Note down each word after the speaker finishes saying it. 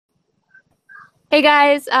Hey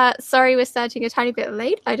guys, sorry we're starting a tiny bit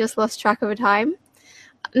late. I just lost track of the time.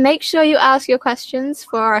 Make sure you ask your questions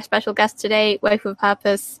for our special guest today, Wife with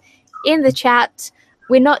Purpose, in the chat.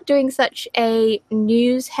 We're not doing such a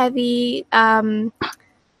news-heavy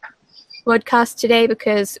broadcast today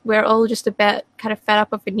because we're all just a bit kind of fed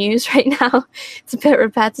up of the news right now. It's a bit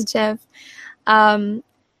repetitive. So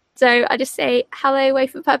I just say, hello,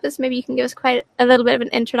 Wife with Purpose. Maybe you can give us quite a little bit of an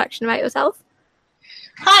introduction about yourself.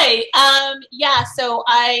 Hi. So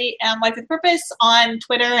I am Wife with Purpose on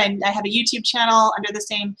Twitter, and I have a YouTube channel under the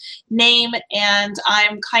same name. And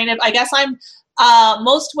I'm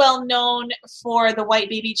most well known for the White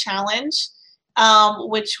Baby Challenge,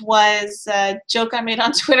 which was a joke I made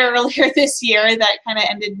on Twitter earlier this year that kind of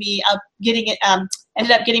ended up getting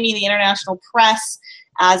me in the international press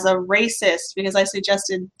as a racist because I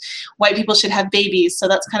suggested white people should have babies. So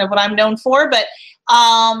that's kind of what I'm known for. But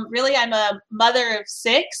really, I'm a mother of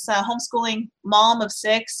six, a homeschooling mom of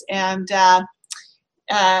six, and I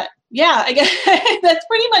guess that's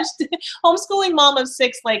pretty much homeschooling mom of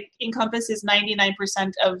six. Like encompasses 99%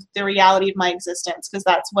 of the reality of my existence because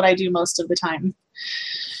that's what I do most of the time.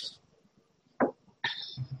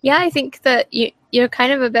 Yeah, I think that you're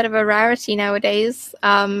kind of a bit of a rarity nowadays.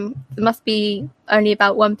 There must be only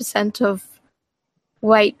about 1% of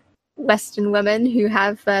white Western women who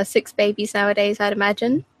have 6 babies nowadays, I'd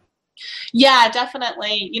imagine. Yeah,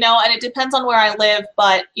 definitely. And it depends on where I live,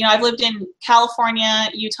 but I've lived in California,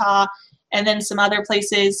 Utah, and then some other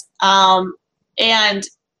places. And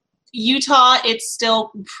Utah, it's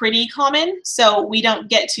still pretty common, so we don't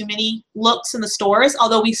get too many looks in the stores,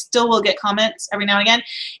 although we still will get comments every now and again.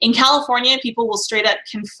 In California, people will straight up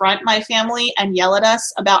confront my family and yell at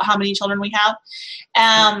us about how many children we have.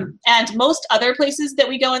 And most other places that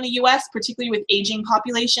we go in the U.S., particularly with aging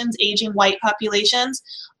white populations,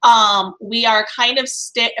 we are kind of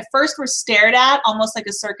at first we're stared at almost like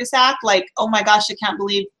a circus act, like, oh my gosh, I can't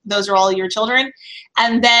believe those are all your children.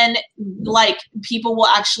 And then like people will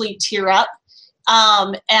actually tear up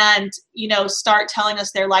and start telling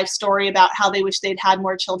us their life story about how they wish they'd had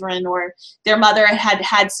more children, or their mother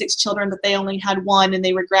had 6 children but they only had 1 and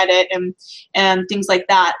they regret it, and things like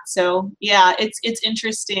that. So yeah, it's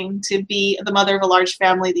interesting to be the mother of a large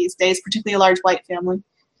family these days, particularly a large white family.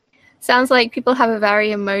 Sounds like people have a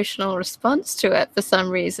very emotional response to it for some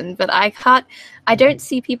reason, but I don't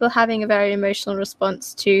see people having a very emotional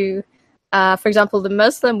response to, for example, the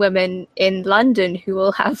Muslim women in London who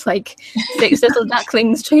will have like 6 little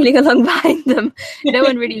ducklings trailing along behind them. No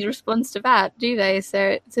one really responds to that, do they? So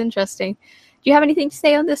it's interesting. Do you have anything to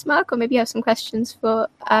say on this, Mark, or maybe you have some questions for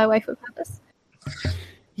Wife with Purpose?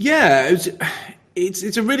 Yeah,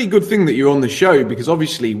 it's a really good thing that you're on the show, because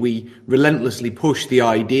obviously we relentlessly push the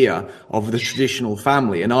idea of the traditional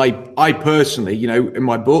family. And I personally, in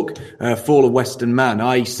my book, Fall of Western Man,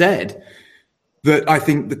 I said that I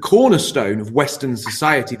think the cornerstone of Western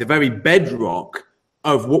society, the very bedrock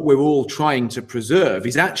of what we're all trying to preserve,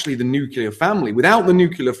 is actually the nuclear family. Without the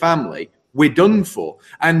nuclear family, we're done for.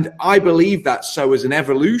 And I believe that so as an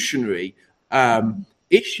evolutionary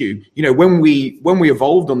issue. When we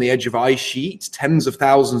evolved on the edge of ice sheets tens of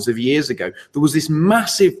thousands of years ago, there was this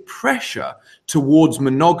massive pressure towards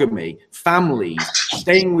monogamy, families,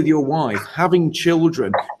 staying with your wife, having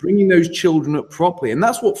children, bringing those children up properly. And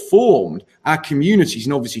that's what formed our communities.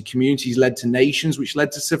 And obviously communities led to nations, which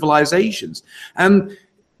led to civilizations. And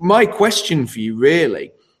my question for you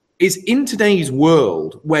really is, in today's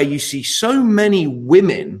world where you see so many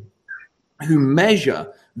women who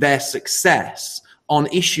measure their success on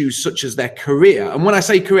issues such as their career. And when I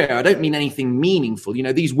say career, I don't mean anything meaningful.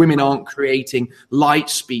 These women aren't creating light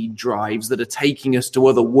speed drives that are taking us to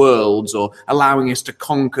other worlds or allowing us to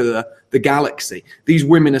conquer the galaxy. These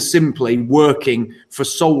women are simply working for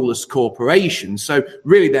soulless corporations. So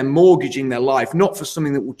really they're mortgaging their life, not for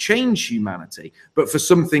something that will change humanity, but for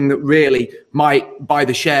something that really might buy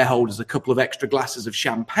the shareholders a couple of extra glasses of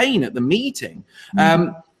champagne at the meeting.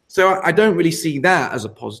 So I don't really see that as a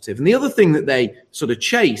positive. And the other thing that they sort of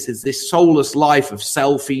chase is this soulless life of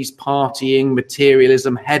selfies, partying,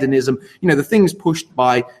 materialism, hedonism, the things pushed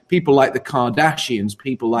by people like the Kardashians,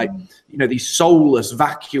 people like, these soulless,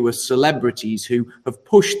 vacuous celebrities who have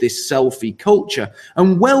pushed this selfie culture.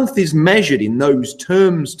 And wealth is measured in those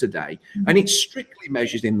terms today. And it's strictly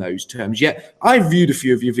measured in those terms. Yet I've viewed a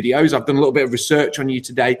few of your videos. I've done a little bit of research on you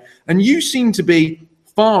today. And you seem to be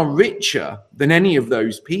far richer than any of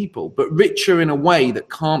those people, but richer in a way that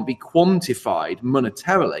can't be quantified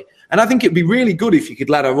monetarily. And I think it'd be really good if you could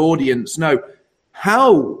let our audience know,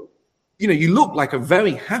 how you look like a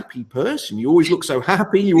very happy person. You always look so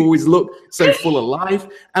happy. You always look so full of life.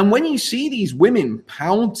 And when you see these women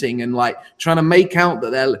pouting and like trying to make out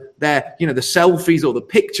that they're the selfies or the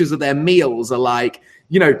pictures of their meals are like,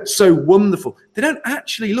 so wonderful, they don't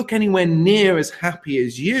actually look anywhere near as happy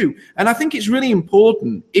as you. And I think it's really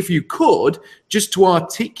important, if you could, just to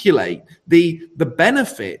articulate the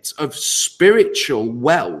benefits of spiritual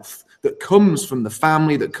wealth that comes from the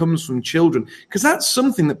family, that comes from children, because that's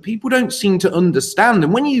something that people don't seem to understand.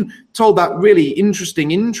 And when you told that really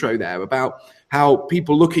interesting intro there about how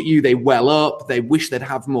people look at you, they well up, they wish they'd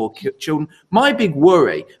have more children. My big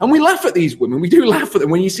worry, and we laugh at these women, we do laugh at them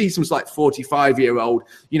when you see some like 45-year-old,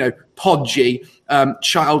 podgy,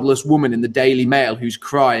 childless woman in the Daily Mail who's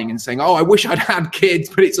crying and saying, oh, I wish I'd had kids,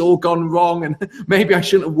 but it's all gone wrong. And maybe I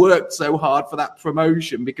shouldn't have worked so hard for that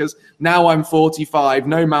promotion because now I'm 45,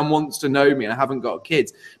 no man wants to know me and I haven't got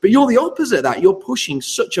kids. But you're the opposite of that. You're pushing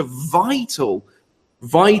such a vital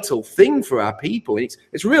thing for our people.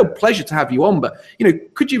 It's a real pleasure to have you on, but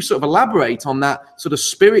could you sort of elaborate on that sort of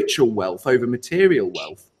spiritual wealth over material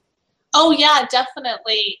wealth? Oh yeah,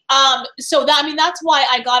 definitely. That's why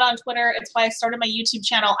I got on Twitter. It's why I started my YouTube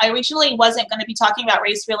channel. I originally wasn't going to be talking about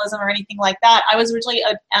race realism or anything like that. I was originally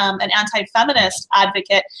an anti-feminist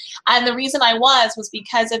advocate, and the reason I was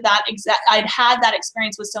because of that. I'd had that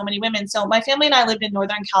experience with so many women. So my family and I lived in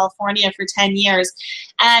Northern California for 10 years,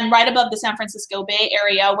 and right above the San Francisco Bay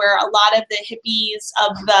Area, where a lot of the hippies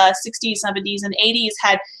of the 60s, 70s, and 80s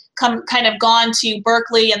had gone to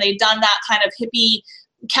Berkeley, and they'd done that kind of hippie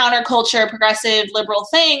counterculture, progressive, liberal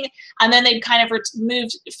thing, and then they'd kind of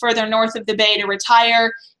moved further north of the Bay to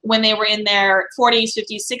retire when they were in their 40s,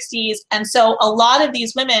 50s, 60s. And so a lot of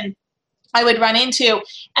these women I would run into,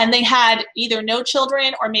 and they had either no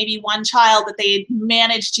children or maybe one child that they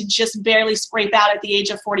managed to just barely scrape out at the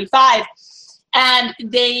age of 45. And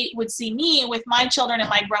they would see me with my children and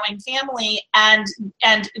my growing family, and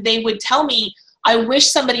they would tell me, I wish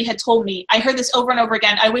somebody had told me. I heard this over and over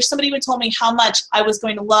again. I wish somebody would told me how much I was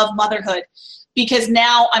going to love motherhood, because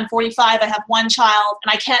now I'm 45, I have one child,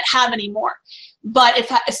 and I can't have any more. But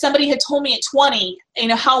if somebody had told me at 20,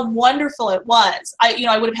 how wonderful it was,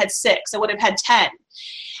 I would have had 6, I would have had 10.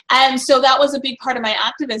 And so that was a big part of my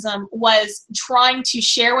activism, was trying to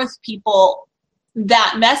share with people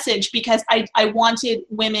that message, because I wanted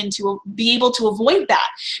women to be able to avoid that,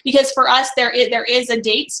 because for us there is a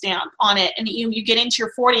date stamp on it, and you get into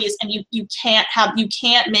your 40s and you can't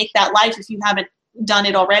make that life if you haven't done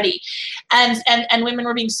it already, and women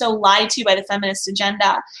were being so lied to by the feminist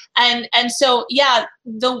agenda, and so yeah,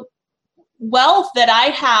 the wealth that I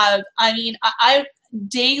have, I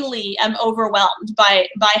daily am overwhelmed by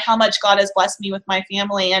how much God has blessed me with my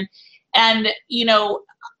family, and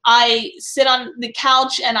I sit on the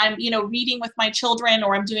couch and I'm, reading with my children,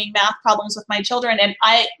 or I'm doing math problems with my children, and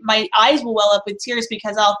my eyes will well up with tears,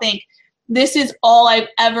 because I'll think, this is all I've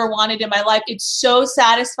ever wanted in my life. It's so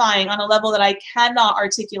satisfying on a level that I cannot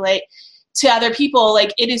articulate to other people.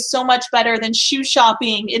 Like, it is so much better than shoe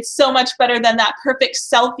shopping. It's so much better than that perfect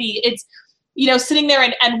selfie. It's, sitting there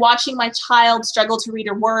and watching my child struggle to read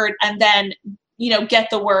a word, and then, get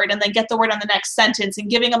the word, and then get the word on the next sentence, and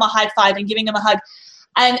giving them a high five and giving them a hug.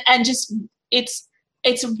 And just, it's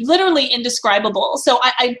literally indescribable. So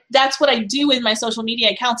I that's what I do with my social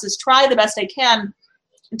media accounts, is try the best I can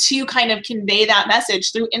to kind of convey that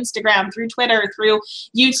message through Instagram, through Twitter, through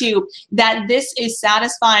YouTube, that this is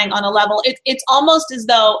satisfying on a level. It's almost as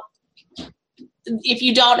though if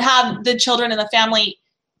you don't have the children in the family,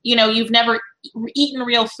 you've never eaten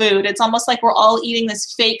real food. It's almost like we're all eating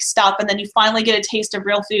this fake stuff, and then you finally get a taste of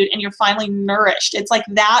real food and you're finally nourished. It's like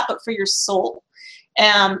that, but for your soul.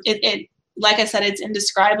 Like I said, it's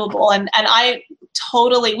indescribable. And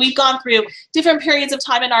we've gone through different periods of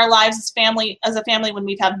time in our lives as a family when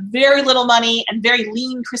we've had very little money and very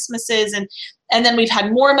lean Christmases, and then we've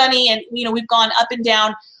had more money, and we've gone up and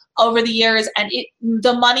down over the years, and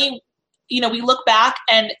the money, we look back,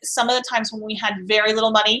 and some of the times when we had very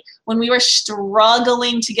little money, when we were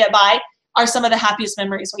struggling to get by, are some of the happiest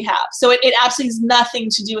memories we have. So it absolutely has nothing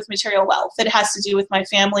to do with material wealth. It has to do with my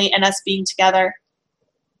family and us being together.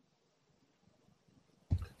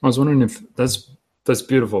 I was wondering if that's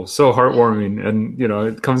beautiful, so heartwarming, and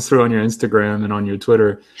it comes through on your Instagram and on your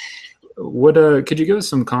Twitter. What could you give us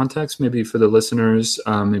some context, maybe for the listeners,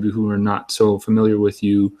 maybe who are not so familiar with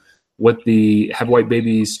you, what the Have White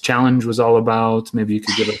Babies challenge was all about? Maybe you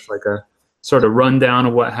could give us like a sort of rundown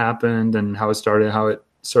of what happened and how it started, how it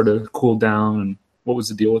sort of cooled down, and what was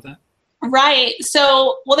the deal with that? Right.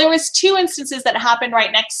 So, there was 2 instances that happened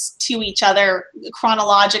right next to each other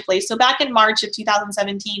chronologically. So back in March of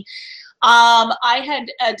 2017, I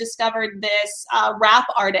had discovered this rap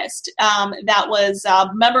artist that was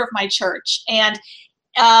a member of my church, and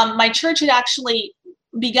my church had actually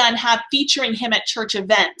begun featuring him at church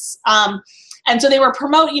events. And so they were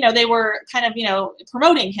promoting him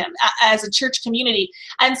as a church community.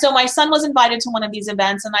 And so my son was invited to one of these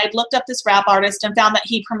events, and I'd looked up this rap artist and found that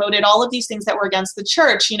he promoted all of these things that were against the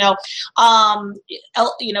church, gay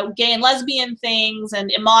and lesbian things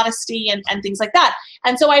and immodesty and things like that.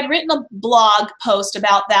 And so I'd written a blog post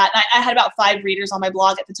about that. And I had about 5 readers on my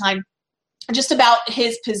blog at the time, just about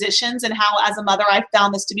his positions and how, as a mother, I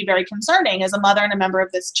found this to be very concerning as a mother and a member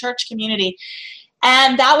of this church community.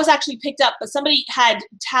 And that was actually picked up, but somebody had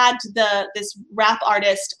tagged this rap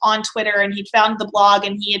artist on Twitter, and he'd found the blog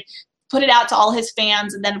and he had put it out to all his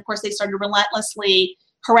fans. And then, of course, they started relentlessly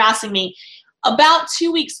harassing me. About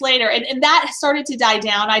 2 weeks later, and that started to die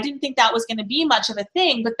down. I didn't think that was going to be much of a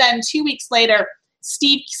thing. But then 2 weeks later,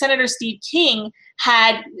 Senator Steve King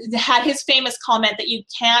had his famous comment that you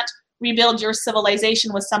can't rebuild your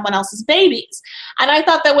civilization with someone else's babies. And I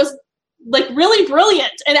thought that was really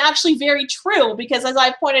brilliant and actually very true, because as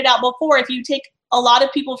I pointed out before, if you take a lot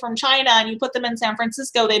of people from China and you put them in San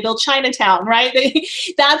Francisco, they build Chinatown, right?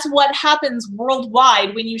 That's what happens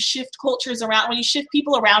worldwide when you shift cultures around, when you shift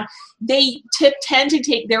people around, they tend to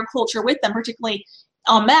take their culture with them, particularly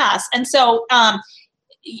en masse. And so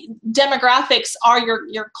demographics are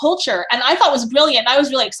your culture. And I thought it was brilliant. I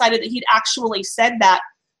was really excited that he'd actually said that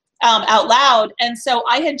out loud. And so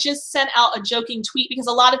I had just sent out a joking tweet, because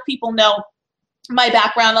a lot of people know my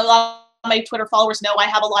background. A lot of my Twitter followers know I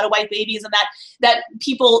have a lot of white babies, and that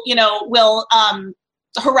people, will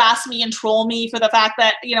harass me and troll me for the fact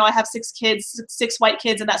that, I have 6 kids, 6 white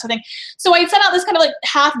kids and that sort of thing. So I sent out this kind of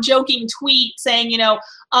half joking tweet saying,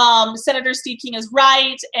 Senator Steve King is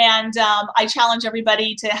right. And I challenge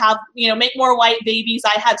everybody to have, make more white babies.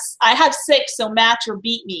 I have 6, so match or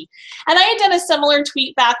beat me. And I had done a similar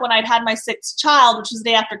tweet back when I'd had my 6th child, which was the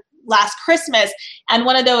day after last Christmas. And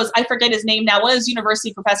one of those, I forget his name now, one of those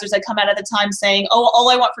university professors had come out at the time saying, oh, all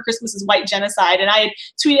I want for Christmas is white genocide. And I had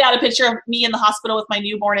tweeted out a picture of me in the hospital with my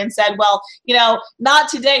newborn and said, well, not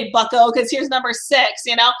today, bucko, because here's number 6,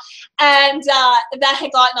 And that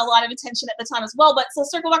had gotten a lot of attention at the time as well. But so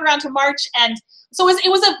circle back around to March. And so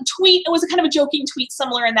it was a tweet, it was a kind of a joking tweet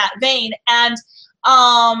similar in that vein. And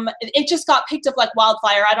it just got picked up like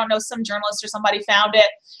wildfire. I don't know, some journalist or somebody found it.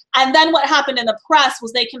 And then what happened in the press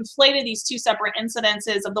was they conflated these 2 separate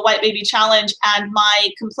incidences of the White Baby Challenge and my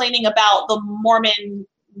complaining about the Mormon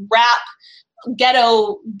rap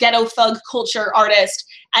ghetto thug culture artist,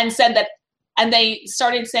 and said that, and they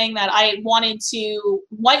started saying that I wanted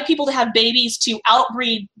white people to have babies to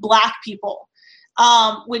outbreed black people,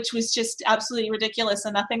 which was just absolutely ridiculous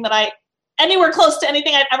and nothing that anywhere close to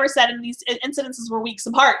anything I'd ever said, and these incidences were weeks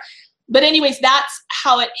apart. But anyways, that's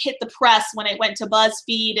how it hit the press when it went to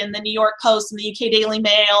BuzzFeed and the New York Post and the UK Daily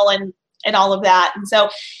Mail and all of that. And so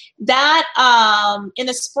that in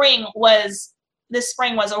the spring was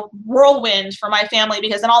a whirlwind for my family,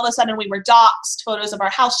 because then all of a sudden we were doxxed. Photos of our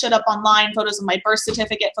house showed up online, photos of my birth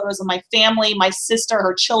certificate, photos of my family, my sister,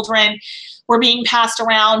 her children were being passed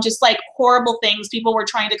around, just horrible things. People were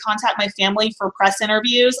trying to contact my family for press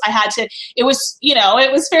interviews. It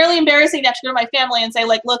was fairly embarrassing to have to go to my family and say,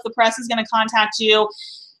 look, the press is going to contact you.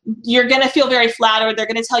 You're going to feel very flattered. They're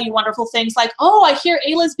going to tell you wonderful things like, oh, I hear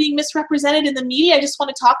Ayla's being misrepresented in the media. I just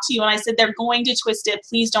want to talk to you. And I said, they're going to twist it.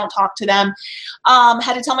 Please don't talk to them.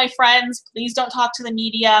 Had to tell my friends, please don't talk to the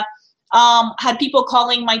media. Had people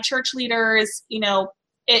calling my church leaders,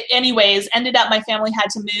 anyways, ended up my family had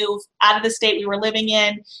to move out of the state we were living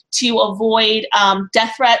in to avoid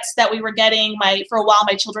death threats that we were getting. For a while,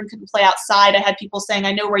 my children couldn't play outside. I had people saying,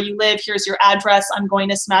 I know where you live. Here's your address. I'm going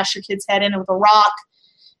to smash your kid's head in with a rock.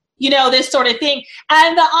 This sort of thing.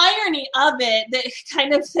 And the irony of it,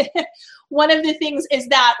 one of the things is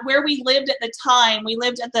that where we lived at the time, we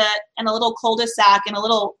lived in a little cul-de-sac in a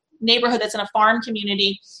little neighborhood that's in a farm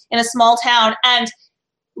community in a small town. And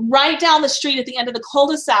right down the street at the end of the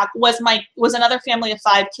cul-de-sac was another family of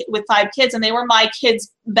 5 kids, and they were my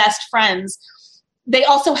kids' best friends. They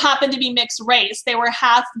also happened to be mixed race. They were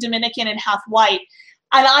half Dominican and half white.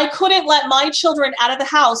 And I couldn't let my children out of the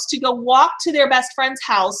house to go walk to their best friend's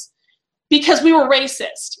house because we were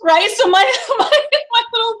racist, right? So my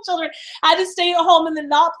little children had to stay at home and then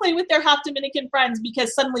not play with their half Dominican friends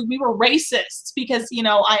because suddenly we were racists because,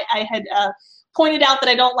 I had pointed out that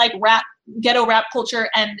I don't like ghetto rap culture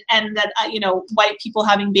and that, white people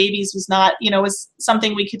having babies was not, was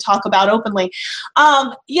something we could talk about openly.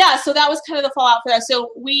 So that was kind of the fallout for that.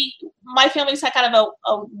 So my family's had kind of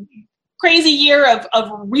a crazy year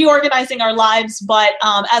of reorganizing our lives. But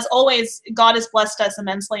as always, God has blessed us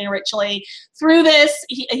immensely and richly through this.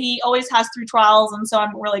 He always has through trials. And so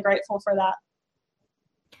I'm really grateful for that.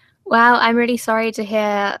 Wow, I'm really sorry to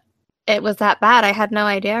hear it was that bad. I had no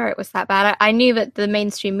idea it was that bad. I knew that the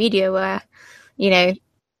mainstream media were,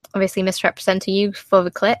 obviously misrepresenting you for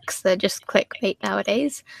the clicks. They're just clickbait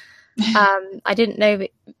nowadays. I didn't know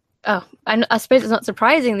that. I suppose it's not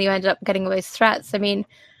surprising that you ended up getting all those threats. I mean,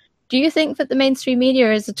 do you think that the mainstream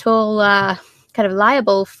media is at all kind of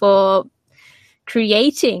liable for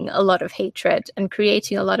creating a lot of hatred and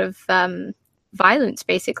creating a lot of violence,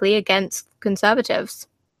 basically, against conservatives?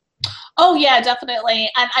 Oh, yeah,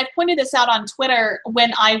 definitely. And I pointed this out on Twitter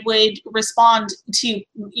when I would respond to,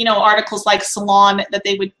 articles like Salon that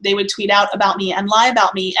they would tweet out about me and lie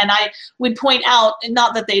about me. And I would point out,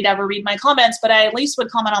 not that they'd ever read my comments, but I at least would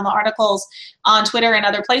comment on the articles on Twitter and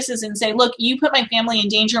other places and say, look, you put my family in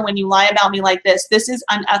danger when you lie about me like this. This is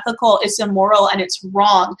unethical, it's immoral, and it's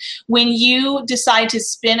wrong. When you decide to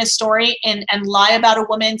spin a story and lie about a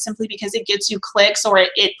woman simply because it gets you clicks, or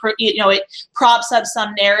it props up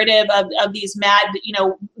some narrative of these mad,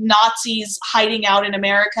 Nazis hiding out in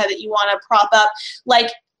America that you want to prop up.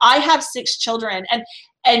 Like, I have 6 children,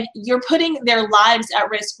 and you're putting their lives at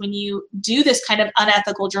risk when you do this kind of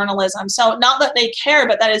unethical journalism. So not that they care,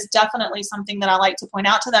 but that is definitely something that I like to point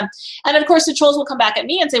out to them. And of course, the trolls will come back at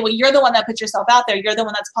me and say, well, you're the one that put yourself out there. You're the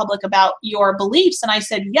one that's public about your beliefs. And I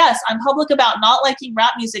said, yes, I'm public about not liking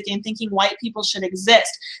rap music and thinking white people should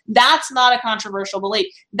exist. That's not a controversial belief.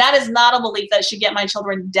 That is not a belief that should get my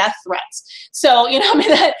children death threats. So,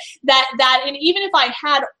 that, and even if I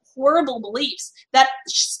had horrible beliefs, that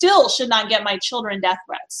still should not get my children death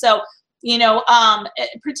threats. So,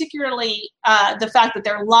 particularly the fact that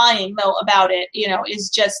they're lying though about it, is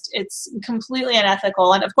just, it's completely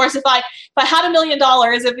unethical. And of course, if I had $1 million,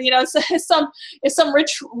 if some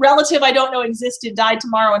rich relative I don't know existed died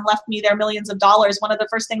tomorrow and left me their millions of dollars, one of the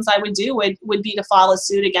first things I would do would be to file a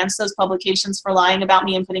suit against those publications for lying about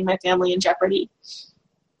me and putting my family in jeopardy.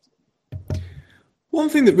 One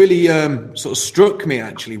thing that really sort of struck me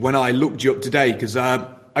actually when I looked you up today, because I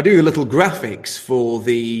do the little graphics for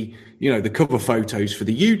the cover photos for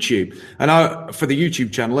the YouTube for the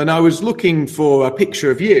YouTube channel, and I was looking for a picture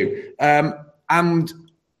of you, and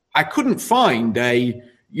I couldn't find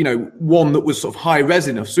one that was sort of high res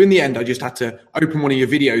enough. So in the end, I just had to open one of your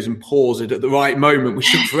videos and pause it at the right moment, which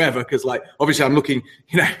took forever because, obviously I'm looking,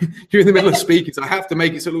 you're in the middle of speaking, so I have to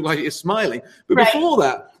make it so it look like you're smiling. But right. Before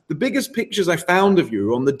that, the biggest pictures I found of you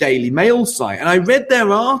were on the Daily Mail site, and I read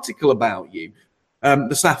their article about you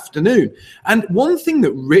this afternoon. And one thing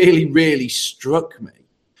that really, really struck me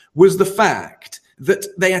was the fact that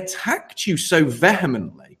they attacked you so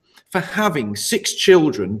vehemently for having 6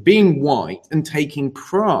 children, being white, and taking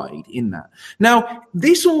pride in that. Now,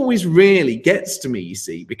 this always really gets to me, you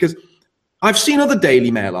see, because I've seen other Daily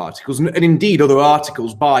Mail articles and indeed other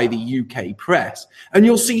articles by the UK press, and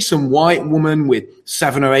you'll see some white woman with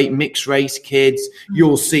 7 or 8 mixed race kids.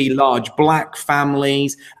 You'll see large black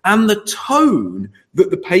families, and the tone that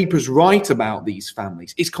the papers write about these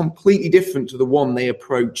families is completely different to the one they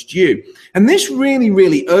approached you. And this really,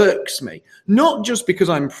 really irks me, not just because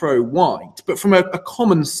I'm pro-white, but from a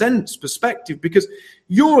common sense perspective, because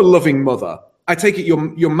you're a loving mother. I take it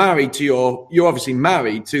you're married to you're obviously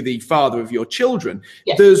married to the father of your children.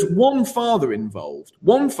 Yes. There's one father involved.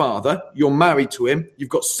 One father, you're married to him. You've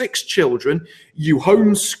got 6 children. You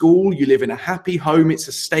homeschool. You live in a happy home. It's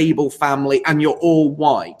a stable family, and you're all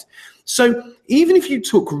white. So even if you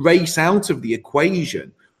took race out of the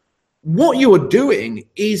equation, what you're doing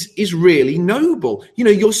is really noble.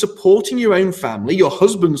 You're supporting your own family. Your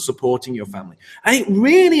husband's supporting your family. And it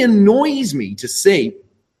really annoys me to see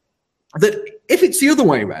that if it's the other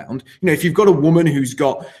way around, if you've got a woman who's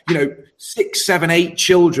got, 6, 7, 8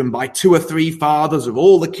 children by 2 or 3 fathers, or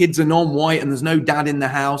all the kids are non-white and there's no dad in the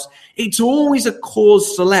house, it's always a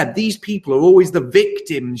cause celeb. These people are always the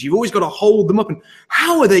victims. You've always got to hold them up. And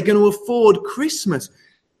how are they going to afford Christmas?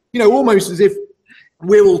 Almost as if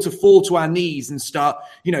we're all to fall to our knees and start,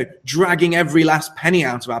 dragging every last penny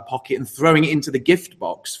out of our pocket and throwing it into the gift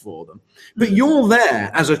box for them. But you're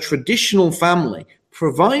there as a traditional family,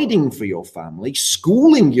 providing for your family,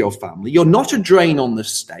 schooling your family. You're not a drain on the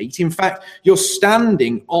state. In fact, you're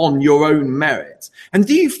standing on your own merit. And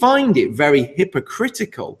do you find it very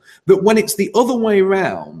hypocritical that when it's the other way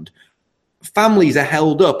around, families are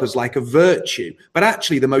held up as like a virtue, but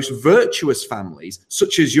actually the most virtuous families,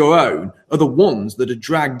 such as your own, are the ones that are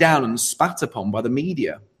dragged down and spat upon by the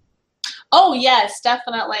media? Oh yes,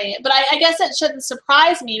 definitely. But I guess it shouldn't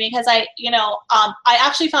surprise me because I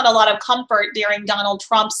actually found a lot of comfort during Donald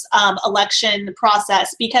Trump's election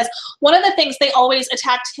process, because one of the things they always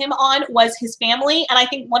attacked him on was his family, and I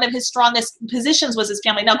think one of his strongest positions was his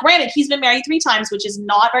family. Now, granted, he's been married 3 times, which is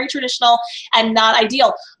not very traditional and not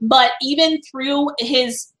ideal. But even through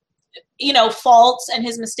his, faults and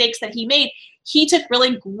his mistakes that he made, he took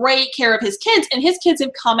really great care of his kids, and his kids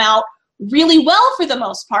have come out really well for the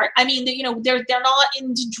most part. I mean, they're not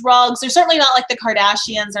into drugs. They're certainly not like the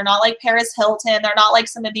Kardashians. They're not like Paris Hilton. They're not like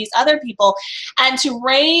some of these other people. And to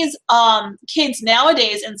raise kids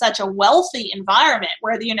nowadays in such a wealthy environment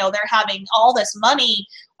where, they're having all this money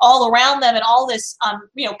all around them and all this,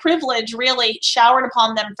 privilege really showered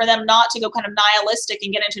upon them, for them not to go kind of nihilistic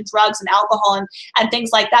and get into drugs and alcohol and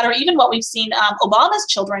things like that, or even what we've seen Obama's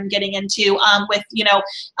children getting into with,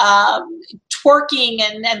 twerking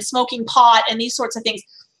and smoking pot and these sorts of things.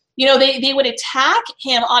 They would attack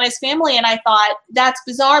him on his family, and I thought that's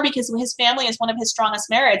bizarre because his family is one of his strongest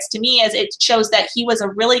merits to me, as it shows that he was a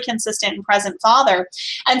really consistent and present father.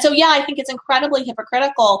 And so, yeah, I think it's incredibly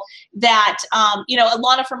hypocritical that,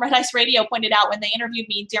 Alana from Red Ice Radio pointed out when they interviewed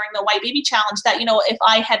me during the White Baby Challenge that, if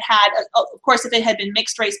I had, of course, if it had been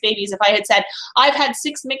mixed race babies, if I had said, I've had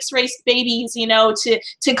 6 mixed race babies,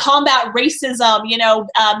 to combat racism,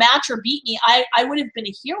 match or beat me, I would have been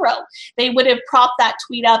a hero. They would have propped that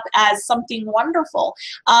tweet up as something wonderful.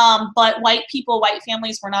 But white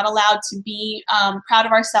families were not allowed to be proud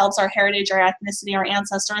of ourselves, our heritage, our ethnicity, our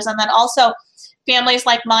ancestors. And then also families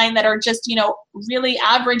like mine that are just, really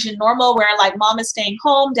average and normal, where like mom is staying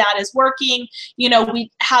home, dad is working,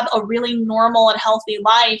 we have a really normal and healthy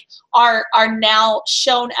life, are now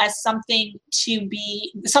shown as something to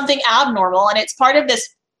be something abnormal. And it's part of this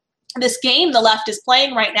game the left is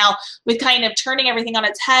playing right now, with kind of turning everything on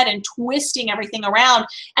its head and twisting everything around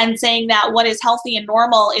and saying that what is healthy and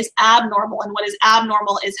normal is abnormal, and what is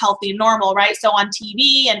abnormal is healthy and normal, right? So on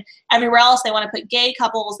TV and everywhere else, they want to put gay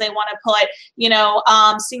couples, they want to put,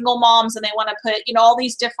 single moms, and they want to put, all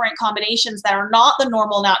these different combinations that are not the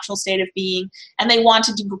normal natural state of being. And they want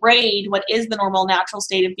to degrade what is the normal natural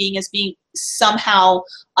state of being as being somehow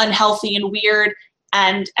unhealthy and weird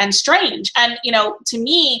and strange. And, to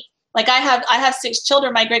me, like I have 6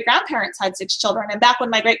 children. My great-grandparents had 6 children. And back when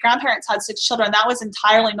my great-grandparents had 6 children, that was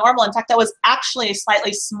entirely normal. In fact, that was actually a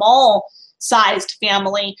slightly small-sized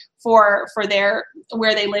family for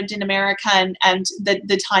where they lived in America and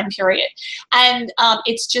the time period. And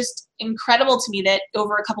it's just incredible to me that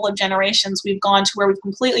over a couple of generations, we've gone to where we've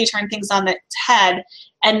completely turned things on its head.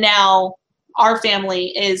 And now our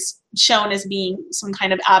family is shown as being some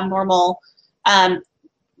kind of abnormal,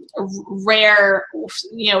 rare,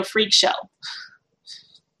 freak show.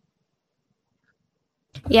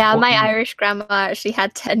 Yeah, my Irish grandma actually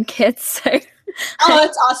had 10 kids. So oh,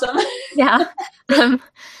 that's awesome. Yeah.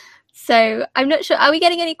 So I'm not sure. Are we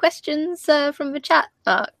getting any questions from the chat,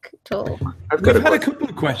 Mark, at all? We've had a couple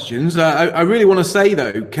of questions. I really want to say,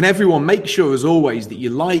 though, can everyone make sure, as always, that you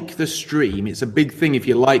like the stream? It's a big thing if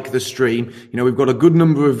you like the stream. We've got a good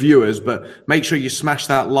number of viewers, but make sure you smash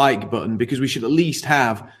that like button, because we should at least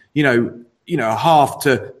have, half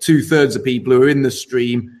to 2/3 of people who are in the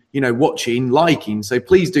stream, watching, liking. So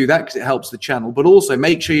please do that, because it helps the channel. But also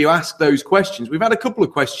make sure you ask those questions. We've had a couple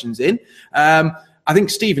of questions in. I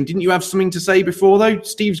think, Stephen, didn't you have something to say before, though?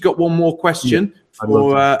 Steve's got one more question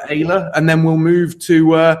for Ayla, and then we'll move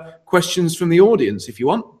to questions from the audience, if you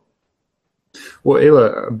want. Well,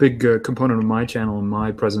 Ayla, a big component of my channel and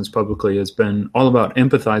my presence publicly has been all about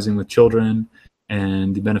empathizing with children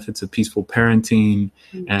and the benefits of peaceful parenting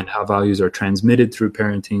and how values are transmitted through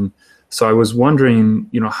parenting. So I was wondering,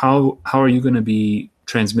 how are you going to be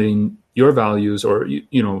transmitting your values or,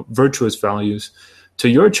 virtuous values to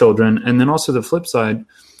your children? And then also the flip side,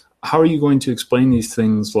 how are you going to explain these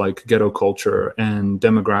things like ghetto culture and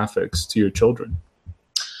demographics to your children?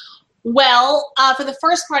 Well, for the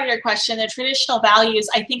first part of your question, the traditional values,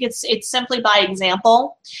 I think it's simply by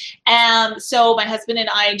example. And so my husband and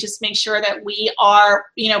I just make sure that we are,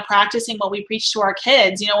 practicing what we preach to our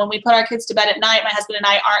kids. When we put our kids to bed at night, my husband and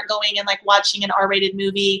I aren't going and like watching an R-rated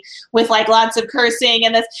movie with like lots of cursing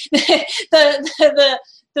and this,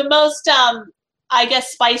 the most, I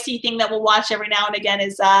guess, spicy thing that we'll watch every now and again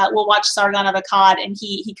is we'll watch Sargon of Akkad, and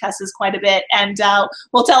he cusses quite a bit, and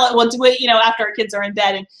we'll do it, after our kids are in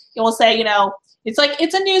bed, and we'll say, it's like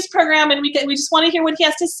it's a news program, and we just want to hear what he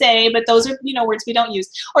has to say, but those are words we don't use,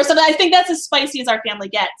 or something. I think that's as spicy as our family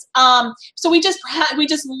gets. So we just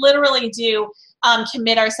literally do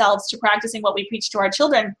commit ourselves to practicing what we preach to our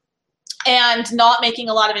children. and not making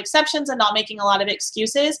a lot of exceptions and not making a lot of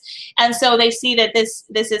excuses. And so they see that this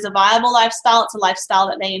is a viable lifestyle. It's a lifestyle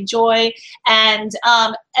that they enjoy. And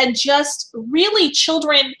just really,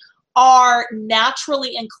 children are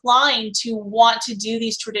naturally inclined to want to do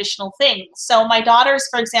these traditional things. So my daughters,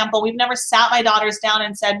 for example, we've never sat my daughters down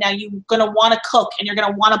and said, now you're going to want to cook and you're going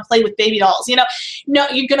to want to play with baby dolls. You know, no,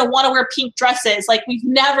 you're going to want to wear pink dresses. Like, we've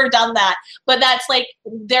never done that. But that's like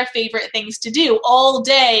their favorite things to do all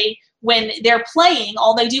day. When they're playing,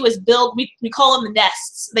 all they do is build, we call them the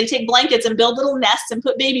nests. They take blankets and build little nests and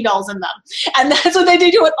put baby dolls in them. And that's what they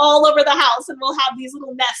do it all over the house. And we'll have these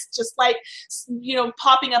little nests just like, you know,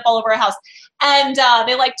 popping up all over our house. And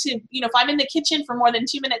they like to, you know, if I'm in the kitchen for more than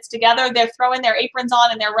 2 minutes together, they're throwing their aprons on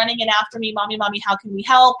and they're running in after me, mommy, how can we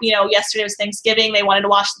help? You know, yesterday was Thanksgiving. They wanted to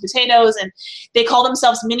wash the potatoes and they call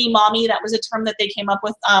themselves mini mommy. That was a term that they came up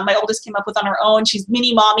with. My oldest came up with on her own. She's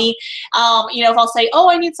mini mommy. You know, if I'll say, oh,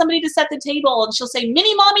 I need somebody to set the table, and she'll say,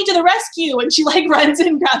 mini mommy to the rescue. And she like runs in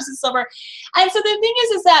and grabs the silver. And so the thing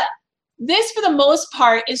is that this, for the most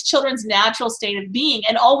part, is children's natural state of being.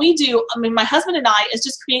 And all we do, I mean, my husband and I, is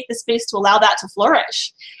just create the space to allow that to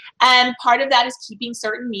flourish. And part of that is keeping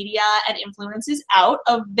certain media and influences out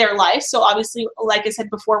of their life. So obviously, like I said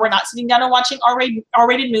before, we're not sitting down and watching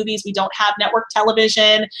R-rated movies. We don't have network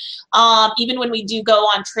television. Even when we do go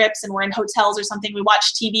on trips and we're in hotels or something, we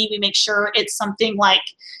watch TV, we make sure it's something like,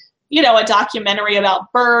 you know, a documentary about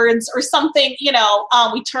birds or something, you know,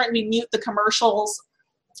 we mute the commercials,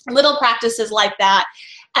 little practices like that.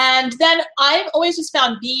 And then I've always just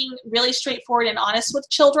found being really straightforward and honest with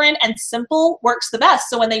children and simple works the best.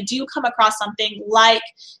 So when they do come across something like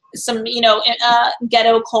some, you know,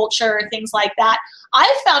 ghetto culture, things like that,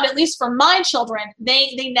 I've found, at least for my children,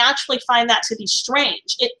 they naturally find that to be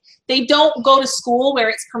strange. They don't go to school where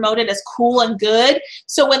it's promoted as cool and good.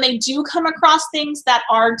 So when they do come across things that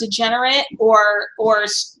are degenerate or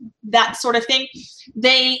that sort of thing,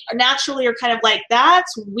 they naturally are kind of like,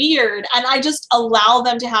 that's weird. And I just allow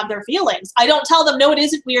them to have their feelings. I don't tell them, no, it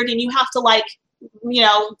isn't weird and you have to like, you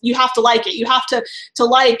know, you have to like it. You have to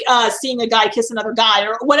like seeing a guy kiss another guy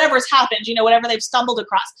or whatever's happened, you know, whatever they've stumbled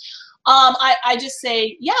across. I just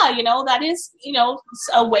say, yeah, you know, that is, you know,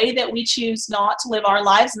 a way that we choose not to live our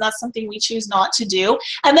lives, and that's something we choose not to do.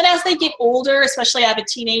 And then as they get older, especially I have a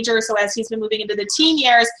teenager, so as he's been moving into the teen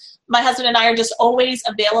years, my husband and I are just always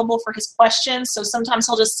available for his questions. So sometimes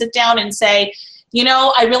he'll just sit down and say, you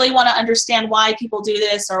know, I really want to understand why people do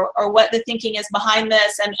this or what the thinking is behind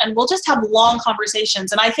this. And we'll just have long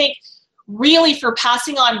conversations. And I think really for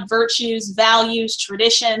passing on virtues, values,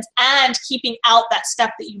 traditions, and keeping out that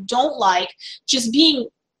step that you don't like,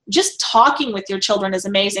 just talking with your children is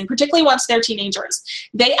amazing, particularly once they're teenagers.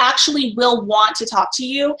 They actually will want to talk to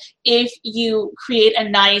you if you create a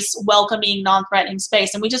nice, welcoming, non-threatening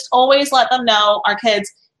space. And we just always let them know, our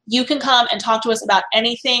kids, you can come and talk to us about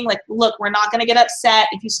anything. Like, look, we're not going to get upset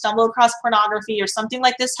if you stumble across pornography or something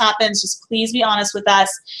like this happens. Just please be honest with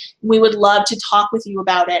us. We would love to talk with you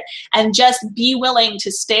about it. And just be willing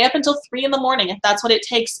to stay up until 3 a.m. if that's what it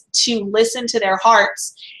takes to listen to their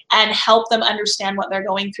hearts and help them understand what they're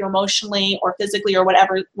going through emotionally or physically or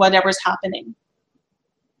whatever's happening.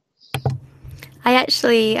 I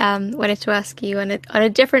actually wanted to ask you on a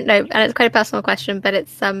different note, and it's quite a personal question, but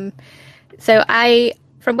it's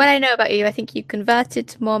from what I know about you, I think you converted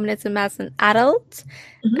to Mormonism as an adult.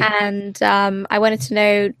 Mm-hmm. And I wanted to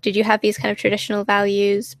know, did you have these kind of traditional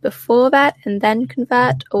values before that and then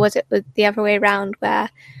convert? Or was it the other way around where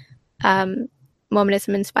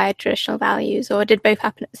Mormonism inspired traditional values? Or did both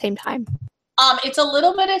happen at the same time? It's a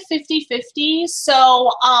little bit of 50-50.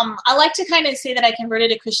 So I like to kind of say that I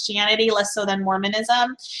converted to Christianity, less so than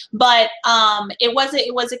Mormonism. But it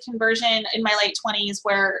was a conversion in my late 20s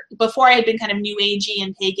where before I had been kind of new agey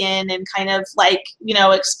and pagan and kind of like, you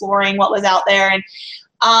know, exploring what was out there. And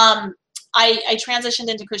I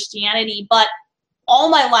transitioned into Christianity. But all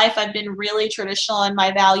my life I've been really traditional in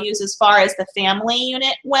my values as far as the family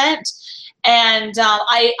unit went. And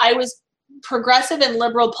I was progressive and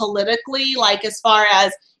liberal politically, like as far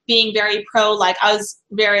as being very pro, like I was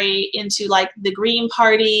very into like the Green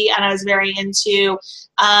Party, and I was very into,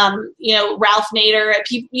 you know, Ralph Nader,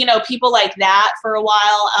 people like that for a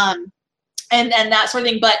while, and that sort of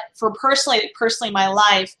thing. But for personally my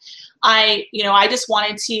life, I just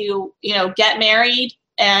wanted to, you know, get married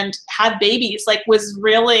and have babies, like was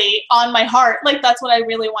really on my heart. Like that's what I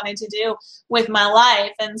really wanted to do with my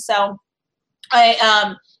life. And so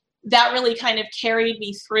that really kind of carried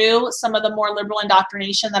me through some of the more liberal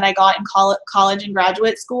indoctrination that I got in college and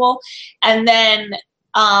graduate school. And then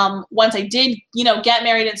once I did, you know, get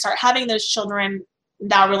married and start having those children,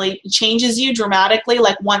 that really changes you dramatically,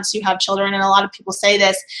 like once you have children. And a lot of people say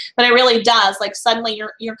this, but it really does. Like suddenly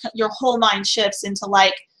your whole mind shifts into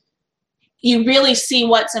like, you really see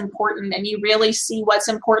what's important, and you really see what's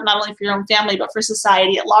important not only for your own family, but for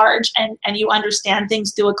society at large. And you understand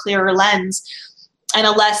things through a clearer lens and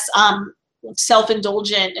a less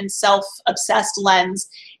self-indulgent and self-obsessed lens.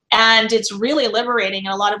 And it's really liberating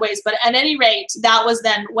in a lot of ways. But at any rate, that was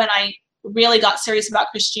then when I really got serious about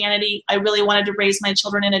Christianity. I really wanted to raise my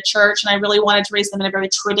children in a church, and I really wanted to raise them in a very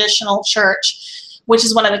traditional church, which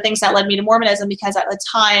is one of the things that led me to Mormonism, because at the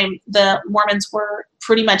time, the Mormons were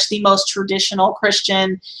pretty much the most traditional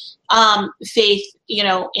Christian faith,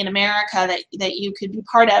 in America that you could be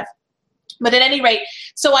part of. But at any rate,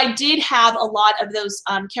 so I did have a lot of those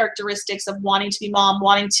characteristics of wanting to be mom,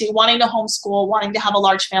 wanting to homeschool, wanting to have a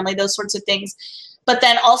large family, those sorts of things. But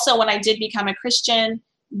then also when I did become a Christian,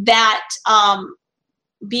 that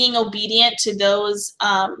being obedient to those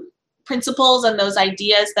principles and those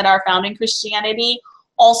ideas that are found in Christianity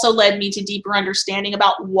also led me to deeper understanding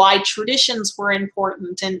about why traditions were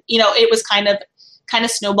important. And, it was kind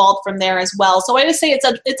of snowballed from there as well. So I would say it's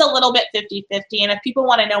a little bit 50-50. And if people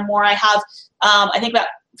want to know more, I have, I think about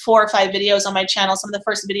 4 or 5 videos on my channel. Some of the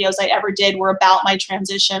first videos I ever did were about my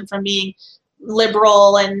transition from being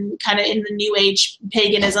liberal and kind of in the new age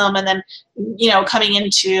paganism, and then, coming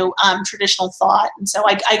into traditional thought. And so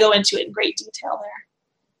I go into it in great detail there.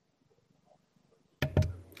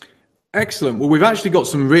 Excellent. Well, we've actually got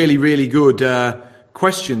some really, really good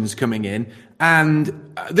questions coming in.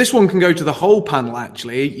 And this one can go to the whole panel,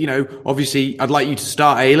 actually. Obviously, I'd like you to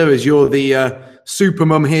start, Ayla, as you're the super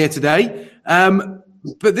mum here today.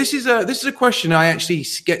 But this is a question I actually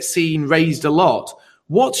get seen raised a lot.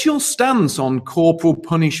 What's your stance on corporal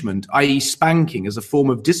punishment, i.e. spanking, as a form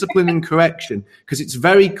of discipline and correction? Because it's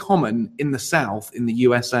very common in the South, in the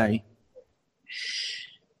USA.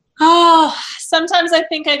 Oh, sometimes I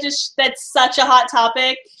think that's such a hot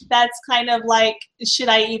topic. That's kind of like, should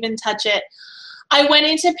I even touch it? I went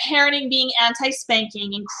into parenting being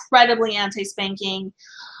anti-spanking, incredibly anti-spanking.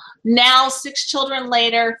 Now, 6 children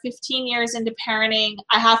later, 15 years into parenting,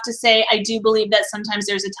 I have to say I do believe that sometimes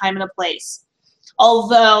there's a time and a place.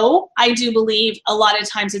 Although I do believe a lot of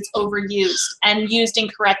times it's overused and used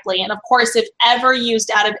incorrectly. And of course, if ever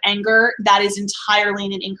used out of anger, that is entirely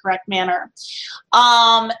in an incorrect manner.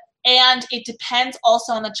 And it depends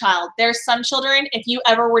also on the child. There's some children, if you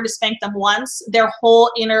ever were to spank them once, their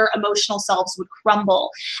whole inner emotional selves would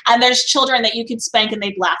crumble. And there's children that you could spank and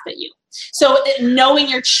they'd laugh at you. So knowing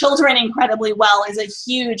your children incredibly well is a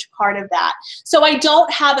huge part of that. So I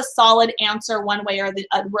don't have a solid answer one way or the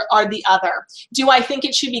other. Do I think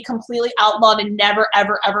it should be completely outlawed and never,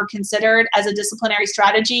 ever, ever considered as a disciplinary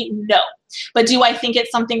strategy? No. But do I think it's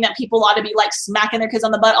something that people ought to be like smacking their kids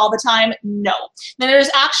on the butt all the time? No. Then there's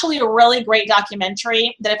actually a really great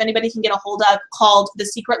documentary that if anybody can get a hold of called The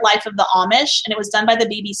Secret Life of the Amish. And it was done by the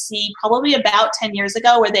BBC probably about 10 years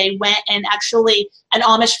ago, where they went and actually an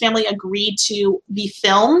Amish family agreed to be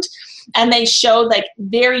filmed. And they showed like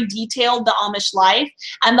very detailed the Amish life.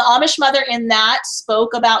 And the Amish mother in that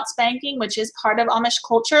spoke about spanking, which is part of Amish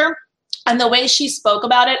culture. And the way she spoke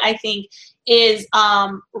about it, I think, is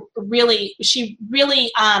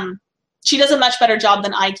she does a much better job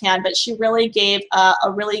than I can, but she really gave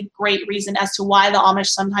a really great reason as to why the Amish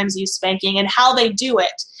sometimes use spanking and how they do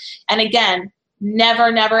it. And again,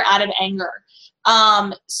 never out of anger.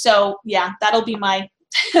 So yeah, that'll be my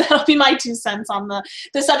 2 cents on the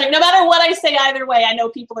subject. No matter what I say either way, I know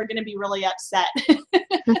people are going to be really upset.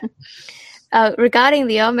 Regarding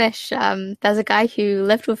the Amish, there's a guy who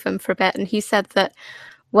lived with them for a bit, and he said that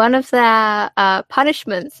one of their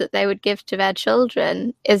punishments that they would give to their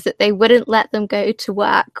children is that they wouldn't let them go to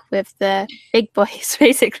work with the big boys,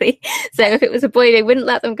 basically. So if it was a boy, they wouldn't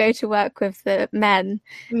let them go to work with the men.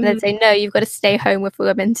 And they'd say, no, you've got to stay home with the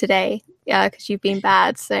women today because you've been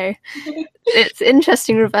bad. So it's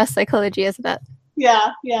interesting reverse psychology, isn't it?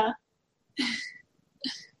 Yeah.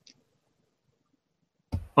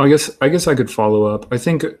 I guess I could follow up. I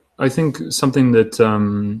think something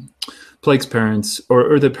that plagues parents,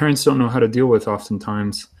 or that parents don't know how to deal with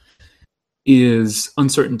oftentimes, is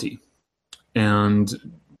uncertainty and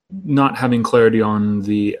not having clarity on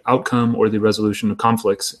the outcome or the resolution of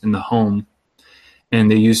conflicts in the home.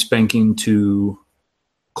 And they use spanking to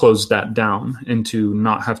close that down and to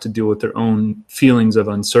not have to deal with their own feelings of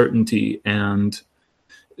uncertainty. And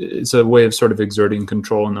it's a way of sort of exerting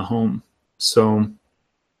control in the home. So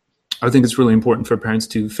I think it's really important for parents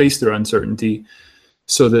to face their uncertainty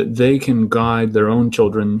so that they can guide their own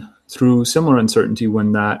children through similar uncertainty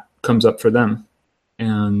when that comes up for them.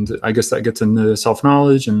 And I guess that gets into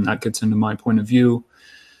self-knowledge, and that gets into my point of view.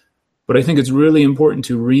 But I think it's really important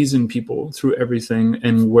to reason people through everything.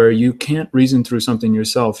 And where you can't reason through something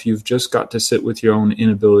yourself, you've just got to sit with your own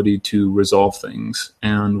inability to resolve things.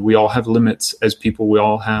 And we all have limits as people. We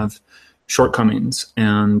all have shortcomings.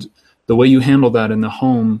 And the way you handle that in the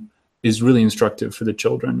home is really instructive for the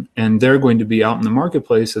children. And they're going to be out in the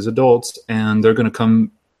marketplace as adults, and they're going to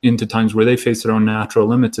come into times where they face their own natural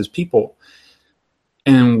limits as people.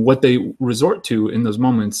 And what they resort to in those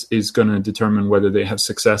moments is going to determine whether they have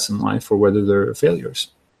success in life or whether they're failures.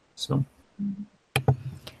 So,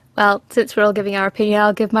 well, since we're all giving our opinion,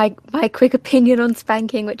 I'll give my quick opinion on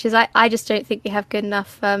spanking, which is I just don't think we have good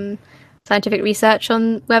enough scientific research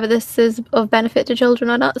on whether this is of benefit to children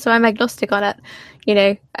or not. So I'm agnostic on it. You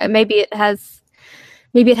know, maybe it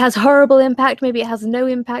has horrible impact, maybe it has no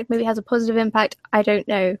impact, maybe it has a positive impact. I don't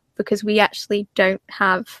know, because we actually don't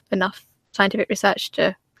have enough scientific research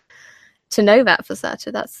to know that for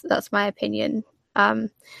certain. That's my opinion.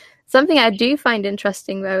 Something I do find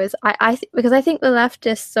interesting though is because I think the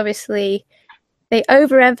leftists, obviously, they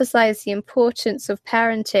overemphasize the importance of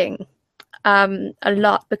parenting a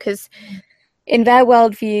lot, because in their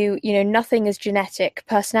worldview, you know, nothing is genetic.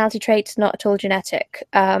 Personality traits not at all genetic.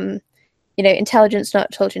 You know, intelligence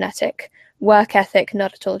not at all genetic. Work ethic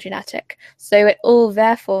not at all genetic. So it all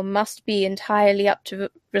therefore must be entirely up to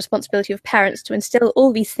the responsibility of parents to instill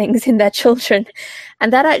all these things in their children.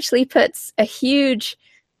 And that actually puts a huge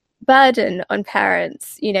burden on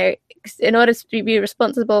parents. You know, in order to be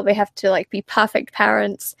responsible, they have to like be perfect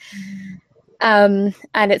parents. And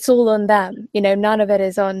it's all on them. You know, none of it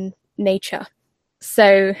is on nature.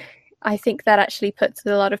 So I think that actually puts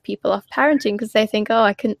a lot of people off parenting, because they think, oh,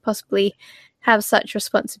 I couldn't possibly have such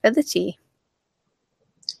responsibility.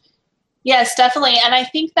 Yes, definitely. And I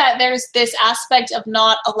think that there's this aspect of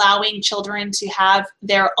not allowing children to have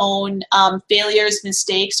their own failures,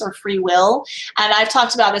 mistakes, or free will. And I've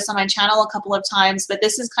talked about this on my channel a couple of times, but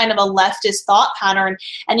this is kind of a leftist thought pattern.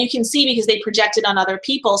 And you can see because they project it on other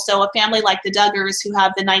people. So a family like the Duggars, who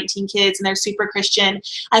have the 19 kids and they're super Christian,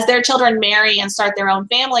 as their children marry and start their own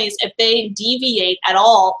families, if they deviate at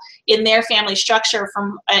all in their family structure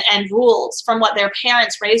from and rules from what their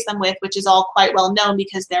parents raised them with, which is all quite well known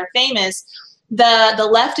because they're famous, the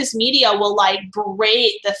leftist media will like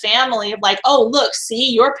berate the family of like, oh, look,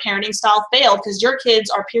 see, your parenting style failed because your kids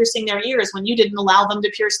are piercing their ears when you didn't allow them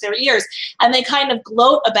to pierce their ears. And they kind of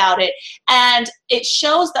gloat about it. And it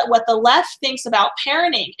shows that what the left thinks about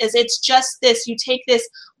parenting is it's just this, you take this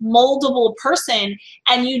moldable person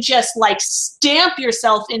and you just like stamp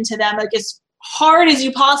yourself into them like as hard as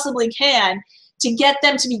you possibly can to get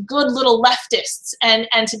them to be good little leftists and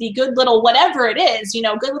to be good little whatever it is, you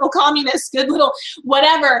know, good little communists, good little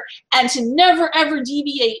whatever, and to never ever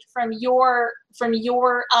deviate from your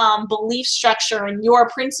belief structure and your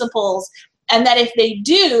principles. And that if they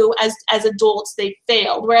do, as adults, they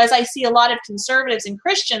failed. Whereas I see a lot of conservatives and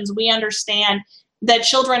Christians, we understand that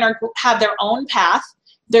children have their own path.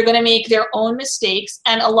 They're going to make their own mistakes.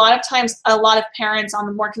 And a lot of times, a lot of parents on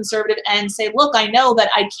the more conservative end say, look, I know that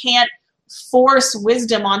I can't force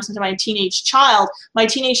wisdom onto my teenage child. My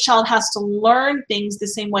teenage child has to learn things the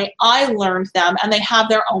same way I learned them, and they have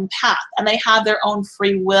their own path, and they have their own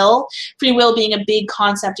free will. Free will being a big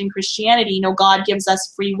concept in Christianity. You know, God gives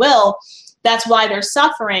us free will. That's why they're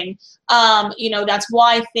suffering. You know, that's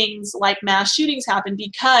why things like mass shootings happen,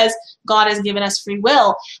 because God has given us free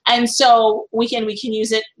will. And so we can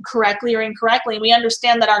use it correctly or incorrectly. And we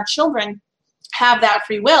understand that our children have that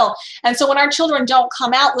free will. And so when our children don't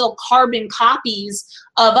come out little carbon copies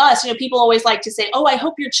of us, you know, people always like to say, oh, I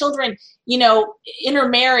hope your children, you know,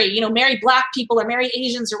 intermarry, you know, marry black people or marry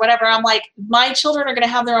Asians or whatever. I'm like, my children are going to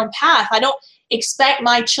have their own path. I don't expect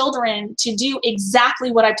my children to do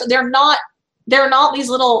exactly what they're not these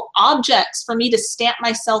little objects for me to stamp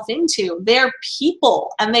myself into. They're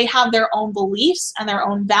people, and they have their own beliefs and their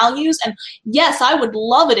own values. And yes, I would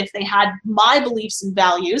love it if they had my beliefs and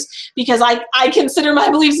values, because I consider my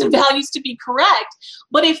beliefs and values to be correct.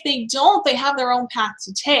 But if they don't, they have their own path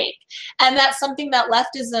to take. And that's something that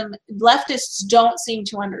leftists don't seem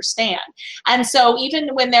to understand. And so even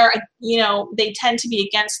when they're, you know, they tend to be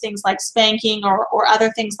against things like spanking or other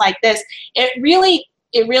things like this, they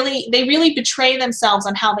really betray themselves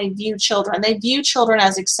on how they view children. They view children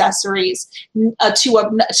as accessories to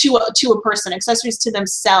a person, accessories to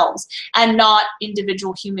themselves, and not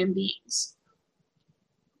individual human beings.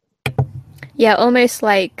 Yeah, almost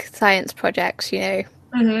like science projects, you know,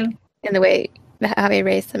 in the way how they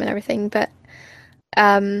raise them and everything. But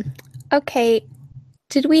okay,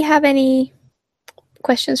 did we have any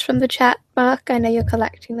questions from the chat, Mark? I know you're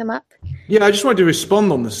collecting them up. Yeah, I just wanted to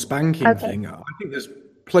respond on the spanking Okay. thing. I think there's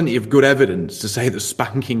plenty of good evidence to say that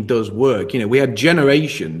spanking does work. We had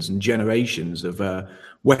generations and generations of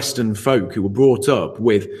Western folk who were brought up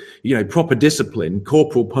with, proper discipline,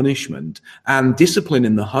 corporal punishment, and discipline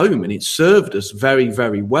in the home, and it served us very,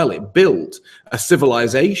 very well. It built a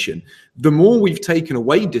civilization. The more we've taken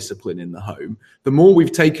away discipline in the home, the more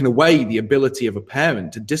we've taken away the ability of a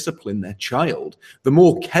parent to discipline their child, the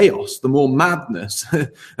more chaos, the more madness,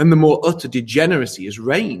 and the more utter degeneracy has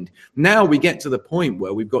reigned. Now we get to the point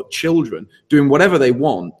where we've got children doing whatever they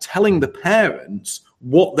want, telling the parents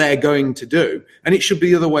what they're going to do, and it should be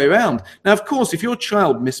the other way around. Now, of course, if your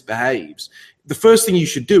child misbehaves, the first thing you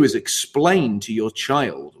should do is explain to your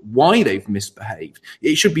child why they've misbehaved.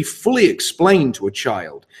 It should be fully explained to a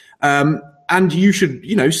child. And you should,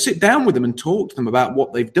 sit down with them and talk to them about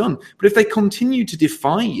what they've done. But if they continue to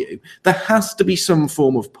defy you, there has to be some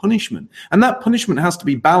form of punishment. And that punishment has to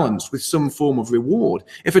be balanced with some form of reward.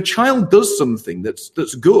 If a child does something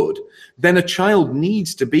that's good, then a child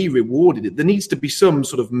needs to be rewarded. There needs to be some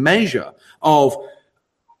sort of measure of,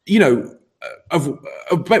 of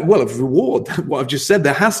reward. What I've just said,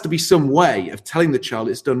 there has to be some way of telling the child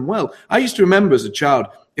it's done well. I used to remember as a child,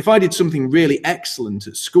 if I did something really excellent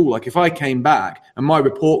at school, like if I came back and my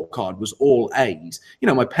report card was all A's,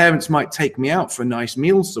 my parents might take me out for a nice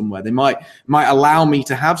meal somewhere. They might allow me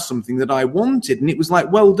to have something that I wanted. And it was like,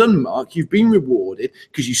 well done, Mark, you've been rewarded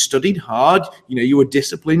because you studied hard. You were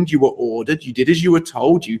disciplined, you were ordered, you did as you were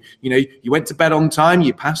told, you went to bed on time,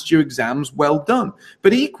 you passed your exams, well done.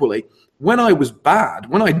 But equally, when I was bad,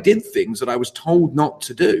 when I did things that I was told not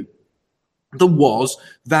to do, there was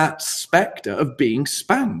that spectre of being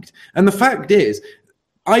spanked. And the fact is,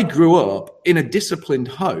 I grew up in a disciplined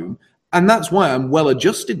home, and that's why I'm well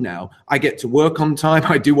adjusted now. I get to work on time.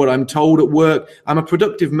 I do what I'm told at work. I'm a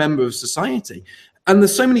productive member of society. And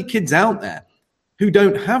there's so many kids out there who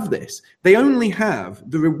don't have this. They only have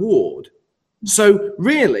the reward. So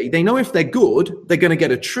really, they know if they're good, they're going to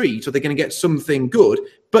get a treat or they're going to get something good.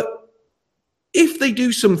 But if they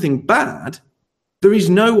do something bad, there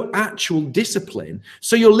is no actual discipline.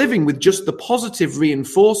 So you're living with just the positive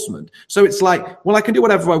reinforcement. So it's like, well, I can do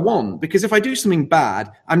whatever I want because if I do something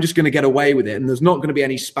bad, I'm just going to get away with it. And there's not going to be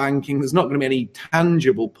any spanking. There's not going to be any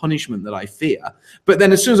tangible punishment that I fear. But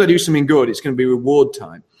then as soon as I do something good, it's going to be reward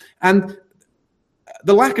time. And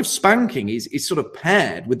the lack of spanking is sort of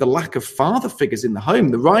paired with the lack of father figures in the home.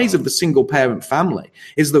 The rise of the single parent family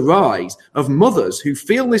is the rise of mothers who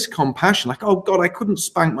feel this compassion, like, oh God, I couldn't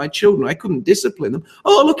spank my children. I couldn't discipline them.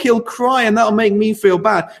 Oh, look, he'll cry and that'll make me feel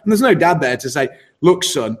bad. And there's no dad there to say, look,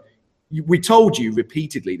 son, we told you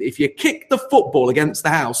repeatedly that if you kick the football against the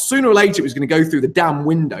house, sooner or later it was going to go through the damn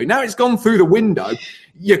window. Now it's gone through the window.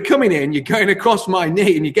 You're coming in, you're going across my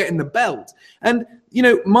knee and you're getting the belt. And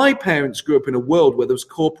my parents grew up in a world where there was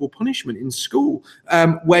corporal punishment in school,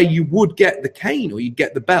 where you would get the cane or you'd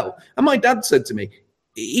get the bell. And my dad said to me,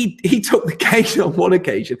 he took the cane on one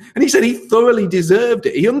occasion and he said he thoroughly deserved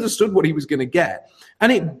it. He understood what he was going to get.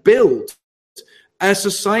 And it built a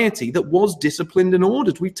society that was disciplined and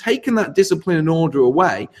ordered. We've taken that discipline and order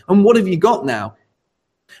away. And what have you got now?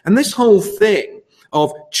 And this whole thing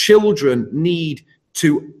of children need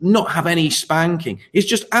to not have any spanking is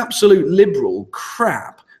just absolute liberal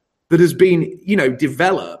crap that has been,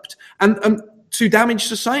 developed and to damage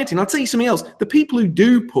society. And I'll tell you something else. The people who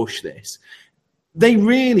do push this, they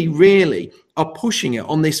really, really are pushing it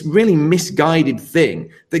on this really misguided thing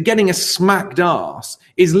that getting a smacked ass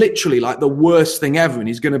is literally like the worst thing ever and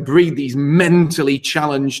is going to breed these mentally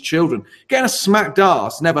challenged children. Getting a smacked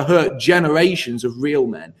ass never hurt generations of real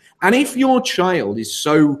men. And if your child is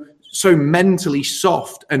so mentally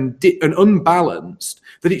soft and unbalanced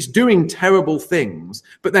that it's doing terrible things,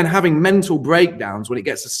 but then having mental breakdowns when it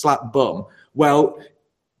gets a slap bum, well,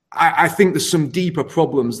 I think there's some deeper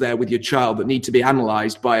problems there with your child that need to be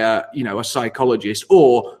analysed by a psychologist,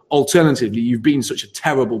 or alternatively, you've been such a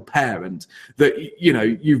terrible parent that,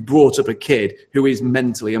 you've brought up a kid who is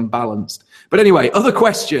mentally unbalanced. But anyway, other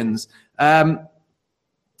questions.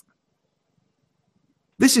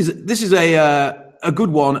 This is a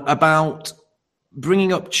good one about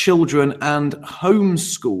bringing up children and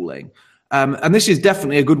homeschooling. And this is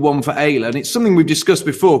definitely a good one for Ayla, and it's something we've discussed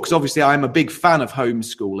before because obviously I'm a big fan of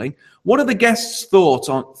homeschooling. What are the guests' thoughts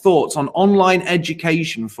on online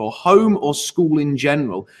education for home or school in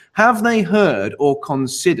general? Have they heard or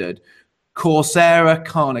considered Coursera,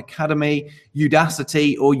 Khan Academy,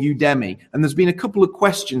 Udacity, or Udemy? And there's been a couple of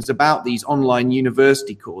questions about these online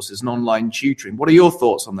university courses and online tutoring. What are your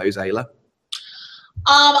thoughts on those, Ayla?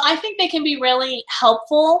 I think they can be really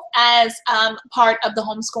helpful as part of the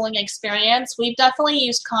homeschooling experience. We've definitely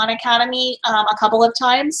used Khan Academy a couple of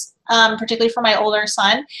times, particularly for my older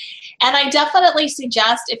son. And I definitely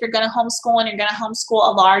suggest, if you're going to homeschool and you're going to homeschool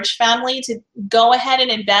a large family, to go ahead and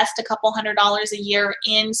invest a couple $100s a year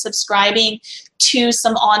in subscribing to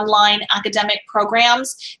some online academic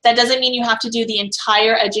programs. That doesn't mean you have to do the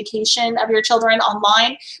entire education of your children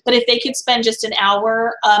online, but if they could spend just an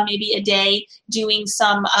hour, maybe a day, doing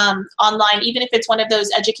some online, even if it's one of those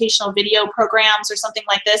educational video programs or something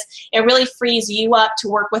like this, it really frees you up to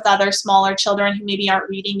work with other smaller children who maybe aren't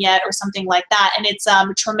reading yet or something like that. And it's a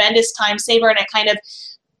tremendous time saver, and it kind of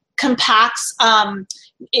compacts,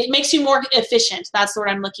 it makes you more efficient. That's the word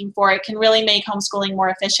I'm looking for. It can really make homeschooling more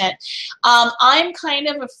efficient. I'm kind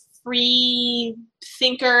of a free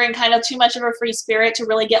thinker and kind of too much of a free spirit to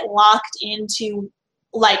really get locked into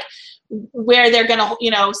like where they're going to,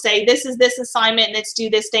 you know, say this is this assignment and it's due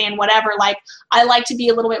this day and whatever. Like, I like to be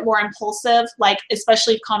a little bit more impulsive, like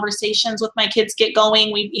especially if conversations with my kids get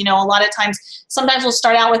going. We, you know, a lot of times, sometimes we'll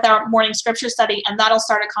start out with our morning scripture study and that'll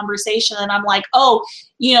start a conversation. And I'm like, oh,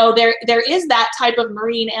 you know, there is that type of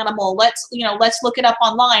marine animal. Let's look it up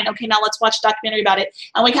online. Okay, now let's watch a documentary about it.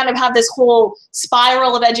 And we kind of have this whole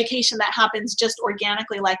spiral of education that happens just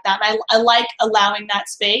organically like that. And I like allowing that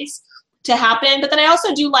space to happen, but then I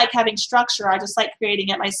also do like having structure. I just like creating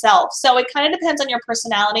it myself. So it kind of depends on your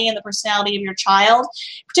personality and the personality of your child.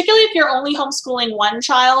 Particularly if you're only homeschooling one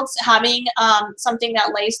child, having something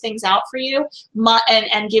that lays things out for you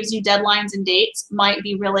and gives you deadlines and dates might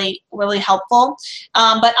be really, really helpful.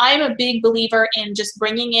 But I'm a big believer in just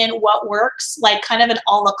bringing in what works, like kind of an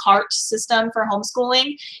a la carte system for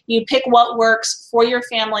homeschooling. You pick what works for your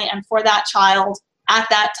family and for that child at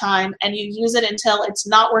that time, and you use it until it's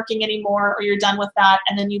not working anymore or you're done with that,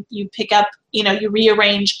 and then you pick up, you know, you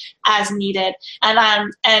rearrange as needed,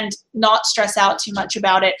 and not stress out too much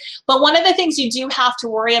about it. But one of the things you do have to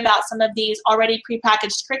worry about some of these already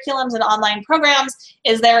prepackaged curriculums and online programs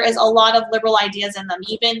is there is a lot of liberal ideas in them,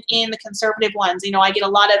 even in the conservative ones. You know, I get a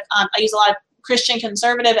lot of, I use a lot of Christian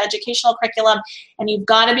conservative educational curriculum, and you've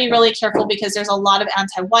got to be really careful because there's a lot of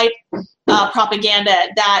anti-white propaganda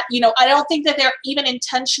that, you know, I don't think that they're even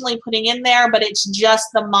intentionally putting in there, but it's just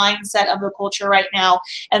the mindset of the culture right now.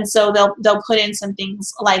 And so they'll put in some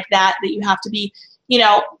things like that you have to be, you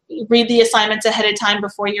know, read the assignments ahead of time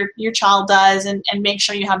before your child does, and make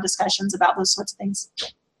sure you have discussions about those sorts of things.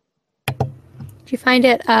 Do you find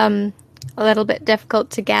it a little bit difficult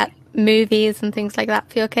to get movies and things like that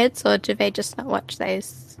for your kids, or do they just not watch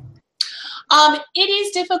those? It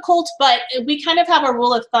is difficult, but we kind of have a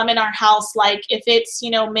rule of thumb in our house, like if it's,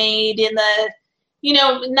 you know, made in the, you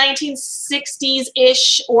know,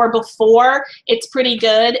 1960s-ish or before, it's pretty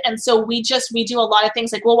good. And so we do a lot of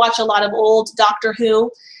things, like we'll watch a lot of old Doctor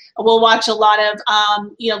Who. We'll watch a lot of,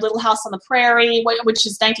 you know, Little House on the Prairie, which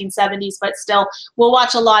is 1970s, but still. We'll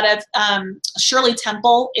watch a lot of Shirley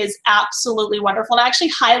Temple is absolutely wonderful. And I actually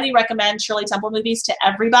highly recommend Shirley Temple movies to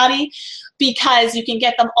everybody because you can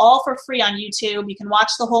get them all for free on YouTube. You can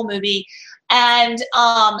watch the whole movie. And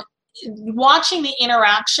watching the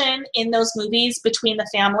interaction in those movies between the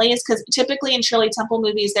families, because typically in Shirley Temple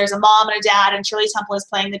movies, there's a mom and a dad, and Shirley Temple is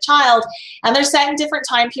playing the child, and they're set in different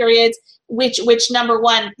time periods, which number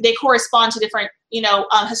one, they correspond to different, you know,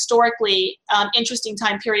 historically interesting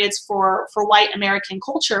time periods for white American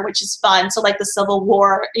culture, which is fun. So like the Civil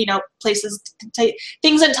War, you know, places,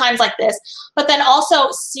 things in times like this. But then also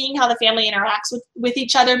seeing how the family interacts with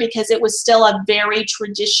each other, because it was still a very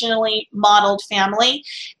traditionally modeled family.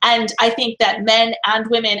 And I think that men and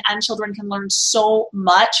women and children can learn so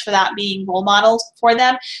much for that being role modeled for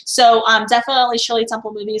them. So definitely Shirley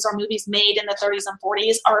Temple movies or movies made in the 30s and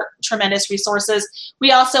 40s are tremendous resources.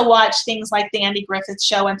 We also watch things like the Andy Griffith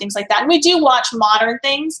Show and things like that. And we do watch modern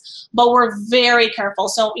things, but we're very careful.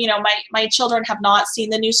 So, you know, my children have not seen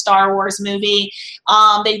the new Star Wars movie.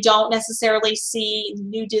 They don't necessarily see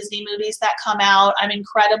new Disney movies that come out. I'm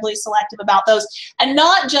incredibly selective about those. And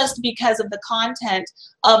not just because of the content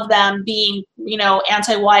of them being, you know,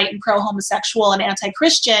 anti-white and pro-homosexual and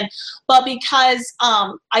anti-Christian, but because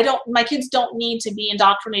my kids don't need to be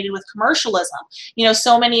indoctrinated with commercialism. You know,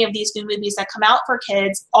 so many of these new movies that come out for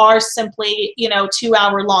kids are simply, you know,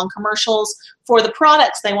 2-hour-long commercials for the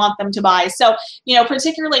products they want them to buy. So, you know,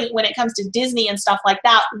 particularly when it comes to Disney and stuff like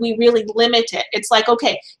that, we really limit it. It's like,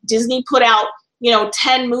 okay, Disney put out, you know,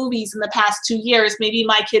 10 movies in the past 2 years. Maybe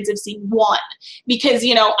my kids have seen one, because,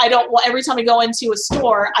 you know, I don't want, every time I go into a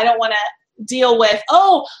store, I don't want to deal with,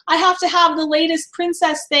 oh, I have to have the latest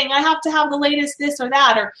princess thing. I have to have the latest this or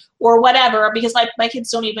that or whatever, because my kids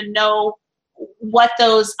don't even know what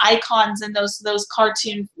those icons and those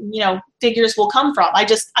cartoon, figures will come from.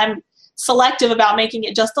 I'm selective about making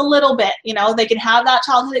it just a little bit. They can have that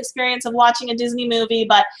childhood experience of watching a Disney movie,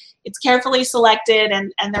 but it's carefully selected,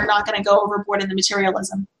 and they're not going to go overboard in the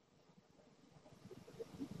materialism.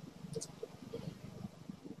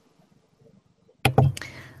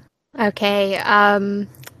 Okay.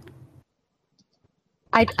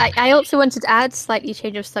 I also wanted to add, slightly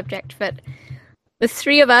change of subject, but the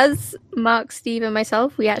three of us, Mark, Steve, and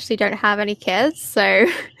myself, we actually don't have any kids, so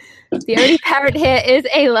the only parent here is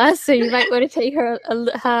Ayla, so you might want to take her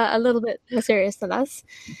a little bit more serious than us.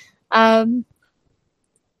 I'm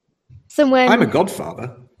a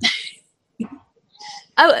godfather.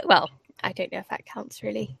 Oh, well, I don't know if that counts,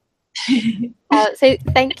 really. So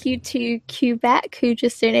thank you to Quebec, who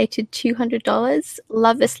just donated $200.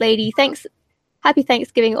 Love this lady. Thanks. Happy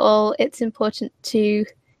Thanksgiving all. It's important to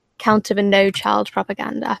counter the no child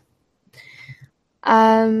propaganda.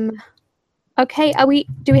 Okay,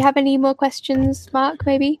 do we have any more questions, Mark,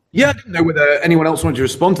 maybe? Yeah, I didn't know whether anyone else wanted to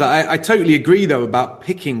respond to that. I totally agree, though, about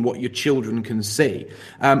picking what your children can see.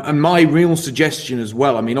 And my real suggestion as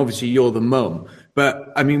well, I mean, obviously you're the mum,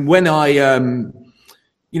 but I mean, when I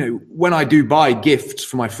do buy gifts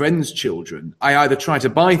for my friends' children, I either try to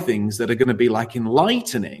buy things that are going to be like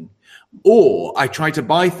enlightening, or I try to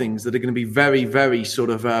buy things that are going to be very, very sort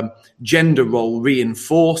of gender role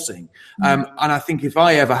reinforcing. And I think if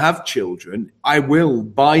I ever have children, I will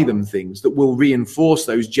buy them things that will reinforce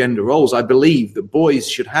those gender roles. I believe that boys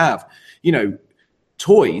should have,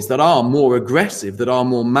 toys that are more aggressive, that are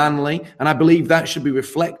more manly. And I believe that should be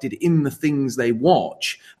reflected in the things they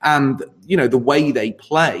watch and, the way they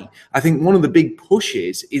play. I think one of the big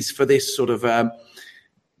pushes is for this sort of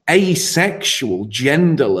asexual,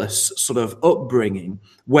 genderless sort of upbringing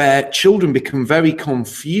where children become very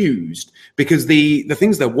confused because the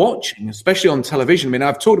things they're watching, especially on television, I mean,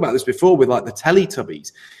 I've talked about this before with like the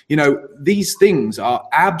Teletubbies, these things are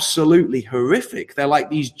absolutely horrific. They're like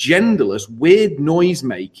these genderless, weird noise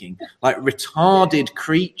making, like retarded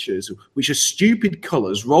creatures, which are stupid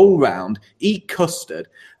colors, roll round, eat custard,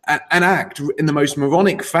 and act in the most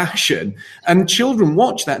moronic fashion. And children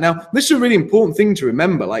watch that. Now, this is a really important thing to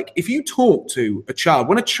remember. Like, if you talk to a child,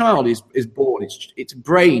 when a child is born, its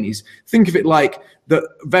brain is, think of it like the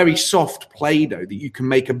very soft Play-Doh that you can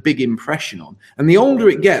make a big impression on. And the older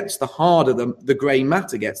it gets, the harder the grey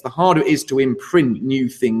matter gets, the harder it is to imprint new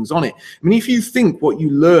things on it. I mean, if you think what you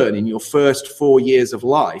learn in your first 4 years of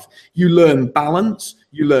life, you learn balance,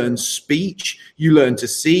 you learn speech, you learn to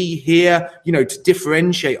see, hear, to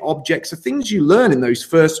differentiate objects. The things you learn in those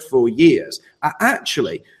first 4 years are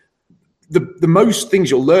actually the most things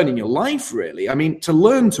you'll learn in your life, really. I mean, to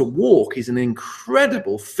learn to walk is an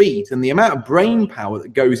incredible feat, and the amount of brain power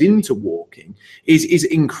that goes into walking is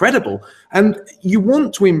incredible. And you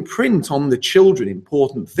want to imprint on the children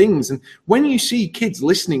important things. And when you see kids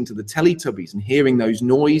listening to the Teletubbies and hearing those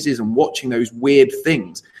noises and watching those weird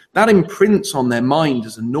things, that imprints on their mind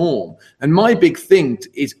as a norm. And my big thing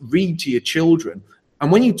is read to your children.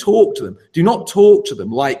 And when you talk to them, do not talk to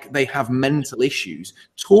them like they have mental issues.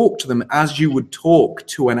 Talk to them as you would talk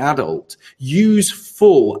to an adult. Use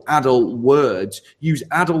full adult words. Use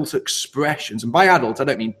adult expressions. And by adult, I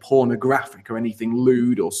don't mean pornographic or anything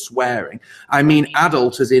lewd or swearing. I mean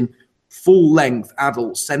adult as in full-length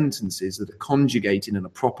adult sentences that are conjugated in a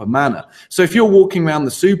proper manner. So if you're walking around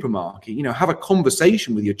the supermarket, have a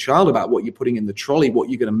conversation with your child about what you're putting in the trolley, what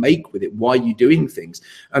you're going to make with it, why you're doing things.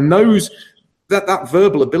 And that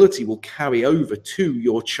verbal ability will carry over to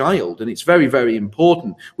your child, and it's very, very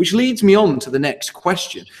important, which leads me on to the next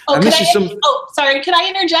question. Sorry, can I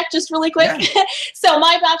interject just really quick? Yeah. So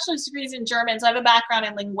my bachelor's degree is in German, so I have a background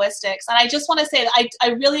in linguistics, and I just want to say that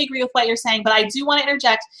I really agree with what you're saying, but I do want to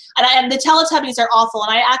interject, and the Teletubbies are awful,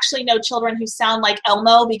 and I actually know children who sound like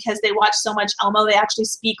Elmo because they watch so much Elmo, they actually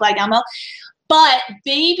speak like Elmo. But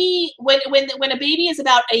when a baby is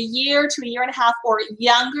about a year to a year and a half or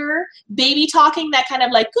younger, baby talking, that kind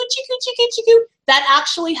of like coochie coochie coochie coo, that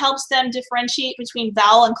actually helps them differentiate between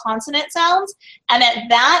vowel and consonant sounds. And at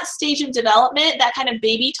that stage of development, that kind of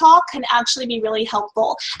baby talk can actually be really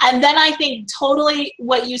helpful. And then I think totally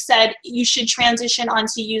what you said, you should transition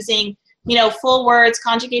onto using full words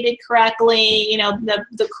conjugated correctly,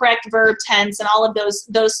 the correct verb tense and all of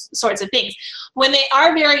those sorts of things. When they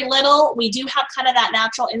are very little, we do have kind of that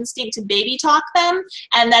natural instinct to baby talk them,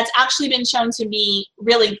 and that's actually been shown to be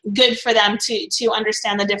really good for them to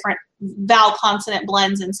understand the different vowel consonant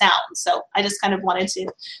blends and sounds. So I just kind of wanted to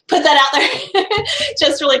put that out there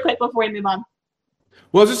just really quick before we move on.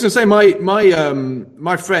 Well, I was just going to say,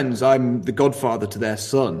 my friends, I'm the godfather to their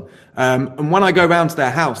son. And when I go round to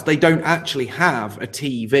their house, they don't actually have a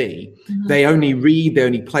TV. Mm-hmm. They only read, they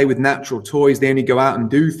only play with natural toys, they only go out and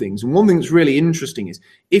do things. And one thing that's really interesting is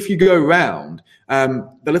if you go round, the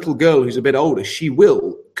little girl who's a bit older, she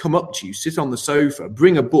will come up to you, sit on the sofa,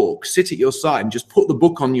 bring a book, sit at your side and just put the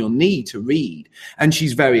book on your knee to read. And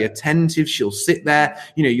she's very attentive. She'll sit there,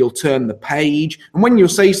 you'll turn the page. And when you'll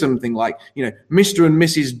say something like, Mr. and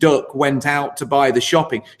Mrs. Duck went out to buy the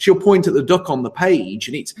shopping, she'll point at the duck on the page.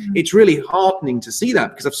 And it's really heartening to see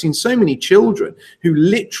that, because I've seen so many children who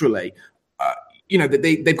literally,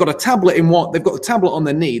 they've got a tablet they've got the tablet on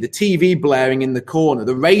their knee, the TV blaring in the corner,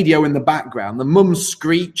 the radio in the background, the mum's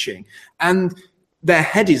screeching, and their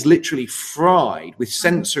head is literally fried with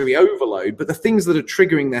sensory overload, but the things that are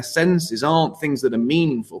triggering their senses aren't things that are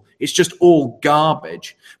meaningful. It's just all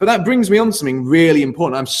garbage. But that brings me on to something really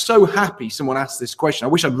important. I'm so happy someone asked this question. I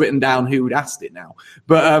wish I'd written down who'd asked it now.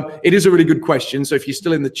 But it is a really good question. So if you're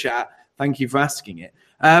still in the chat, thank you for asking it.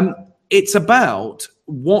 It's about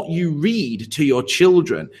what you read to your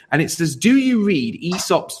children. And it says, do you read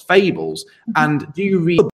Aesop's fables? And do you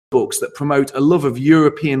read books that promote a love of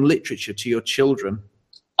European literature to your children?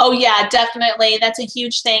 Oh yeah, definitely. That's a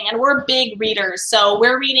huge thing. And we're big readers. So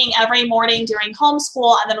we're reading every morning during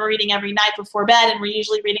homeschool, and then we're reading every night before bed, and we're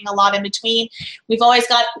usually reading a lot in between. We've always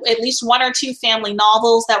got at least one or two family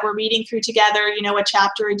novels that we're reading through together, a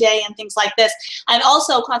chapter a day and things like this. And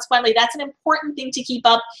also, consequently, that's an important thing to keep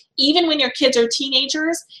up, even when your kids are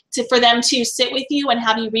teenagers, for them to sit with you and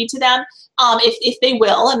have you read to them. If they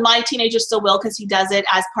will, and my teenager still will because he does it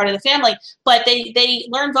as part of the family, but they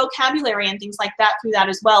learn vocabulary and things like that through that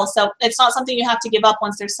as well. So it's not something you have to give up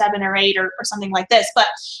once they're 7 or 8 or something like this. But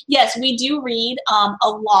yes, we do read a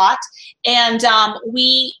lot, and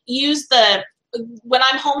we use when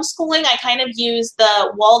I'm homeschooling, I kind of use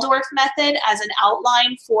the Waldorf method as an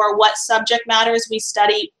outline for what subject matters we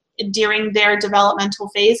study during their developmental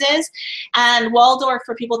phases. And Waldorf,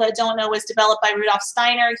 for people that don't know, was developed by Rudolf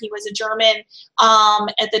Steiner. He was a German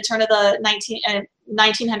at the turn of the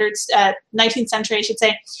 19th century, I should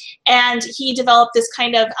say. And he developed this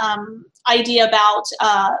kind of idea about,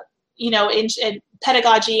 in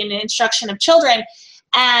pedagogy and instruction of children,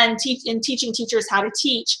 and teaching teachers how to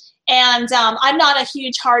teach. And I'm not a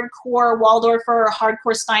huge hardcore Waldorfer or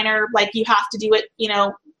hardcore Steiner, like you have to do it,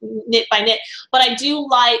 knit by knit, but I do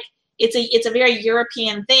like it's a very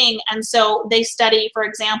European thing. And so they study, for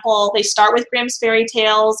example, they start with Grimm's fairy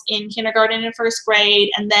tales in kindergarten and first grade,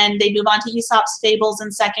 and then they move on to Aesop's fables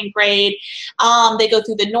in second grade. They go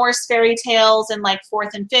through the Norse fairy tales in like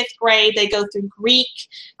fourth and fifth grade. They go through Greek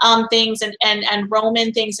things and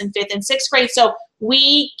Roman things in fifth and sixth grade. So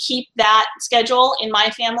we keep that schedule in my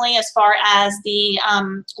family as far as the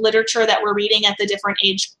literature that we're reading at the different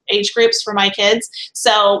age groups for my kids.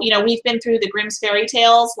 So, we've been through the Grimm's fairy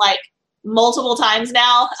tales like multiple times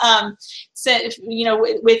now,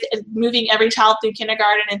 with moving every child through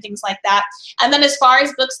kindergarten and things like that. And then as far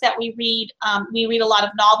as books that we read a lot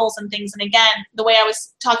of novels and things. And again, the way I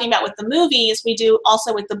was talking about with the movies, we do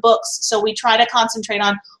also with the books. So we try to concentrate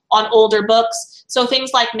on older books. So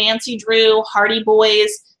things like Nancy Drew, Hardy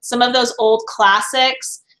Boys, some of those old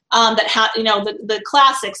classics that have, the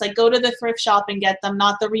classics, like go to the thrift shop and get them,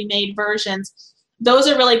 not the remade versions. Those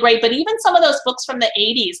are really great. But even some of those books from the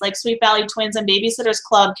 80s, like Sweet Valley Twins and Babysitter's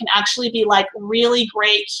Club, can actually be like really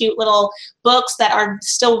great, cute little books that are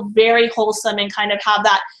still very wholesome and kind of have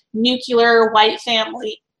that nuclear white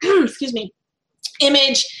family, excuse me,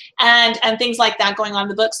 image and things like that going on in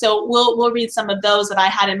the book. So we'll read some of those that I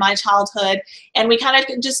had in my childhood, and we kind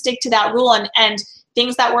of just stick to that rule, and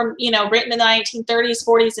things that were written in the 1930s,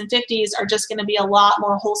 40s, and 50s are just going to be a lot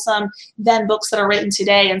more wholesome than books that are written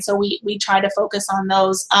today. And so we try to focus on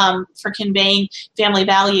those for conveying family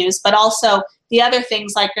values, but also the other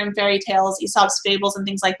things like Grimm fairy tales, Aesop's fables, and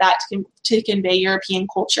things like that to convey European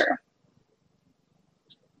culture.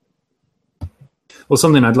 Well,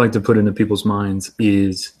 something I'd like to put into people's minds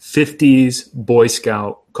is 50s Boy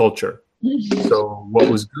Scout culture. So what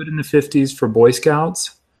was good in the 50s for Boy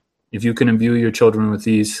Scouts, if you can imbue your children with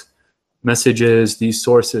these messages, these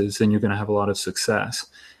sources, then you're going to have a lot of success.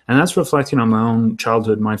 And that's reflecting on my own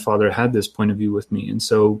childhood. My father had this point of view with me. And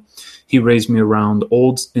so he raised me around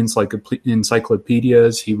old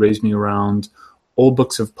encyclopedias. He raised me around old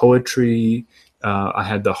books of poetry. I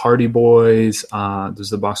had the Hardy Boys. There's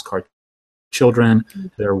the Boxcar Children.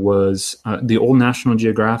 There was the old National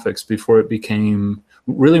Geographics before it became,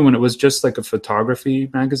 really when it was just like a photography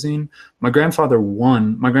magazine. My grandfather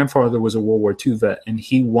was a World War II vet, and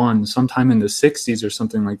he won sometime in the 60s or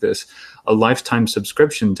something like this, a lifetime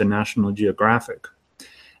subscription to National Geographic.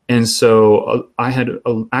 And so I had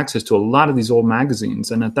access to a lot of these old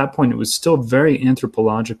magazines. And at that point, it was still very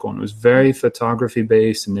anthropological, and it was very photography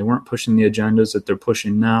based, and they weren't pushing the agendas that they're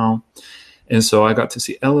pushing now. And so I got to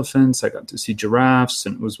see elephants, I got to see giraffes,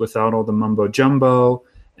 and it was without all the mumbo jumbo.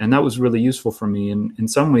 And that was really useful for me. And in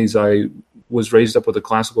some ways, I was raised up with a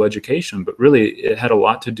classical education, but really it had a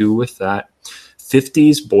lot to do with that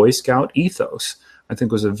 50s Boy Scout ethos. I think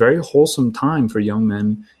it was a very wholesome time for young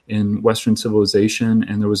men in Western civilization.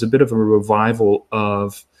 And there was a bit of a revival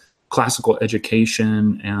of classical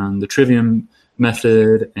education and the trivium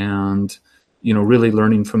method, and, really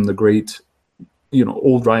learning from the great,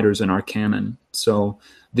 old writers in our canon. So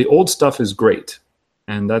the old stuff is great.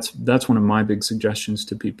 And that's one of my big suggestions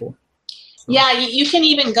to people. So. Yeah, you can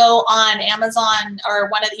even go on Amazon or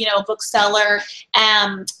one of bookseller,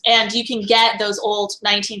 and you can get those old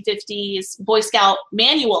 1950s Boy Scout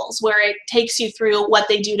manuals where it takes you through what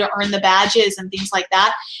they do to earn the badges and things like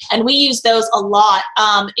that. And we use those a lot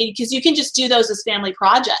because you can just do those as family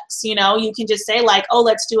projects. You can just say like, oh,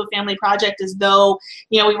 let's do a family project as though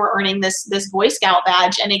we were earning this Boy Scout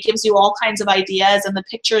badge, and it gives you all kinds of ideas, and the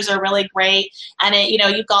pictures are really great. And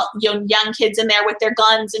you've got young kids in there with their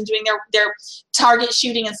guns and doing their target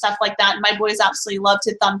shooting and stuff like that. And my boys absolutely love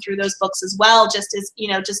to thumb through those books as well, just as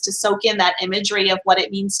just to soak in that imagery of what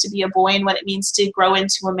it means to be a boy and what it means to grow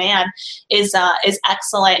into a man is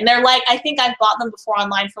excellent. And they're like, I think I've bought them before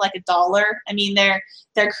online for like $1. I mean,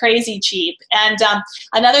 they're crazy cheap. And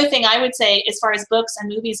another thing I would say as far as books and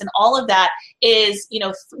movies and all of that is,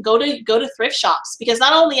 go to thrift shops, because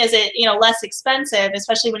not only is it, less expensive,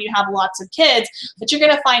 especially when you have lots of kids, but you're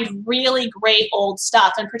going to find really great old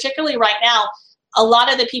stuff. And particularly right now, a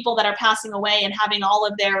lot of the people that are passing away and having all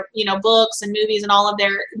of their, books and movies and all of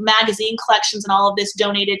their magazine collections and all of this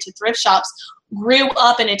donated to thrift shops grew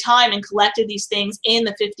up in a time and collected these things in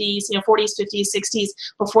the 50s, 40s, 50s, 60s,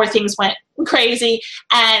 before things went crazy.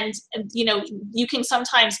 And, you can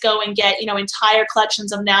sometimes go and get, entire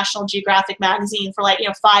collections of National Geographic magazine for like,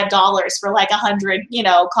 $5 for like 100,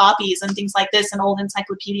 copies and things like this, and old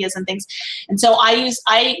encyclopedias and things. And so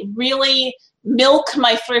I really milk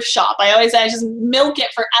my thrift shop. I just milk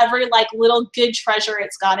it for every like little good treasure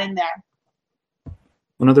it's got in there.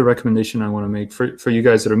 Another recommendation I want to make for you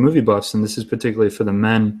guys that are movie buffs, and this is particularly for the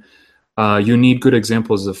men, you need good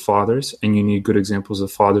examples of fathers, and you need good examples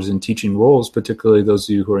of fathers in teaching roles, particularly those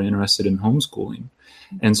of you who are interested in homeschooling.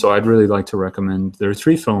 And so I'd really like to recommend, there are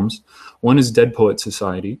 3 films. One is Dead Poet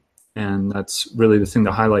Society, and that's really the thing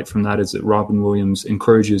to highlight from that is that Robin Williams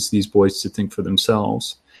encourages these boys to think for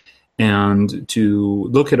themselves and to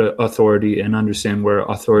look at authority and understand where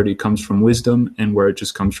authority comes from wisdom and where it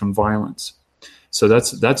just comes from violence. So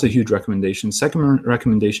that's a huge recommendation. Second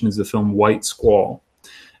recommendation is the film White Squall.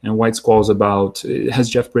 And White Squall it has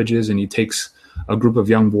Jeff Bridges, and he takes a group of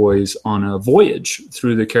young boys on a voyage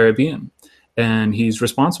through the Caribbean. And he's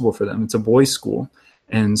responsible for them. It's a boys' school.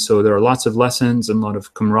 And so there are lots of lessons and a lot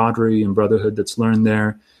of camaraderie and brotherhood that's learned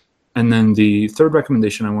there. And then the third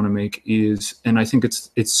recommendation I want to make is, and I think it's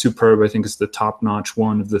superb, I think it's the top-notch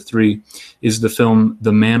one of the 3, is the film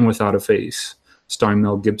The Man Without a Face, starring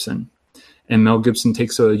Mel Gibson. And Mel Gibson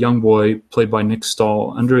takes a young boy, played by Nick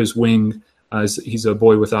Stahl, under his wing. As he's a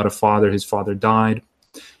boy without a father. His father died,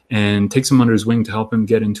 and takes him under his wing to help him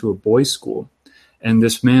get into a boys' school. And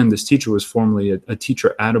this teacher, was formerly a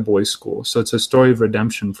teacher at a boys' school. So it's a story of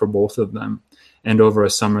redemption for both of them. And over a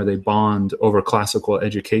summer, they bond over classical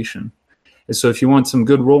education. And so if you want some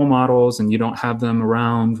good role models and you don't have them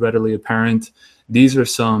around readily apparent, these are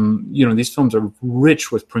some, these films are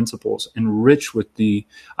rich with principles and rich with the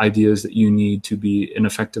ideas that you need to be an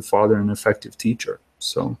effective father and an effective teacher.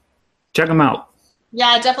 So check them out.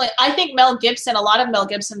 Yeah, definitely. I think a lot of Mel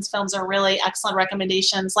Gibson's films are really excellent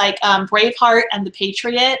recommendations. Like Braveheart and The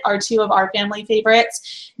Patriot are 2 of our family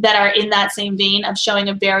favorites that are in that same vein of showing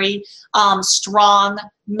a very strong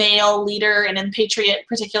male leader, and in The Patriot in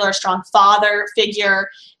particular, a strong father figure.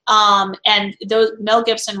 And Mel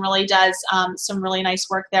Gibson really does some really nice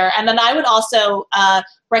work there. And then I would also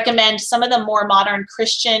recommend some of the more modern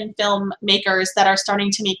Christian filmmakers that are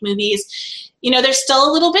starting to make movies. They're still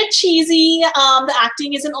a little bit cheesy. The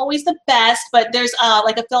acting isn't always the best, but there's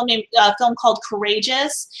like a film called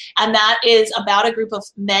Courageous, and that is about a group of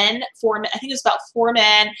men. I think it's about 4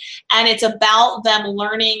 men, and it's about them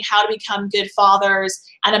learning how to become good fathers,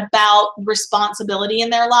 and about responsibility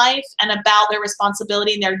in their life, and about their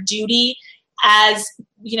responsibility and their duty as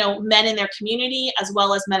men in their community, as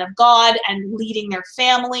well as men of God, and leading their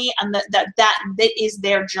family, and that is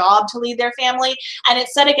their job to lead their family. And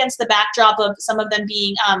it's set against the backdrop of some of them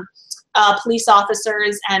being police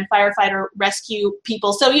officers and firefighter rescue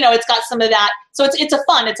people. So, it's got some of that. So it's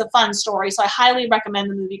a fun story. So I highly recommend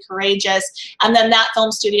the movie Courageous. And then that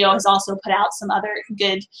film studio has also put out some other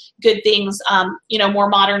good things, more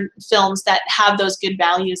modern films that have those good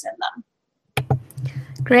values in them.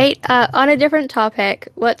 Great. On a different topic,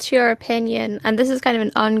 what's your opinion, and this is kind of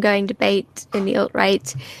an ongoing debate in the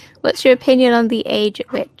alt-right, what's your opinion on the age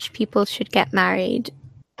at which people should get married?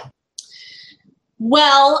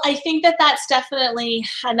 Well, I think that that's definitely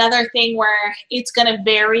another thing where it's going to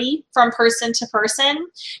vary from person to person,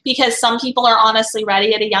 because some people are honestly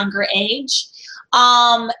ready at a younger age.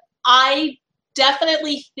 I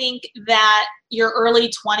definitely think that your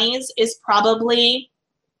early 20s is probably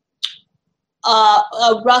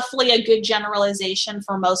roughly a good generalization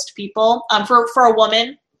for most people. For a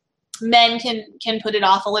woman, men can put it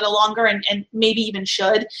off a little longer and maybe even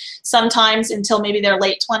should sometimes until maybe their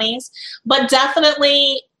late 20s. But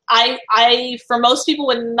definitely, I for most people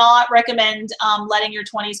would not recommend letting your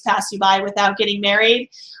 20s pass you by without getting married,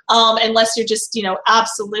 unless you're just,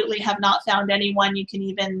 absolutely have not found anyone you can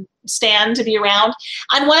even stand to be around.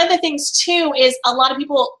 And one of the things too is a lot of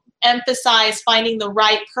people emphasize finding the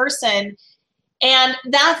right person. And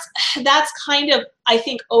that's kind of, I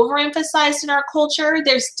think, overemphasized in our culture.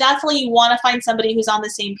 There's definitely, you want to find somebody who's on the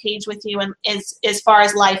same page with you and as far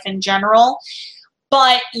as life in general.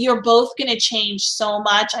 But you're both going to change so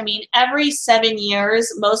much. I mean, every 7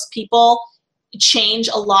 years, most people change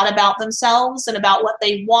a lot about themselves and about what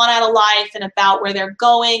they want out of life and about where they're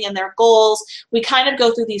going and their goals. We kind of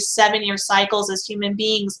go through these 7-year cycles as human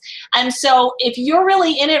beings. And so if you're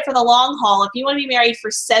really in it for the long haul, if you want to be married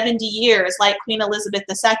for 70 years, like Queen Elizabeth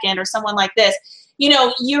II or someone like this,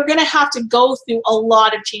 you're going to have to go through a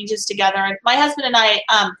lot of changes together. And my husband and I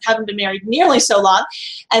haven't been married nearly so long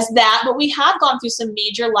as that, but we have gone through some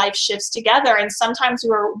major life shifts together. And sometimes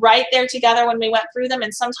we were right there together when we went through them,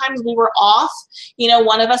 and sometimes we were off.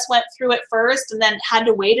 One of us went through it first and then had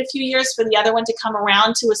to wait a few years for the other one to come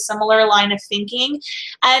around to a similar line of thinking.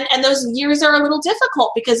 And those years are a little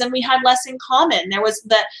difficult because then we had less in common. There was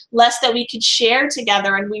the less that we could share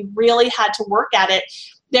together, and we really had to work at it.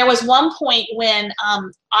 There was one point when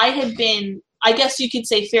I had been, I guess you could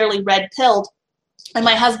say, fairly red-pilled, and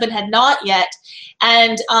my husband had not yet.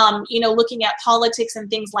 And, looking at politics and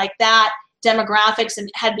things like that, demographics, and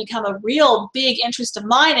had become a real big interest of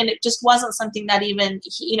mine. And it just wasn't something that even,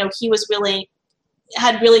 he was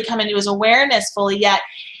had really come into his awareness fully yet.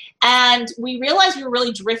 And we realized we were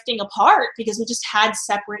really drifting apart because we just had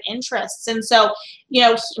separate interests. And so,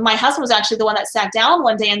 my husband was actually the one that sat down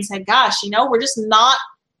one day and said, gosh, we're just not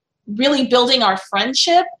really building our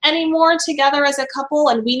friendship anymore together as a couple,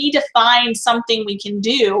 and we need to find something we can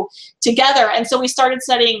do together. And so we started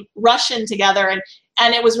studying Russian together,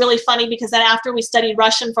 and it was really funny because then after we studied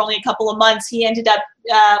Russian for only a couple of months, he ended up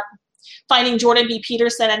finding Jordan B.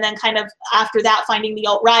 Peterson, and then kind of after that finding the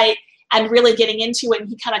alt-right and really getting into it, and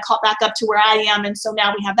he kind of caught back up to where I am, and so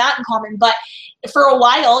now we have that in common. But for a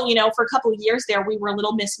while, for a couple of years there, we were a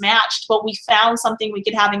little mismatched, but we found something we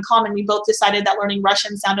could have in common. We both decided that learning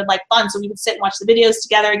Russian sounded like fun, so we would sit and watch the videos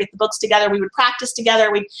together, get the books together, we would practice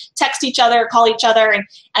together, we'd text each other, call each other,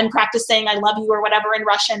 and practice saying I love you or whatever in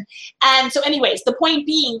Russian. And so anyways, the point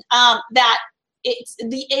being that it's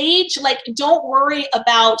the age, like, don't worry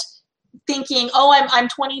about thinking, oh, I'm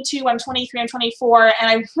 22, I'm 23, I'm 24, and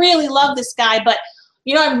I really love this guy, but,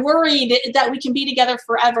 I'm worried that we can be together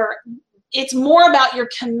forever. It's more about your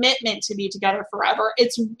commitment to be together forever.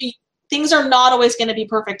 Things are not always going to be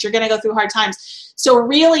perfect. You're going to go through hard times. So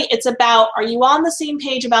really, it's about, are you on the same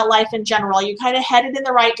page about life in general? Are you kind of headed in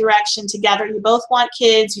the right direction together? You both want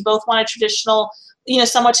kids. You both want a traditional,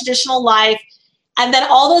 somewhat traditional life. And then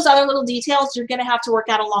all those other little details, you're going to have to work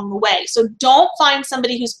out along the way. So don't find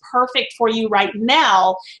somebody who's perfect for you right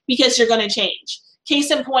now, because you're going to change.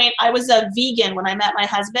 Case in point, I was a vegan when I met my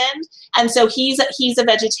husband, and so he's a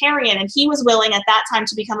vegetarian, and he was willing at that time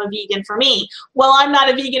to become a vegan for me. Well, I'm not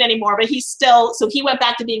a vegan anymore, but so he went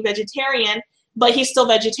back to being vegetarian, but he's still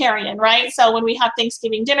vegetarian, right? So when we have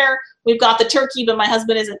Thanksgiving dinner, we've got the turkey, but my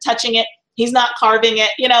husband isn't touching it. He's not carving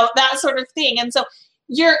it, that sort of thing. And so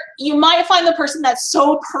you might find the person that's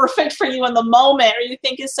so perfect for you in the moment, or you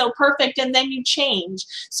think is so perfect, and then you change.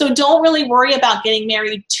 So don't really worry about getting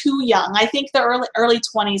married too young. I think the early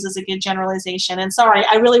 20s is a good generalization. And sorry,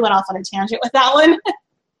 I really went off on a tangent with that one.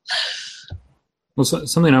 Well,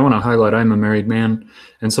 something I want to highlight, I'm a married man,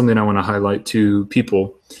 and something I want to highlight to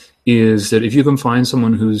people is that if you can find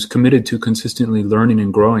someone who's committed to consistently learning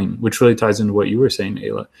and growing, which really ties into what you were saying,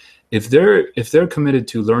 Ayla, if they're committed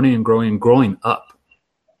to learning and growing up,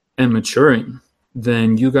 and maturing,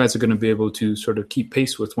 then you guys are going to be able to sort of keep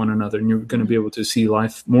pace with one another, and you're going to be able to see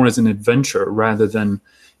life more as an adventure rather than,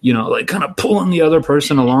 like kind of pulling the other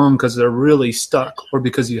person along because they're really stuck or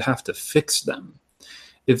because you have to fix them.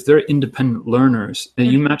 If they're independent learners and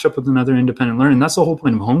you match up with another independent learner, and that's the whole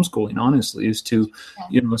point of homeschooling, honestly, is to,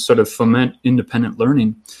 sort of foment independent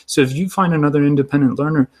learning. So if you find another independent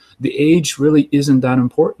learner, the age really isn't that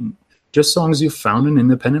important, just as long as you found an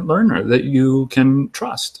independent learner that you can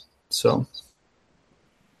trust. So.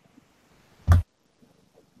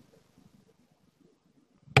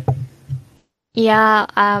 Yeah,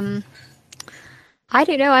 I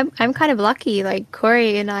don't know. I'm kind of lucky. Like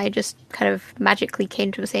Corey and I just kind of magically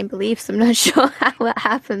came to the same beliefs. I'm not sure how that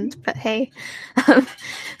happened, but hey.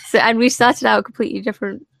 And we started out completely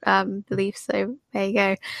different beliefs. So there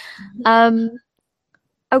you go.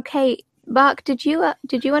 Okay, Mark, did you want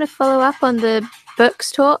to follow up on the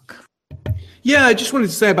books talk? Yeah, I just wanted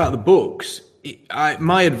to say about the books.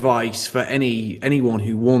 My advice for anyone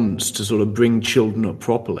who wants to sort of bring children up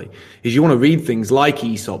properly is you want to read things like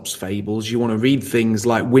Aesop's Fables. You want to read things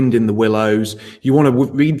like Wind in the Willows. You want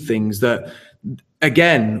to read things that,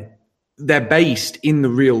 again, they're based in the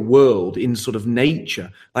real world, in sort of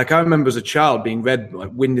nature. Like I remember as a child being read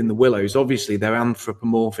like Wind in the Willows. Obviously, they're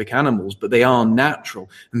anthropomorphic animals, but they are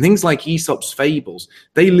natural. And things like Aesop's Fables,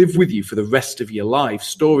 they live with you for the rest of your life.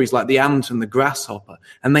 Stories like The Ant and the Grasshopper.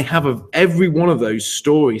 And they have every one of those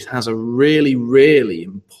stories has a really, really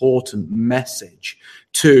important message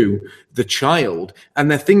to the child.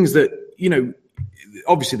 And they're things that,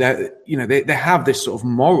 obviously they have this sort of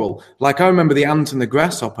moral. Like I remember The Ant and the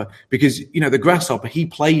Grasshopper, because the grasshopper, he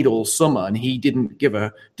played all summer and he didn't give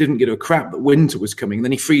a crap that winter was coming, and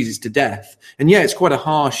then he freezes to death. And yeah, it's quite a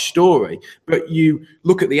harsh story, but you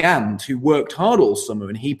look at the ant who worked hard all summer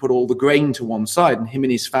and he put all the grain to one side and him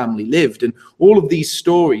and his family lived. And all of these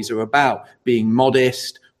stories are about being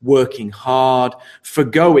modest, working hard,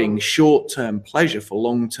 forgoing short-term pleasure for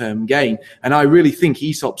long-term gain. And I really think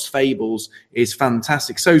Aesop's Fables is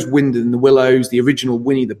fantastic. So is Wind in the Willows, the original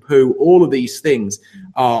Winnie the Pooh. All of these things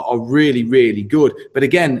are really, really good. But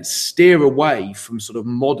again, steer away from sort of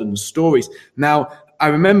modern stories. Now, I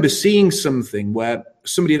remember seeing something where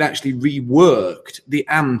somebody had actually reworked The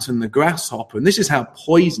Ant and the Grasshopper. And this is how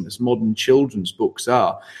poisonous modern children's books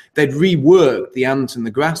are. They'd reworked The Ant and the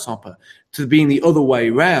Grasshopper to being the other way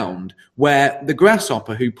round, where the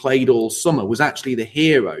grasshopper who played all summer was actually the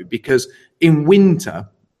hero, because in winter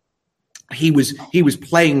he was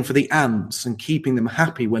playing for the ants and keeping them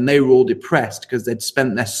happy when they were all depressed because they'd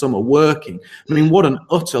spent their summer working. I mean, what an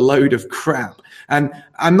utter load of crap. And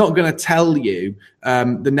I'm not going to tell you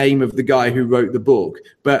the name of the guy who wrote the book,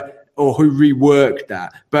 or who reworked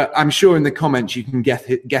that, but I'm sure in the comments you can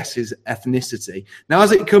guess his ethnicity. Now,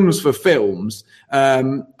 as it comes for films,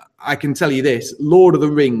 I can tell you this, Lord of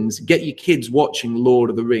the Rings, get your kids watching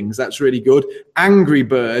Lord of the Rings. That's really good. Angry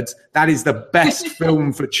Birds, that is the best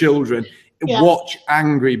film for children. Yeah. Watch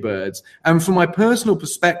Angry Birds. And from my personal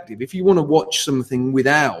perspective, if you want to watch something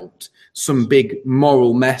without some big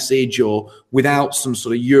moral message or without some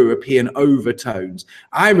sort of European overtones,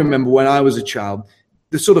 I remember when I was a child,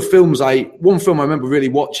 the sort of films one film I remember really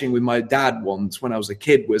watching with my dad once when I was a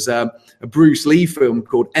kid was a Bruce Lee film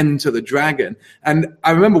called Enter the Dragon. And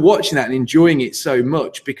I remember watching that and enjoying it so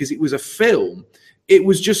much because it was a film. It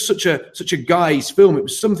was just such a guy's film. It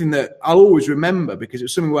was something that I'll always remember because it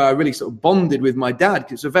was something where I really sort of bonded with my dad,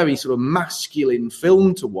 because it's a very sort of masculine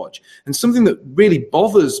film to watch. And something that really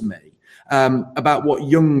bothers me about what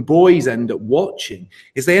young boys end up watching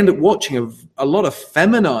is they end up watching a lot of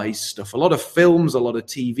feminized stuff, a lot of films, a lot of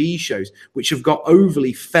TV shows, which have got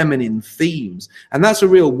overly feminine themes. And that's a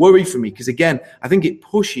real worry for me because, again, I think it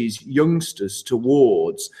pushes youngsters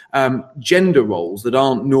towards gender roles that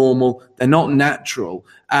aren't normal, they're not natural,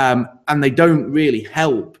 and they don't really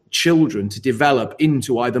help children to develop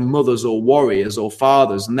into either mothers or warriors or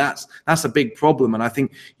fathers. And that's a big problem. And I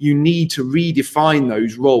think you need to redefine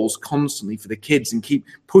those roles constantly for the kids and keep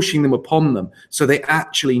pushing them upon them so they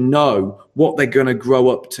actually know what they're going to grow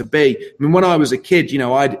up to be. I mean, when I was a kid,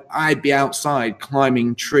 I'd be outside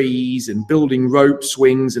climbing trees and building rope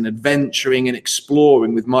swings and adventuring and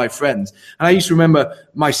exploring with my friends. And I used to remember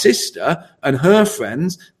my sister and her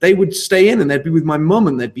friends, they would stay in and they'd be with my mum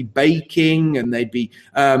and they'd be baking and they'd be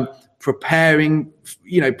preparing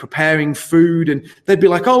food, and they'd be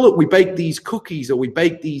like, oh, look, we baked these cookies or we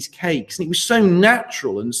baked these cakes. And it was so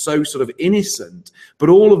natural and so sort of innocent, but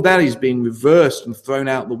all of that is being reversed and thrown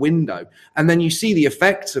out the window. And then you see the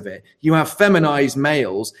effects of it. You have feminized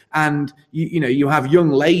males, and you have young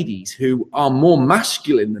ladies who are more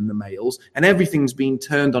masculine than the males, and everything's been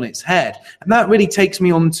turned on its head. And that really takes me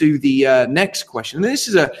on to the next question. And this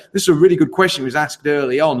is a really good question. It was asked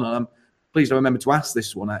early on. Please don't remember to ask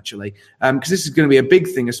this one, actually, because this is going to be a big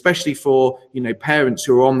thing, especially for, parents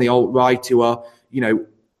who are on the alt-right, who are,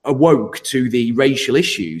 awoke to the racial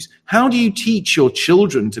issues. How do you teach your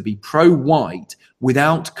children to be pro-white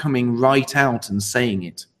without coming right out and saying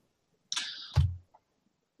it?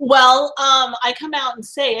 Well, I come out and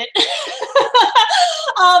say it.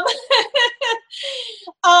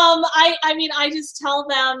 I just tell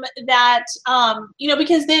them that,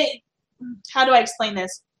 because how do I explain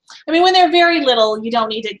this? When they're very little, you don't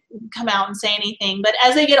need to come out and say anything. But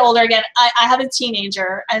as they get older, again, I have a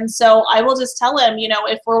teenager. And so I will just tell him,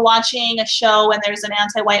 if we're watching a show and there's an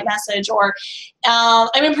anti-white message, or,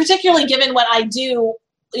 particularly given what I do,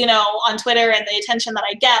 on Twitter and the attention that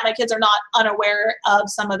I get, my kids are not unaware of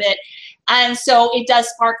some of it. And so it does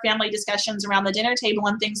spark family discussions around the dinner table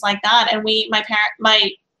and things like that. And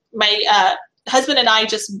my husband and I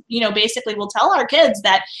just, basically will tell our kids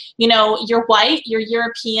that, you're white, you're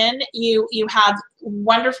European, you have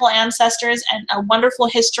wonderful ancestors and a wonderful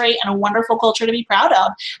history and a wonderful culture to be proud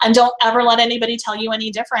of. And don't ever let anybody tell you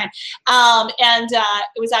any different.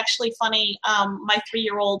 It was actually funny. My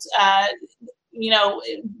 3-year-old,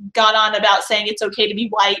 got on about saying it's okay to be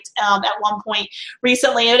white at one point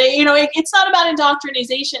recently. It's not about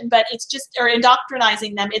indoctrination, but it's just, or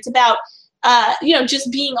indoctrinizing them. It's about,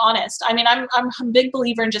 just being honest. I'm a big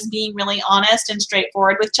believer in just being really honest and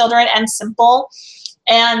straightforward with children and simple.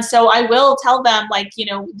 And so I will tell them,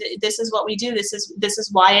 this is what we do. This is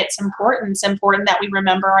why it's important. It's important that we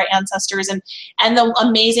remember our ancestors and the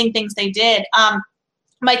amazing things they did.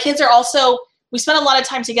 My kids are also, we spend a lot of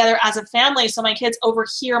time together as a family. So my kids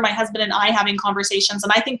overhear my husband and I having conversations.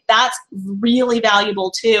 And I think that's really valuable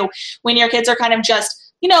too. When your kids are kind of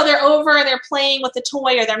just, they're over and they're playing with a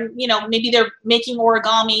toy, or they're, maybe they're making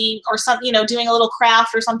origami or something, doing a little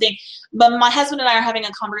craft or something. But my husband and I are having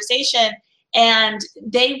a conversation, and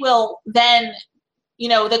they will then,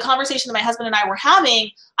 the conversation that my husband and I were having,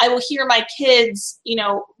 I will hear my kids,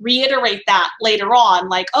 reiterate that later on,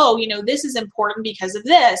 like, oh, this is important because of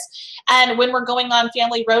this. And when we're going on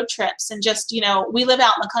family road trips and just, we live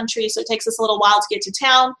out in the country, so it takes us a little while to get to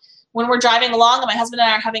town. When we're driving along and my husband and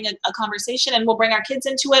I are having a conversation, and we'll bring our kids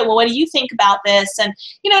into it. Well, what do you think about this? And,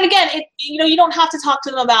 and again, you don't have to talk to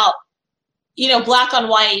them about, black on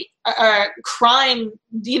white or crime,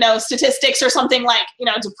 statistics or something like,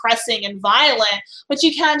 depressing and violent, but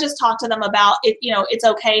you can just talk to them about it. It's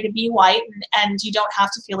okay to be white, and you don't have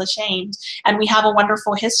to feel ashamed. And we have a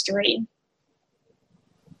wonderful history.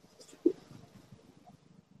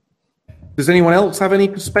 Does anyone else have any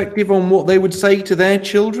perspective on what they would say to their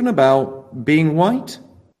children about being white?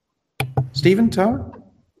 Stephen, Tara?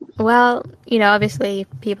 Well, obviously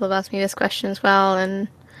people have asked me this question as well, and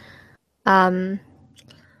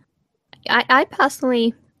I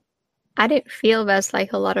personally, I don't feel there's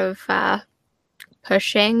a lot of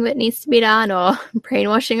pushing that needs to be done or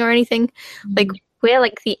brainwashing or anything. Mm-hmm. We're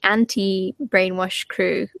the anti-brainwash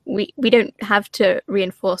crew. We don't have to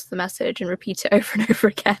reinforce the message and repeat it over and over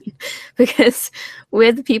again, because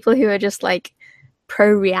we're the people who are just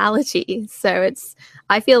pro-reality. So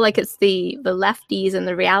I feel like it's the lefties and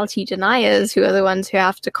the reality deniers who are the ones who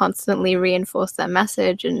have to constantly reinforce their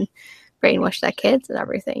message and brainwash their kids and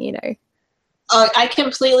everything, I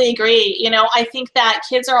completely agree. I think that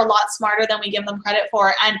kids are a lot smarter than we give them credit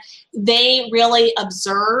for, and they really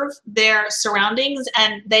observe their surroundings,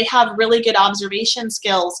 and they have really good observation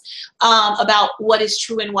skills about what is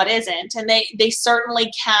true and what isn't. And they certainly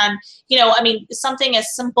can, something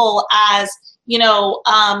as simple as,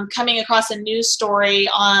 coming across a news story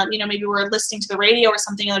on, maybe we're listening to the radio or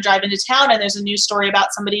something, and they're driving to town and there's a news story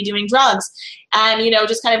about somebody doing drugs, and,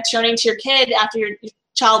 just kind of turning to your kid after your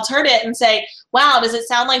child's heard it and say, wow, does it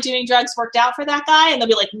sound like doing drugs worked out for that guy? And they'll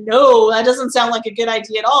be like, no, that doesn't sound like a good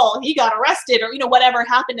idea at all. He got arrested, or, whatever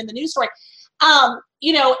happened in the news story. And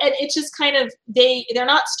it's just kind of, they're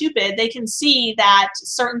not stupid. They can see that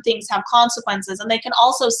certain things have consequences, and they can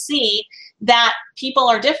also see that people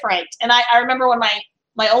are different. And I remember when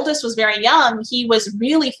my oldest was very young, he was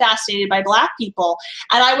really fascinated by Black people.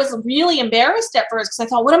 And I was really embarrassed at first because I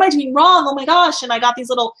thought, what am I doing wrong? Oh my gosh. And I got these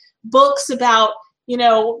little books about,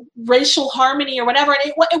 racial harmony or whatever. And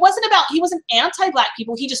it wasn't about, he wasn't anti-Black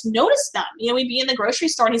people. He just noticed them. We'd be in the grocery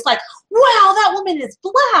store and he's like, wow, that woman is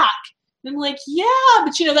Black. And I'm like, yeah,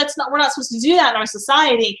 but we're not supposed to do that in our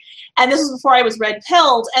society. And this was before I was red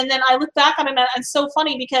pilled. And then I look back on it and it's so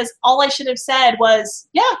funny because all I should have said was,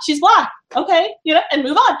 yeah, she's Black. Okay. And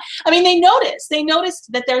move on. I mean, they noticed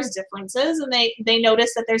that there's differences and they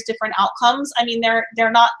notice that there's different outcomes. I mean,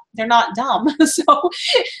 they're not dumb. So,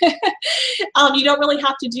 you don't really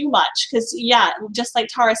have to do much because just like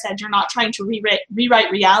Tara said, you're not trying to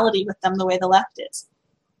rewrite reality with them the way the left is.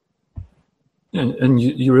 And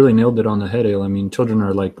you really nailed it on the head, Ale. I mean, children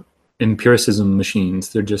are like empiricism machines.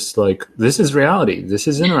 They're just like, this is reality. This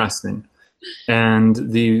is interesting. And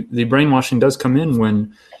the brainwashing does come in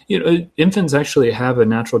when, infants actually have a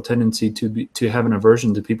natural tendency to have an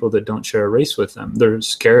aversion to people that don't share a race with them. They're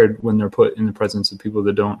scared when they're put in the presence of people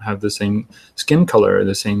that don't have the same skin color or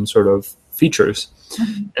the same sort of features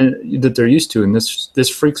and that they're used to, and this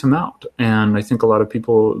freaks them out. And I think a lot of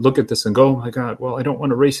people look at this and go, oh my God, well, I don't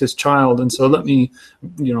want a racist child, and so let me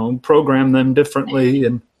program them differently.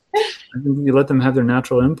 And you let them have their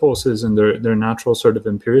natural impulses and their natural sort of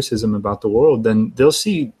empiricism about the world, then they'll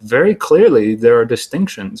see very clearly there are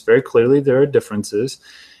distinctions, very clearly there are differences,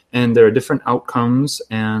 and there are different outcomes,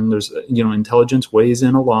 and there's, intelligence weighs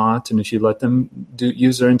in a lot. And if you let them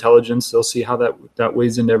use their intelligence, they'll see how that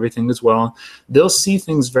weighs into everything as well. They'll see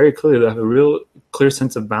things very clearly. They have a real clear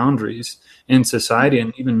sense of boundaries in society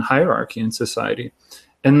and even hierarchy in society.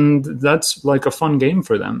 And that's like a fun game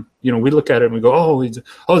for them. We look at it and we go,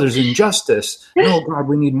 oh, there's injustice. Oh God,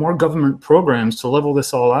 we need more government programs to level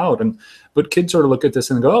this all out. But kids sort of look at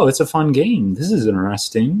this and go, oh, it's a fun game. This is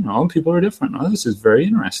interesting. All people are different. Oh, this is very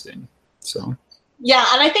interesting. So. Yeah,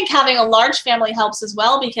 and I think having a large family helps as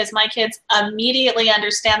well because my kids immediately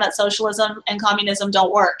understand that socialism and communism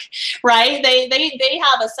don't work, right? They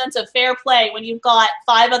have a sense of fair play when you've got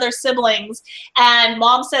 5 other siblings and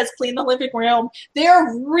mom says clean the living room.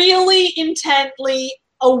 They're really intently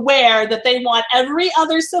aware that they want every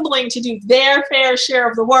other sibling to do their fair share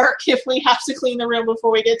of the work if we have to clean the room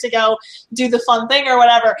before we get to go do the fun thing or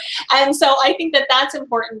whatever. And so I think that that's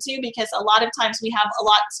important too, because a lot of times we have a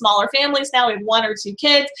lot smaller families now. We have 1 or 2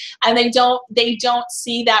 kids, and they don't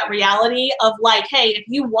see that reality of like, hey, if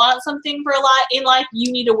you want something for a lot in life,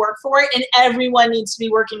 you need to work for it, and everyone needs to be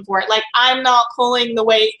working for it. Like, I'm not pulling the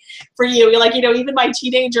weight for you. Like, even my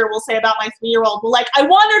teenager will say about my 3-year-old, well, like, I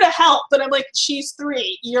want her to help, but I'm like, she's 3.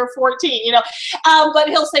 You're 14, but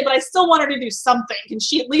he'll say, but I still want her to do something. Can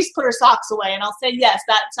she at least put her socks away? And I'll say, yes,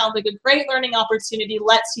 that sounds like a great learning opportunity.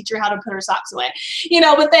 Let's teach her how to put her socks away,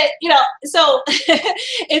 so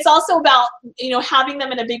it's also about, having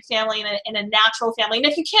them in a big family, in a natural family. And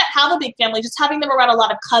if you can't have a big family, just having them around a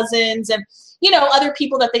lot of cousins and, other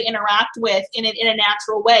people that they interact with in a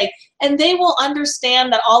natural way. And they will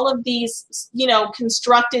understand that all of these,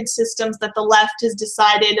 constructed systems that the left has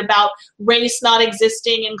decided about race not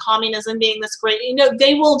existing and communism being this great,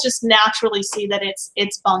 they will just naturally see that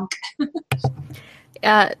it's bunk.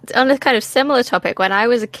 On a kind of similar topic, when I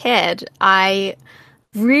was a kid, I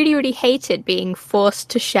really, really hated being forced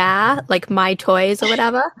to share, like, my toys or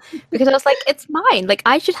whatever, because I was like, it's mine. Like,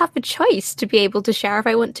 I should have a choice to be able to share if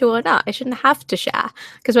I want to or not. I shouldn't have to share,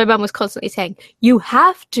 because my mum was constantly saying, you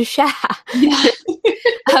have to share. Yeah.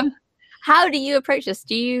 How do you approach this?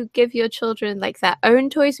 Do you give your children, like, their own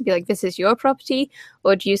toys and be like, this is your property?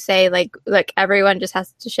 Or do you say, like everyone just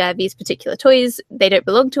has to share these particular toys? They don't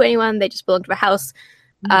belong to anyone. They just belong to a house.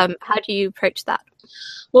 How do you approach that?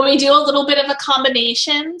 Well, we do a little bit of a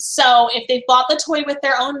combination. So if they've bought the toy with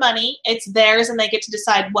their own money, it's theirs and they get to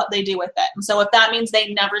decide what they do with it. And so if that means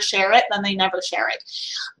they never share it, then they never share it.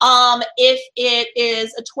 If it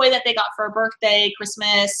is a toy that they got for a birthday,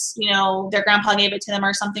 Christmas, their grandpa gave it to them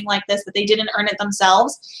or something like this, but they didn't earn it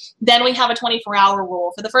themselves, then we have a 24-hour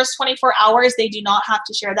rule. For the first 24 hours, they do not have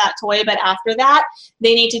to share that toy. But after that,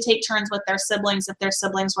 they need to take turns with their siblings if their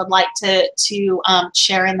siblings would like to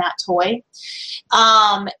share in that toy.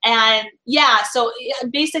 So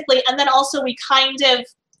basically, and then also we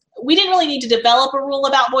didn't really need to develop a rule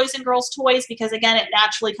about boys and girls toys because, again, it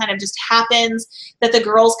naturally kind of just happens that the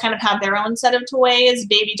girls kind of have their own set of toys,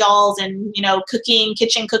 baby dolls and,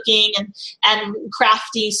 kitchen cooking and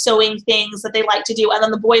crafty sewing things that they like to do. And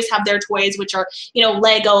then the boys have their toys, which are,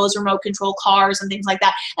 Legos, remote control cars and things like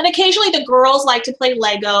that. And occasionally the girls like to play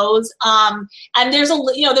Legos. And there's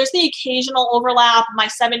the occasional overlap. My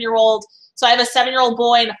 7-year-old So I have a 7-year-old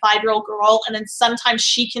boy and a 5-year-old girl, and then sometimes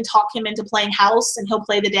she can talk him into playing house, and he'll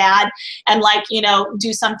play the dad and like, you know,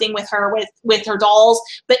 do something with her with her dolls.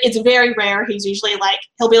 But it's very rare. He's usually like,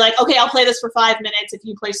 he'll be like, okay, I'll play this for 5 minutes if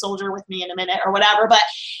you play soldier with me in a minute or whatever. But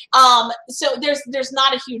so there's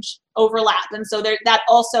not a huge overlap, and so that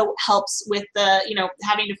also helps with the, you know,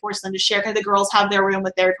 having to force them to share, because the girls have their room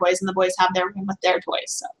with their toys and the boys have their room with their toys.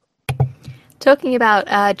 So talking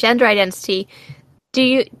about gender identity,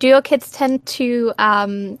 do your kids tend to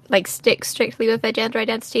like stick strictly with their gender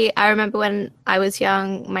identity? I remember when I was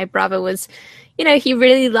young, my brother was, you know, he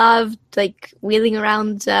really loved like wheeling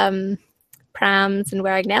around prams and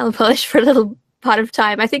wearing nail polish for a little part of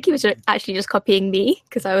time. I think he was actually just copying me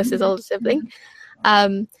because I was his older sibling.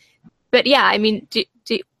 But yeah, I mean, do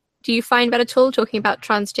you find that at all, talking about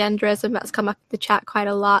transgenderism? That's come up in the chat quite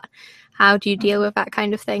a lot. How do you deal with that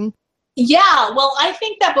kind of thing? Yeah, well, I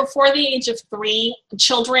think that before the age of 3,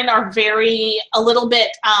 children are a little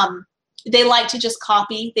bit, they like to just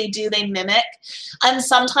copy. They mimic. And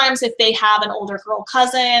sometimes if they have an older girl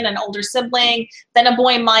cousin, an older sibling, then a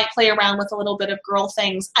boy might play around with a little bit of girl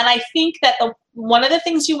things. And I think that one of the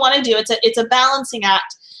things you want to do, it's a balancing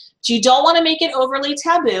act. You don't want to make it overly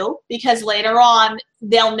taboo, because later on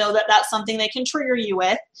they'll know that that's something they can trigger you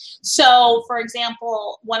with. So, for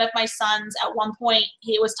example, one of my sons, at one point,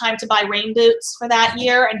 it was time to buy rain boots for that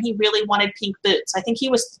year, and he really wanted pink boots. I think he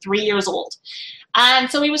was 3 years old. And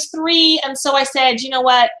so he was 3, and so I said, you know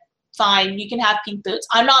what? Fine, you can have pink boots.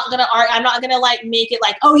 I'm not gonna like make it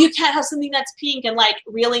like, oh, you can't have something that's pink, and like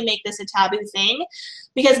really make this a taboo thing,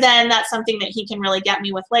 because then that's something that he can really get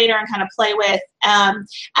me with later and kind of play with. And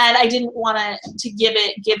I didn't want to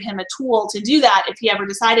give him a tool to do that if he ever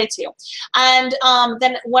decided to. And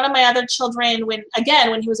then one of my other children, when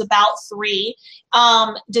he was about 3,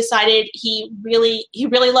 decided he really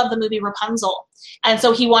loved the movie Rapunzel, and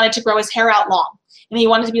so he wanted to grow his hair out long. And he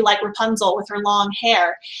wanted to be like Rapunzel with her long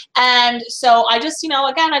hair. And so I just, you know,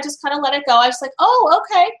 again, I just kind of let it go. I was like, oh,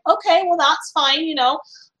 okay, well, that's fine, you know.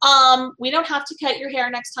 We don't have to cut your hair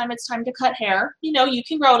next time it's time to cut hair. You know, you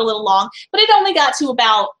can grow it a little long. But it only got to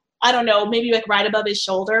about, I don't know, maybe like right above his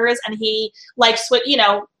shoulders. And he like,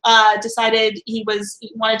 decided he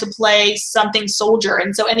wanted to play something soldier.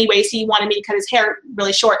 And so anyways, he wanted me to cut his hair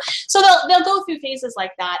really short. So they'll go through phases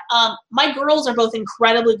like that. My girls are both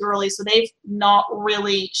incredibly girly, so they've not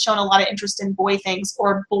really shown a lot of interest in boy things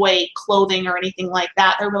or boy clothing or anything like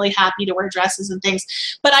that. They're really happy to wear dresses and things.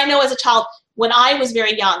 But I know as a child, when I was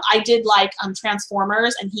very young, I did like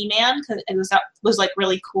Transformers and He-Man, because it was like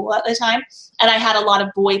really cool at the time. And I had a lot of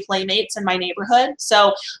boy playmates in my neighborhood.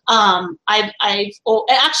 So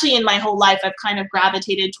actually in my whole life, I've kind of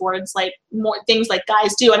gravitated towards like more things like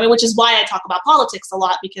guys do. I mean, which is why I talk about politics a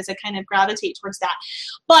lot, because I kind of gravitate towards that.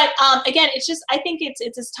 But again, it's just, I think it's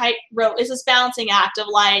this tightrope, it's this balancing act of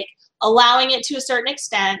like allowing it to a certain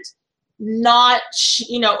extent, not,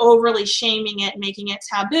 overly shaming it, making it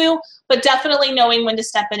taboo, but definitely knowing when to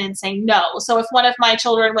step in and say no. So if one of my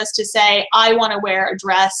children was to say, I want to wear a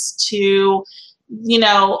dress to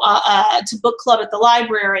book club at the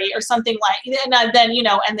library or something like, and then,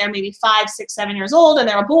 and they're maybe 5, 6, 7 years old and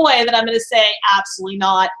they're a boy, then I'm going to say, absolutely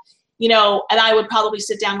not. And I would probably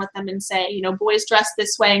sit down with them and say, boys dress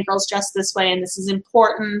this way and girls dress this way, and this is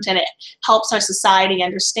important, and it helps our society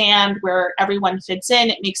understand where everyone fits in.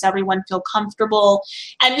 It makes everyone feel comfortable,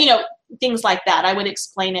 and, things like that. I would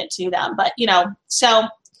explain it to them. But, so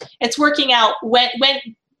it's working out. When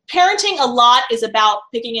parenting a lot is about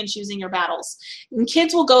picking and choosing your battles. And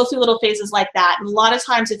kids will go through little phases like that. And a lot of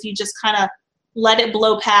times if you just kind of let it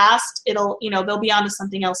blow past, they'll be on to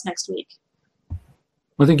something else next week.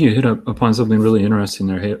 I think you hit upon something really interesting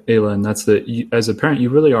there, Ayla, and that's that you, as a parent,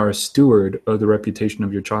 you really are a steward of the reputation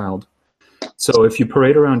of your child. So if you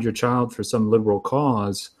parade around your child for some liberal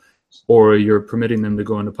cause, or you're permitting them to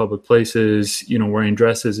go into public places, wearing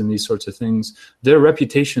dresses and these sorts of things, their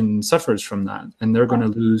reputation suffers from that. And they're going to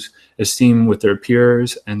lose esteem with their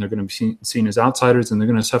peers, and they're going to be seen as outsiders, and they're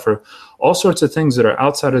going to suffer all sorts of things that are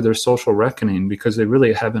outside of their social reckoning because they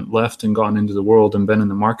really haven't left and gone into the world and been in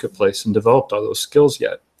the marketplace and developed all those skills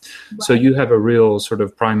yet. Right. So you have a real sort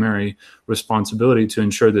of primary responsibility to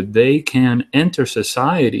ensure that they can enter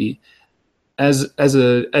society as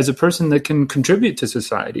a person that can contribute to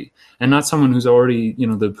society, and not someone who's already,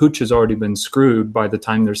 the pooch has already been screwed by the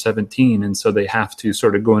time they're 17, and so they have to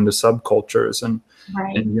sort of go into subcultures and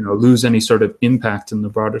lose any sort of impact in the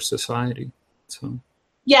broader society. So.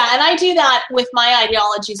 Yeah, and I do that with my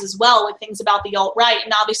ideologies as well, with things about the alt-right.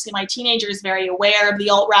 And obviously my teenager is very aware of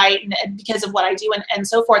the alt-right and because of what I do and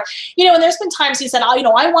so forth. And there's been times he said,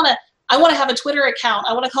 I I want to have a Twitter account.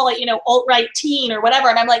 I want to call it, alt-right teen or whatever.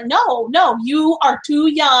 And I'm like, no, you are too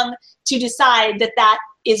young to decide that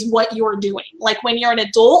is what you're doing. Like when you're an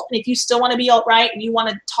adult, and if you still want to be alt-right and you want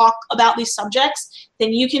to talk about these subjects,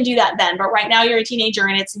 then you can do that then. But right now you're a teenager,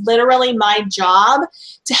 and it's literally my job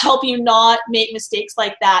to help you not make mistakes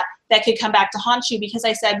like that could come back to haunt you. Because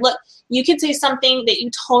I said, look, you could say something that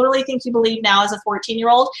you totally think you believe now as a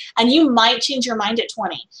 14-year-old, and you might change your mind at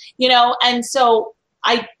 20, and so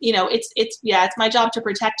it's my job to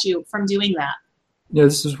protect you from doing that. Yeah,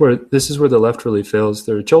 this is where the left really fails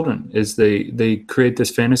their children, is they create this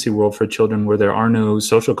fantasy world for children where there are no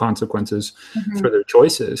social consequences for their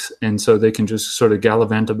choices. And so they can just sort of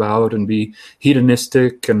gallivant about and be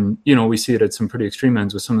hedonistic. And, we see it at some pretty extreme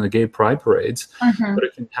ends with some of the gay pride parades, but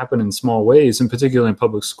it can happen in small ways, and particularly in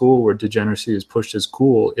public school where degeneracy is pushed as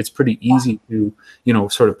cool. It's pretty easy to,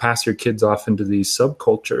 sort of pass your kids off into these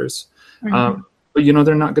subcultures. But,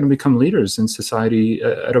 they're not going to become leaders in society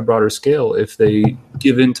at a broader scale if they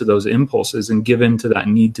give in to those impulses and give in to that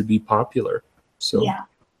need to be popular. So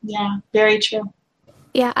Yeah, very true.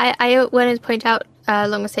 Yeah, I wanted to point out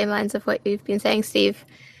along the same lines of what you've been saying, Steve.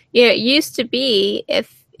 It used to be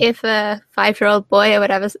if a 5-year-old boy or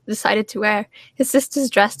whatever decided to wear his sister's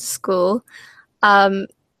dress to school,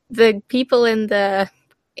 the people in the,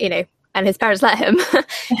 and his parents let him,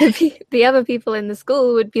 the other people in the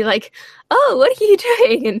school would be like, oh, what are you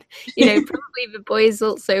doing? And, probably the boys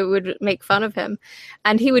also would make fun of him.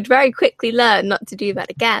 And he would very quickly learn not to do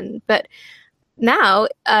that again. But now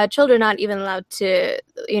children aren't even allowed to,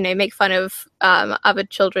 make fun of other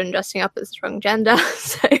children dressing up as the wrong gender.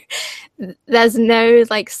 So there's no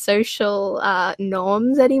social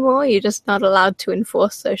norms anymore. You're just not allowed to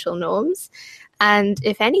enforce social norms. And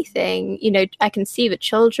if anything, I can see the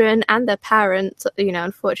children and their parents,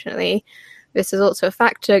 unfortunately, this is also a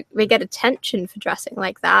factor, they get attention for dressing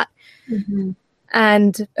like that.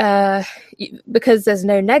 And because there's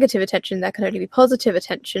no negative attention, there can only be positive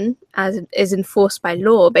attention, as is enforced by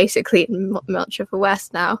law, basically, in much of the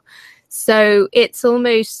West now. So it's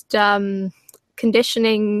almost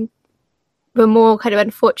conditioning the more kind of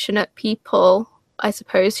unfortunate people, I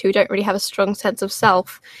suppose, who don't really have a strong sense of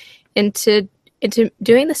self into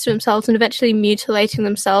doing this to themselves and eventually mutilating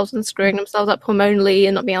themselves and screwing themselves up hormonally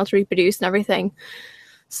and not being able to reproduce and everything.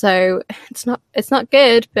 So it's not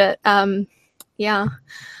good, but I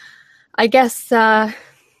guess and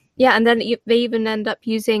then they even end up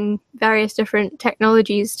using various different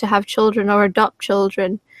technologies to have children or adopt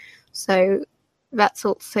children. So that's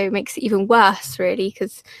also makes it even worse, really,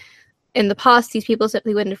 because in the past these people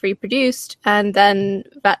simply wouldn't have reproduced, and then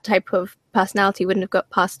that type of personality wouldn't have got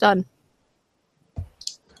passed on.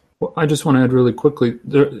 Well, I just want to add really quickly,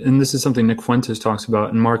 and this is something Nick Fuentes talks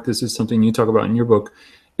about, and Mark, this is something you talk about in your book,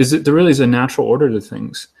 is that there really is a natural order to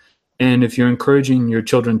things. And if you're encouraging your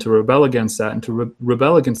children to rebel against that and to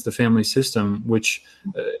rebel against the family system, which,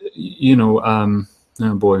 oh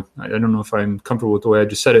boy, I don't know if I'm comfortable with the way I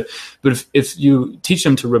just said it, but if you teach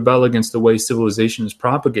them to rebel against the way civilization is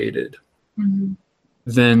propagated,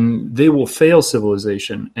 then they will fail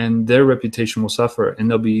civilization and their reputation will suffer, and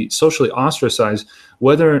they'll be socially ostracized,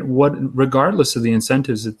 regardless of the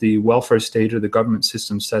incentives that the welfare state or the government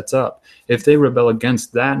system sets up. If they rebel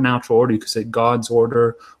against that natural order, you could say God's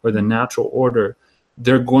order or the natural order,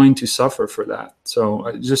 they're going to suffer for that.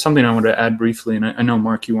 So just something I wanted to add briefly, and I know,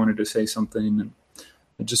 Mark, you wanted to say something, and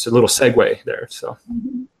just a little segue there. So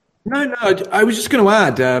No, I was just going to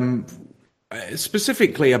add,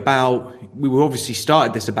 specifically about, we obviously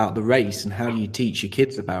started this about the race and how do you teach your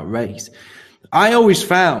kids about race. I always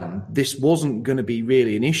found this wasn't going to be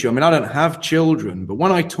really an issue. I mean, I don't have children, but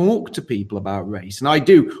when I talk to people about race, and I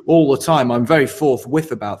do all the time, I'm very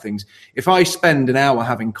forthwith about things. If I spend an hour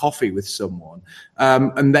having coffee with someone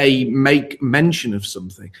and they make mention of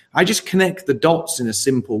something, I just connect the dots in a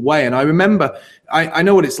simple way. And I remember, I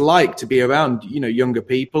know what it's like to be around, younger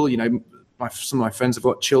people, some of my friends have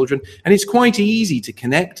got children, and it's quite easy to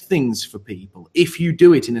connect things for people if you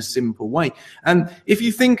do it in a simple way. And if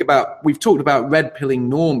you think about, we've talked about red pilling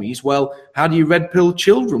normies. Well, how do you red pill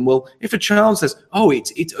children? Well, if a child says, oh,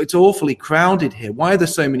 it's awfully crowded here, why are there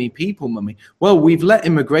so many people, mummy? Well, we've let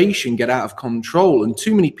immigration get out of control, and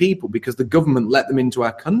too many people because the government let them into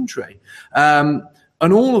our country. And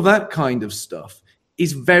all of that kind of stuff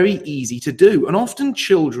is very easy to do. And often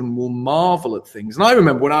children will marvel at things. And I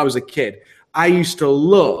remember when I was a kid, I used to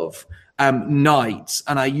love knights,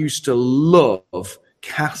 and I used to love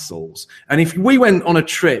castles. And if we went on a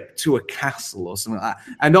trip to a castle or something like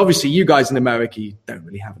that, and obviously you guys in America, you don't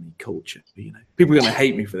really have any culture, you know, people are going to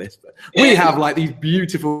hate me for this, but we have like these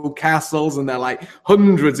beautiful castles, and they're like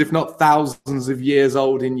hundreds, if not thousands of years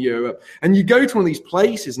old in Europe. And you go to one of these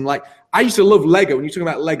places, and like, I used to love Lego. When you're talking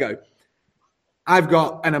about Lego, I've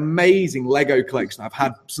got an amazing Lego collection I've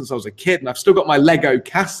had since I was a kid, and I've still got my Lego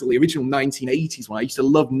castle, the original 1980s one. I used to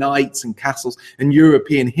love knights and castles and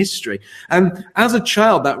European history. And as a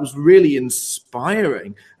child, that was really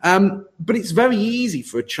inspiring. But it's very easy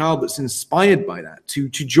for a child that's inspired by that to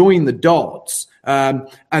join the dots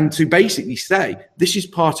and to basically say, this is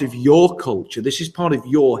part of your culture, this is part of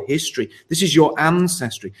your history, this is your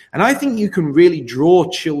ancestry. And I think you can really draw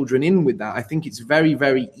children in with that. I think it's very,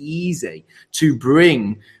 very easy to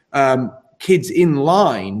bring kids in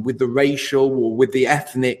line with the racial or with the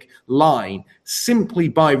ethnic line simply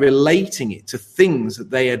by relating it to things that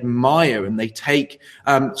they admire and they take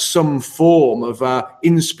some form of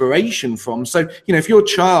inspiration from. So, you know, if your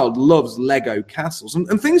child loves Lego castles,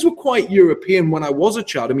 and things were quite European when I was a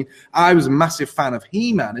child. I mean, I was a massive fan of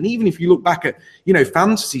He-Man. And even if you look back at, you know,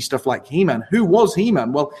 fantasy stuff like He-Man, who was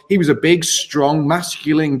He-Man? Well, he was a big, strong,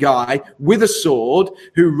 masculine guy with a sword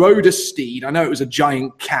who rode a steed. I know it was a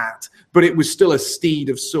giant cat, but it was still a steed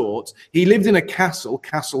of sorts. He lived in a castle,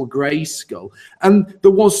 Castle Grayskull, and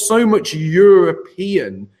there was so much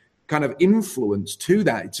European kind of influence to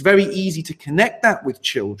that. It's very easy to connect that with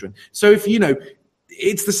children. So if, you know,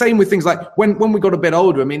 it's the same with things like when we got a bit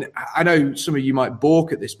older. I mean, I know some of you might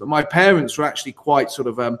balk at this, but my parents were actually quite sort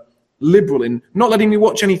of liberal in not letting me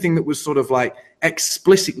watch anything that was sort of like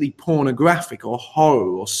explicitly pornographic or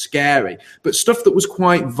horror or scary, but stuff that was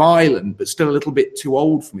quite violent but still a little bit too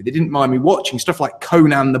old for me. They didn't mind me watching stuff like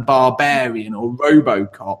Conan the Barbarian or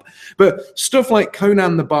RoboCop, but stuff like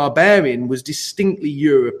Conan the Barbarian was distinctly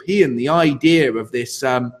European. The idea of this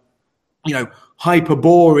you know,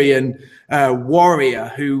 Hyperborean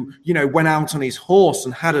warrior who, you know, went out on his horse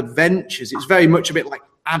and had adventures. It's very much a bit like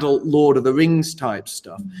adult Lord of the Rings type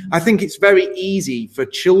stuff. I think it's very easy for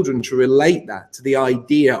children to relate that to the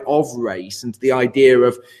idea of race and to the idea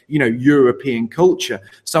of, you know, European culture.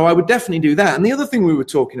 So I would definitely do that. And the other thing we were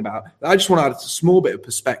talking about, that I just want to add a small bit of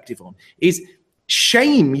perspective on, is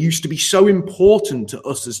shame used to be so important to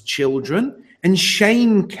us as children. And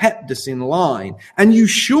shame kept us in line. And you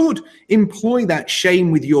should employ that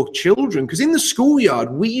shame with your children. Because in the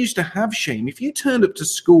schoolyard, we used to have shame. If you turned up to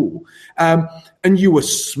school and you were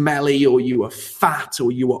smelly or you were fat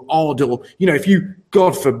or you were odd, or, you know, if you,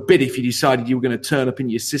 God forbid, if you decided you were going to turn up in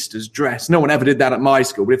your sister's dress. No one ever did that at my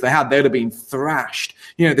school. But if they had, they'd have been thrashed.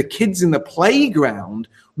 You know, the kids in the playground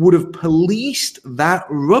would have policed that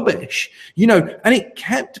rubbish, you know, and it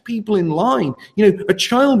kept people in line. You know, a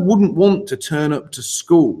child wouldn't want to turn up to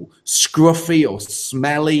school scruffy or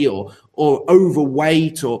smelly or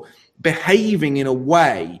overweight or behaving in a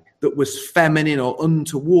way that was feminine or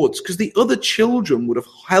untoward, because the other children would have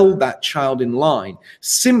held that child in line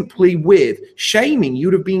simply with shaming.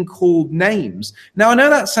 You'd have been called names. Now, I know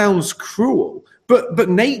that sounds cruel, but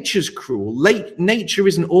nature's cruel. Nature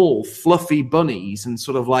isn't all fluffy bunnies and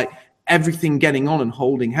sort of like everything getting on and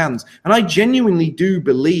holding hands. And I genuinely do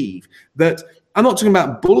believe that, I'm not talking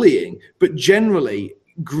about bullying, but generally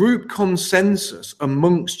group consensus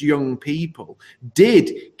amongst young people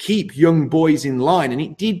did keep young boys in line, and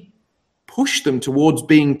it did push them towards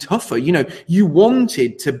being tougher. You know, you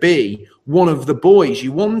wanted to be one of the boys.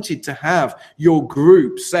 You wanted to have your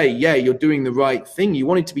group say, yeah, you're doing the right thing. You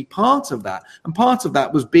wanted to be part of that. And part of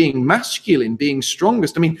that was being masculine, being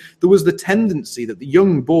strongest. I mean, there was the tendency that the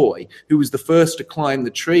young boy who was the first to climb the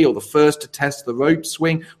tree or the first to test the rope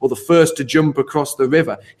swing or the first to jump across the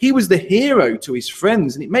river, he was the hero to his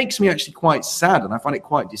friends. And it makes me actually quite sad, and I find it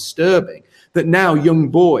quite disturbing that now young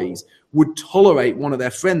boys would tolerate one of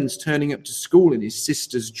their friends turning up to school in his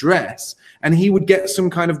sister's dress, and he would get some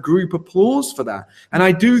kind of group applause for that. And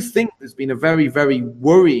I do think there's been a very, very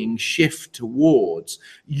worrying shift towards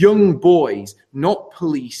young boys not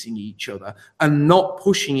policing each other and not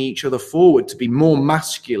pushing each other forward to be more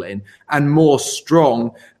masculine and more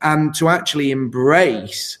strong, and to actually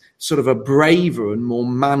embrace sort of a braver and more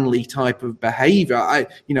manly type of behavior. I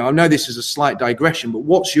know this is a slight digression, but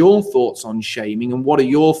what's your thoughts on shaming, and what are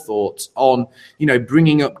your thoughts on, you know,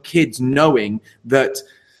 bringing up kids knowing that,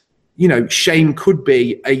 you know, shame could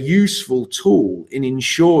be a useful tool in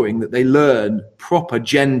ensuring that they learn proper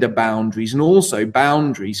gender boundaries and also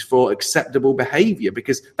boundaries for acceptable behavior,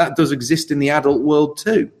 because that does exist in the adult world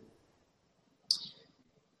too.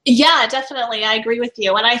 Yeah, definitely. I agree with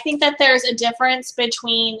you. And I think that there's a difference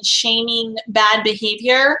between shaming bad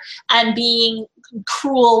behavior and being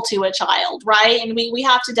cruel to a child, right? And we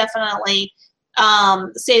have to definitely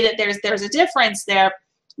say that there's a difference there.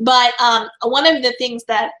 But one of the things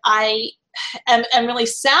that I am really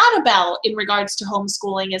sad about in regards to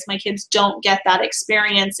homeschooling is my kids don't get that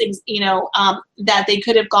experience, that they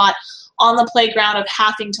could have got on the playground of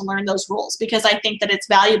having to learn those rules, because I think that it's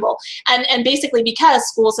valuable. And basically because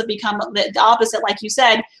schools have become the opposite, like you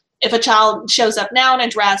said. If a child shows up now in a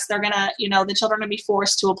dress, they're going to, the children are going to be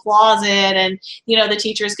forced to applause it. And, the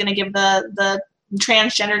teacher is going to give the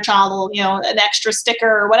transgender child, an extra sticker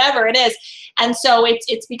or whatever it is. And so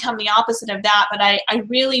it's become the opposite of that. But I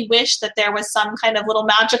really wish that there was some kind of little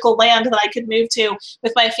magical land that I could move to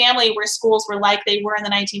with my family where schools were like they were in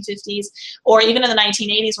the 1950s or even in the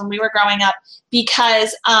 1980s when we were growing up,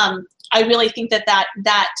 because I really think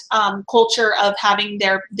that culture of having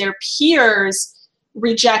their peers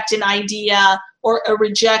reject an idea or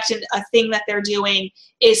reject a thing that they're doing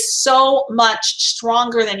is so much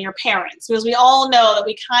stronger than your parents, because we all know that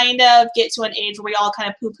we kind of get to an age where we all kind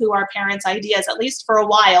of poo-poo our parents' ideas, at least for a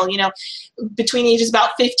while. Between ages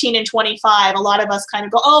about 15 and 25, a lot of us kind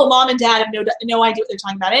of go, oh, mom and dad have no idea what they're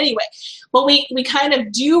talking about anyway. But we kind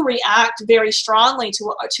of do react very strongly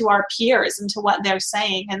to our peers and to what they're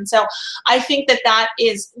saying. And so I think that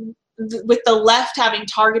is, with the left having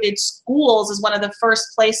targeted schools as one of the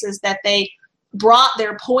first places that they brought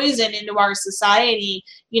their poison into our society,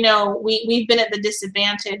 we've been at the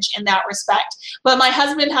disadvantage in that respect. But my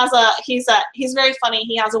husband he's very funny.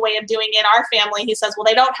 He has a way of doing it in our family. He says, well,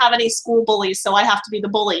 they don't have any school bullies, so I have to be the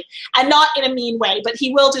bully. And not in a mean way, but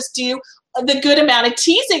he will just do the good amount of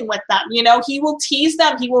teasing with them. He will tease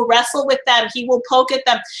them. He will wrestle with them. He will poke at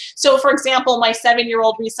them. So, for example, my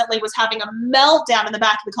 7-year-old recently was having a meltdown in the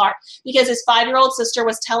back of the car because his 5-year-old sister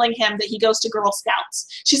was telling him that he goes to Girl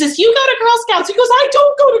Scouts. She says, you go to Girl Scouts. He goes, I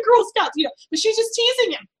don't go to Girl Scouts. But she's just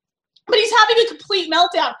teasing him. But he's having a complete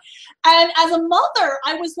meltdown. And as a mother,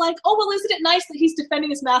 I was like, oh, well, isn't it nice that he's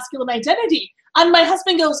defending his masculine identity? And my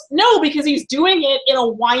husband goes, no, because he's doing it in a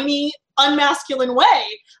whiny, unmasculine way.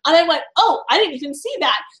 And I went, oh, I didn't even see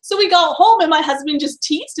that. So we got home and my husband just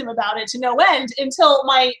teased him about it to no end until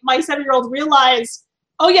my 7-year-old realized,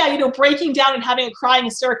 oh yeah, breaking down and having a crying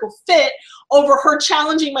hysterical fit over her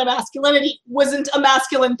challenging my masculinity wasn't a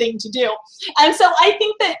masculine thing to do. And so I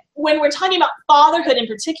think that when we're talking about fatherhood in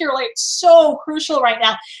particular, it's so crucial right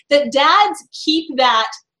now that dads keep that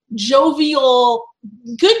jovial,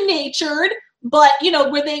 good-natured, but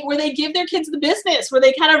where they give their kids the business, where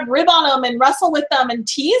they kind of rib on them and wrestle with them and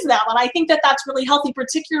tease them. And I think that that's really healthy,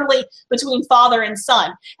 particularly between father and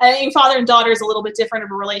son. And I think father and daughter is a little bit different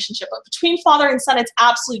of a relationship, but between father and son, it's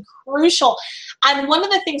absolutely crucial. And one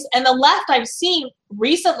of the things, and the left I've seen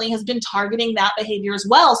recently has been targeting that behavior as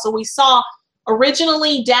well. So we saw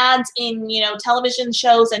originally dads in television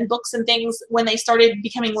shows and books and things, when they started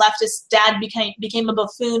becoming leftist, dad became a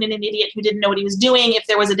buffoon and an idiot who didn't know what he was doing, if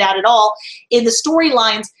there was a dad at all, in the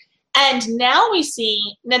storylines. And now we see,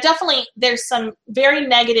 now definitely there's some very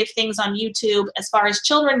negative things on YouTube as far as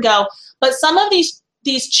children go, but some of these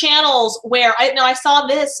channels where I saw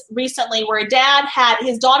this recently where a dad had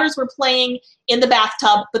his daughters were playing in the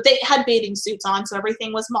bathtub, but they had bathing suits on, so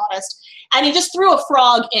everything was modest. And he just threw a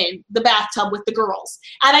frog in the bathtub with the girls.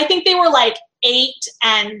 And I think they were like 8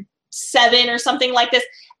 and 7 or something like this.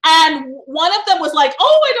 And one of them was like,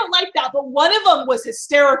 oh, I don't like that. But one of them was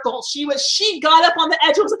hysterical. She got up on the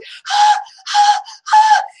edge and was like,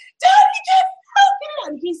 Daddy, get out.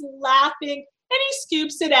 And he's laughing. And he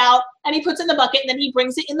scoops it out and he puts it in the bucket, and then he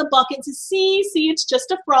brings it in the bucket and says, see, it's just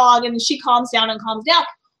a frog. And she calms down.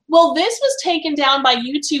 Well, this was taken down by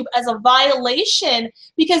YouTube as a violation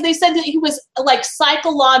because they said that he was like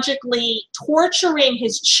psychologically torturing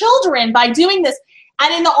his children by doing this.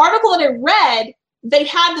 And in the article that I read, they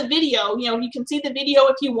had the video, you can see the video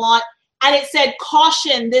if you want. And it said,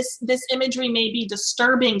 caution, this imagery may be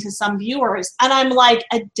disturbing to some viewers. And I'm like,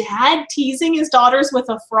 a dad teasing his daughters with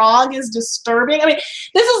a frog is disturbing? I mean,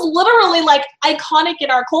 this is literally like iconic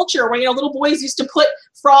in our culture where, little boys used to put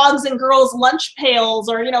frogs in girls' lunch pails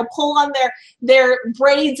or, pull on their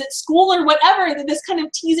braids at school or whatever. This kind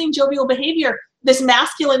of teasing, jovial behavior, this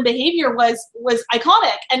masculine behavior was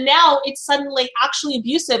iconic. And now it's suddenly actually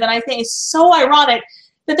abusive. And I think it's so ironic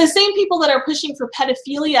that the same people that are pushing for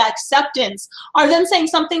pedophilia acceptance are then saying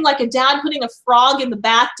something like a dad putting a frog in the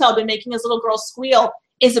bathtub and making his little girl squeal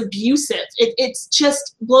is abusive. It's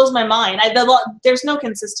just blows my mind. There's no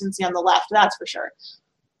consistency on the left, that's for sure.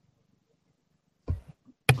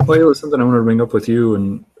 Well, something I want to bring up with you,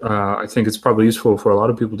 and I think it's probably useful for a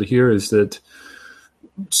lot of people to hear, is that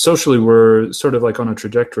socially we're sort of like on a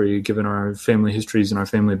trajectory given our family histories and our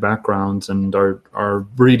family backgrounds and our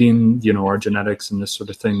breeding, you know, our genetics and this sort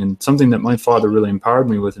of thing. And something that my father really empowered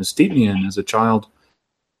me with and steeped me in as a child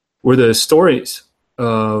were the stories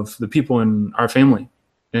of the people in our family,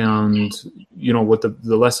 and, you know, what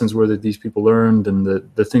the lessons were that these people learned, and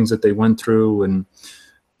the things that they went through, and,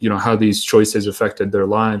 you know, how these choices affected their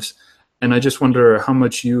lives. And I just wonder how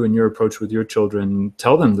much you and your approach with your children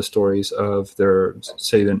tell them the stories of their,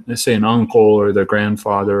 say an uncle or their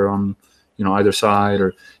grandfather on, you know, either side,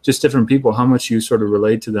 or just different people, how much you sort of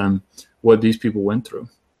relate to them what these people went through.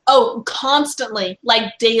 Oh, constantly,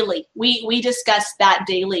 like daily. We discuss that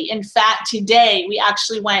daily. In fact, today we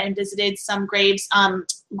actually went and visited some graves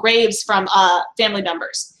from family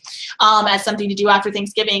members as something to do after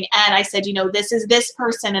Thanksgiving. And I said, you know, this is this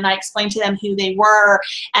person. And I explained to them who they were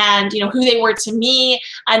and, you know, who they were to me.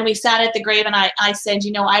 And we sat at the grave and I said,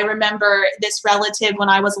 you know, I remember this relative when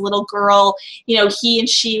I was a little girl, you know, he and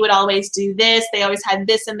she would always do this. They always had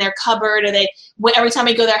this in their cupboard, or every time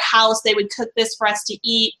we go to their house, they would cook this for us to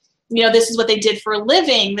eat. You know, this is what they did for a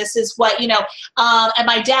living. This is what, you know, and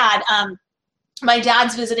my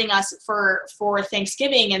dad's visiting us for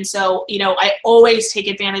Thanksgiving. And so, you know, I always take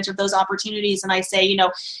advantage of those opportunities. And I say, you know,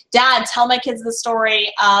 Dad, tell my kids the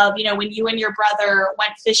story of, you know, when you and your brother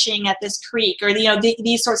went fishing at this creek, or, you know,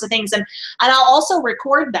 these sorts of things. And I'll also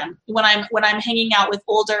record them when I'm hanging out with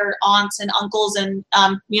older aunts and uncles. And,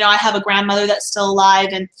 you know, I have a grandmother that's still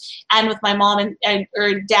alive, and with my mom and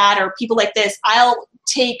or dad or people like this, I'll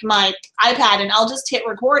take my iPad and I'll just hit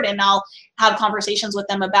record and I'll have conversations with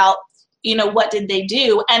them about, you know, what did they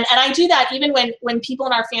do? And I do that even when people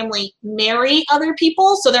in our family marry other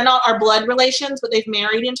people. So they're not our blood relations, but they've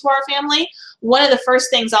married into our family. One of the first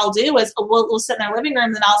things I'll do is we'll sit in our living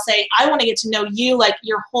room and I'll say, I want to get to know you, like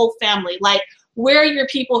your whole family. Like, where are your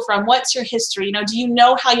people from? What's your history? You know, do you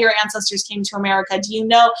know how your ancestors came to America? Do you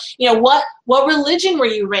know, what religion were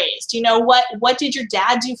you raised? You know, what did your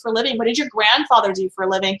dad do for a living? What did your grandfather do for a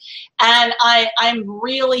living? And I'm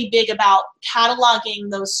really big about cataloging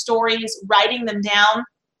those stories, writing them down.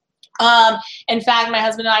 In fact, my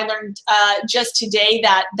husband and I learned just today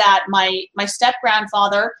that my step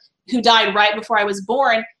grandfather, who died right before I was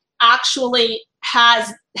born, actually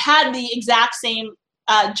has had the exact same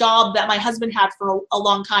job that my husband had for a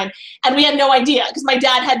long time, and we had no idea because my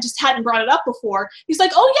dad hadn't brought it up before. He's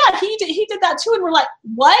like, "Oh yeah, he did that too," and we're like,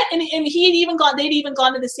 "What?" And they'd even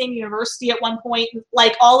gone to the same university at one point,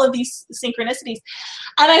 like all of these synchronicities.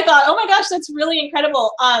 And I thought, "Oh my gosh, that's really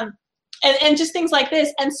incredible." And just things like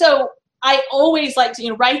this. And so I always like to, you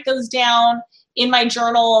know, write those down in my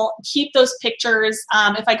journal, keep those pictures.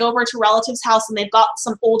 If I go over to a relative's house and they've got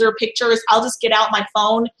some older pictures, I'll just get out my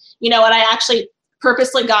phone, you know, and I actually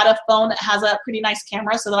purposely got a phone that has a pretty nice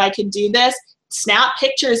camera so that I could do this, snap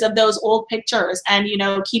pictures of those old pictures and, you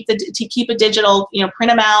know, keep a digital, you know,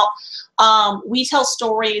 print them out. We tell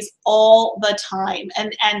stories all the time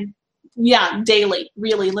and yeah, daily,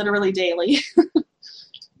 really, literally daily.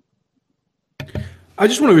 I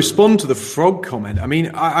just want to respond to the frog comment. I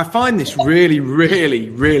mean, I find this really,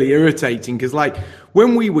 really, really irritating because, like,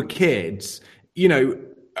 when we were kids, you know,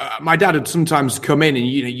 my dad would sometimes come in and,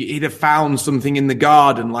 you know, he'd have found something in the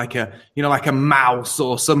garden, like a mouse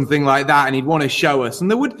or something like that, and he'd want to show us. And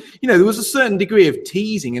there was a certain degree of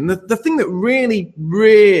teasing. And the thing that really,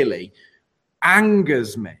 really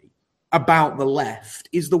angers me about the left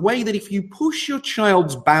is the way that if you push your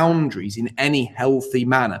child's boundaries in any healthy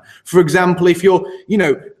manner, for example, if you're, you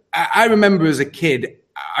know, I remember as a kid,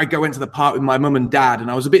 I went to the park with my mum and dad,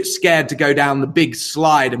 and I was a bit scared to go down the big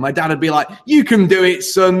slide. And my dad would be like, "You can do it,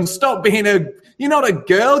 son. Stop being you're not a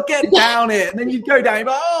girl. Get down it." And then you'd go down. You'd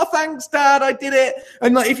be like, "Oh, thanks, Dad. I did it."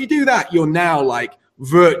 And like, if you do that, you're now like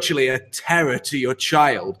virtually a terror to your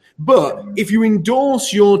child. But if you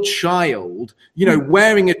endorse your child, you know,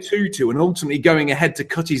 wearing a tutu and ultimately going ahead to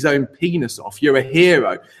cut his own penis off, you're a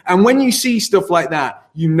hero. And when you see stuff like that,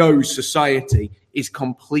 you know society is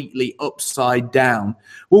completely upside down.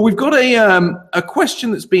 Well, we've got a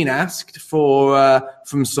question that's been asked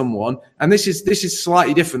from someone, and this is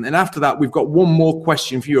slightly different. And after that, we've got one more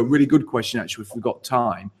question for you, a really good question actually, if we've got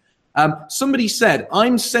time. Somebody said,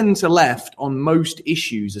 "I'm centre left on most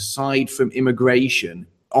issues aside from immigration,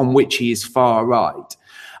 on which he is far right.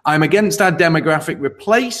 I'm against our demographic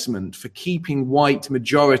replacement for keeping white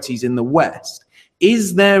majorities in the West.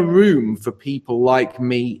 Is there room for people like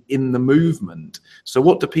me in the movement?" So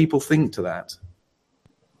what do people think to that?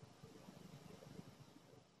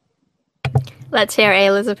 Let's hear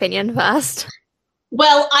Ayla's opinion first.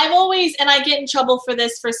 Well, I've always, and I get in trouble for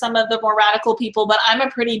this for some of the more radical people, but I'm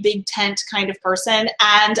a pretty big tent kind of person.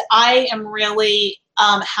 And I am really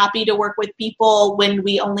happy to work with people when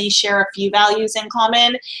we only share a few values in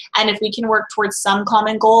common. And if we can work towards some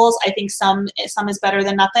common goals, I think some is better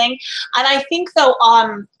than nothing. And I think, though,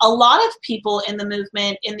 a lot of people in the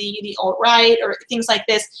movement, in the alt-right or things like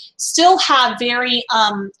this, still have very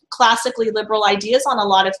classically liberal ideas on a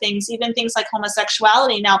lot of things, even things like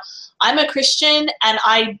homosexuality. Now, I'm a Christian, and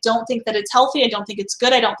I don't think that it's healthy. I don't think it's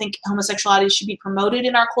good. I don't think homosexuality should be promoted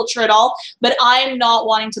in our culture at all. But I'm not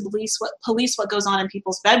wanting to police what goes on in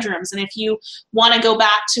people's bedrooms. And if you want to go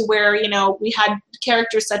back to where, we had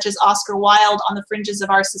characters such as Oscar Wilde on the fringes of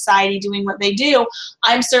our society doing what they do,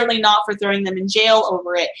 I'm certainly not for throwing them in jail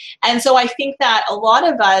over it. And so I think that a lot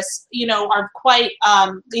of us, are quite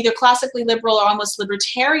either classically liberal or almost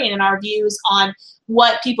libertarian in our views on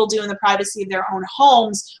what people do in the privacy of their own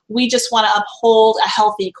homes. We just want to uphold a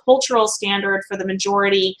healthy cultural standard for the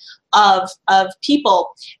majority of people.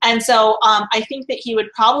 And so I think that he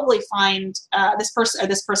would probably find this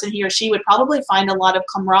person, he or she would probably find a lot of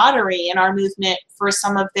camaraderie in our movement for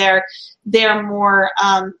some of their more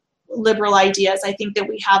liberal ideas. I think that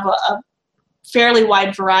we have a fairly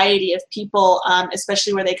wide variety of people,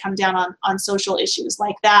 especially where they come down on social issues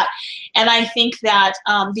like that. And I think that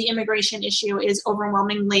the immigration issue is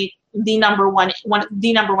overwhelmingly the number one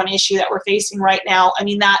issue that we're facing right now. I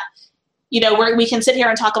mean, that, we can sit here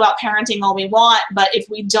and talk about parenting all we want, but if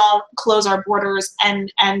we don't close our borders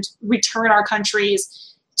and return our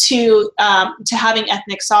countries to having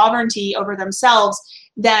ethnic sovereignty over themselves,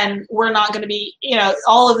 then we're not going to be,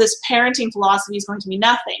 all of this parenting philosophy is going to be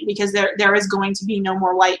nothing, because there is going to be no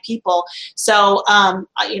more white people. So,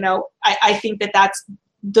 I think that that's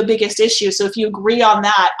the biggest issue. So if you agree on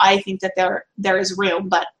that, I think that there is room.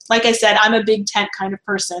 But like I said, I'm a big tent kind of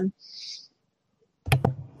person.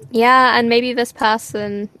 Yeah, and maybe this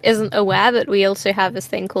person isn't aware that we also have this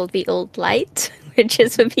thing called the alt-light, which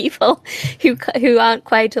is for people who aren't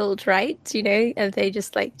quite alt-right, and they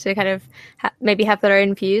just like to kind of maybe have their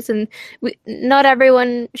own views. And not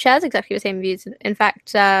everyone shares exactly the same views. In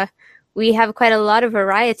fact, we have quite a lot of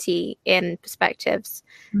variety in perspectives.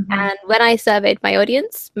 Mm-hmm. And when I surveyed my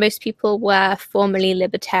audience, most people were formerly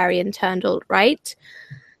libertarian turned alt-right.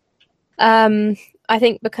 I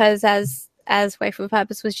think because as Wife with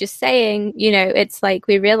Purpose was just saying, it's like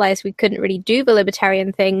we realized we couldn't really do the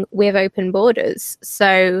libertarian thing with open borders.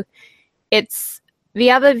 So it's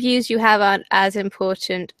the other views you have aren't as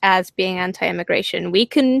important as being anti-immigration. We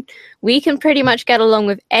can pretty much get along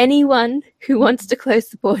with anyone who wants to close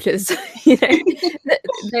the borders.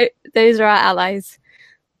 Those are our allies.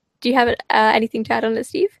 Do you have anything to add on it,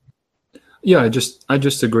 Steve? Yeah, I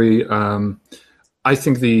just agree. I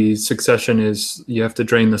think the succession is you have to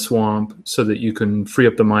drain the swamp so that you can free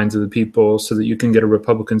up the minds of the people, so that you can get a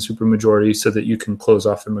Republican supermajority, so that you can close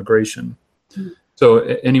off immigration. Mm-hmm. So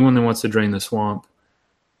anyone that wants to drain the swamp,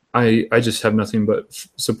 I just have nothing but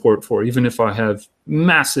support for. Even if I have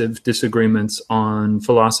massive disagreements on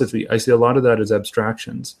philosophy, I see a lot of that as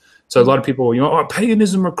abstractions. So a lot of people,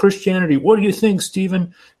 paganism or Christianity, what do you think,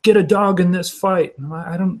 Stephen? Get a dog in this fight.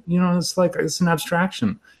 I don't, it's an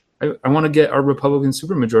abstraction. I want to get our Republican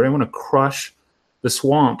supermajority. I want to crush the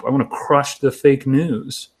swamp. I want to crush the fake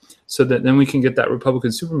news so that then we can get that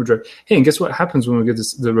Republican supermajority. Hey, and guess what happens when we get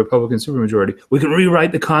the Republican supermajority? We can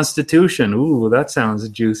rewrite the Constitution. Ooh, that sounds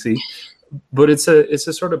juicy. But it's a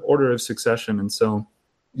sort of order of succession. And so,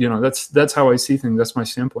 that's how I see things. That's my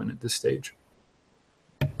standpoint at this stage.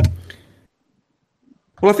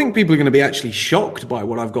 Well, I think people are going to be actually shocked by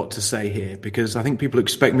what I've got to say here, because I think people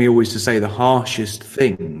expect me always to say the harshest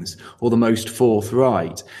things or the most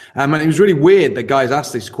forthright. And it was really weird that guys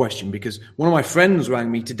asked this question, because one of my friends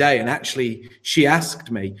rang me today and actually she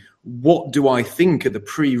asked me, what do I think are the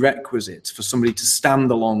prerequisites for somebody to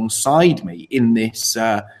stand alongside me in this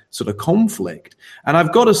sort of conflict? And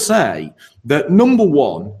I've got to say that, number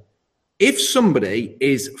one, if somebody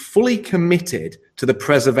is fully committed to the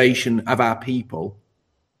preservation of our people,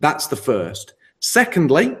 that's the first.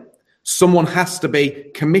 Secondly, someone has to be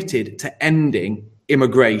committed to ending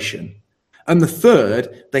immigration. And the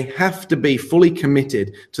third, they have to be fully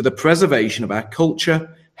committed to the preservation of our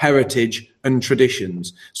culture, heritage, and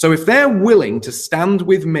traditions. So if they're willing to stand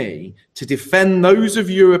with me to defend those of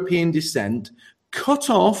European descent, cut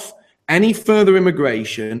off any further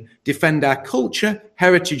immigration, defend our culture,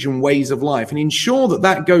 heritage, and ways of life, and ensure that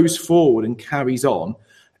that goes forward and carries on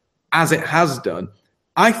as it has done,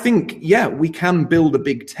 I think, we can build a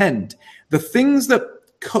big tent. The things that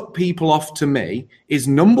cut people off to me is,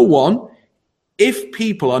 number one, if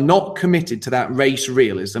people are not committed to that race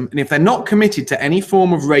realism, and if they're not committed to any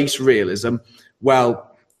form of race realism,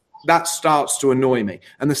 well, that starts to annoy me.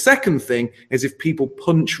 And the second thing is if people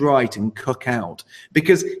punch right and cuck out.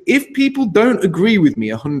 Because if people don't agree with me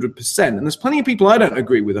 100%, and there's plenty of people I don't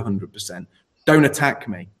agree with 100%, don't attack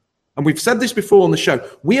me. And we've said this before on the show.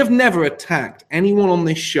 We have never attacked anyone on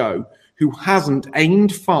this show who hasn't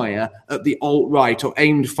aimed fire at the alt-right or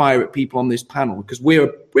aimed fire at people on this panel, because we're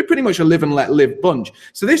pretty much a live and let live bunch.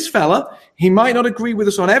 So this fella, he might not agree with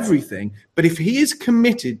us on everything, but if he is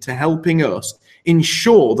committed to helping us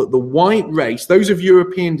ensure that the white race, those of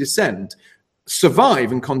European descent,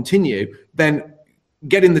 survive and continue, then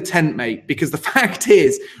get in the tent, mate, because the fact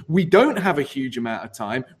is we don't have a huge amount of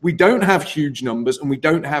time, we don't have huge numbers, and we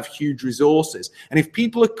don't have huge resources. And if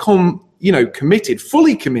people are committed,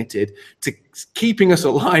 fully committed to keeping us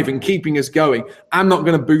alive and keeping us going, I'm not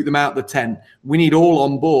going to boot them out the tent. We need all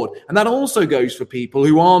on board. And that also goes for people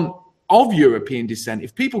who aren't of European descent.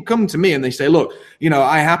 If people come to me and they say, look,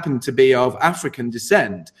 I happen to be of African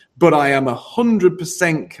descent, but I am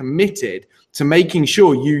 100% committed to making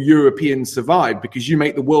sure you Europeans survive because you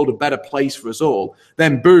make the world a better place for us all,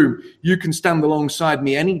 then boom, you can stand alongside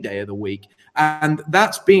me any day of the week. And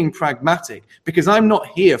that's being pragmatic, because I'm not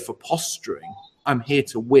here for posturing. I'm here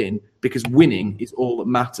to win, because winning is all that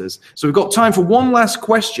matters. So we've got time for one last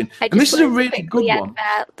question. And this is a really good one.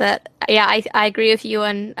 I agree with you.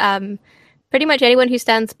 And pretty much anyone who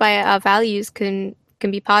stands by our values can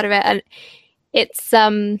be part of it. And it's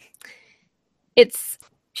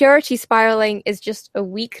purity spiraling is just a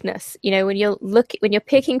weakness. When you're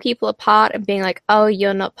picking people apart and being like, oh,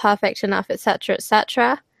 you're not perfect enough,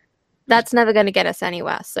 etc., that's never going to get us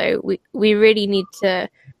anywhere. So we really need to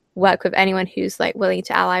work with anyone who's willing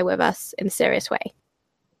to ally with us in a serious way.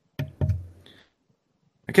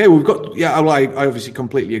 Okay, we've got, I obviously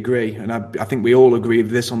completely agree. And I think we all agree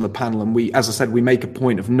with this on the panel. And we, as I said, we make a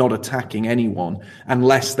point of not attacking anyone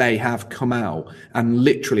unless they have come out and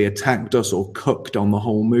literally attacked us or cooked on the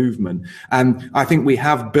whole movement. And I think we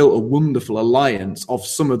have built a wonderful alliance of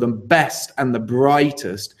some of the best and the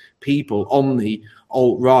brightest people on the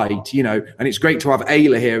alt-right, and it's great to have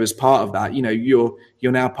Ayla here as part of that. You're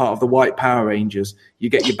now part of the White Power Rangers. You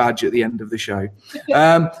get your badge at the end of the show.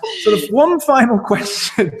 So the one final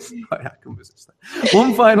question.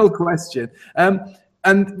 One final question.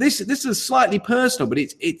 And this is slightly personal, but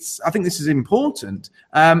it's I think this is important.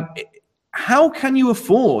 How can you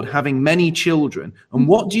afford having many children? And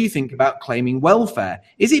what do you think about claiming welfare?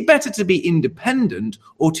 Is it better to be independent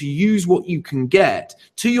or to use what you can get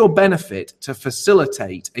to your benefit to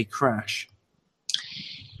facilitate a crash?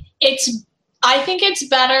 I think it's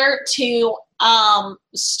better to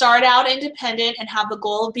start out independent and have the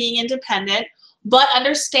goal of being independent. But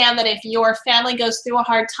understand that if your family goes through a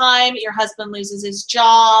hard time, your husband loses his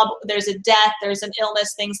job, there's a death, there's an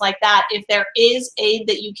illness, things like that, if there is aid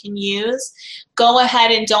that you can use, go ahead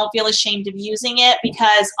and don't feel ashamed of using it,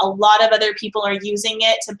 because a lot of other people are using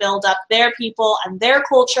it to build up their people and their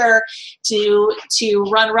culture, to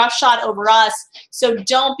run roughshod over us. So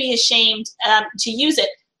don't be ashamed to use it.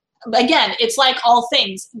 Again, it's like all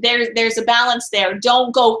things. There's a balance there.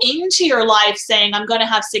 Don't go into your life saying, I'm going to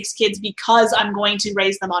have 6 kids because I'm going to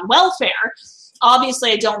raise them on welfare.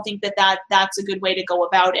 Obviously, I don't think that's a good way to go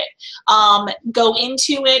about it. Go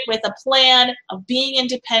into it with a plan of being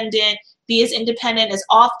independent. Be as independent as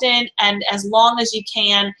often and as long as you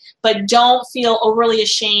can, but don't feel overly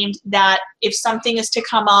ashamed that if something is to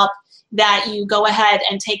come up, that you go ahead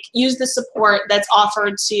and use the support that's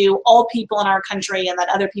offered to all people in our country and that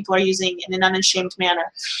other people are using in an unashamed manner.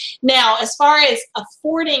 Now, as far as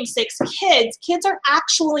affording 6 kids, kids are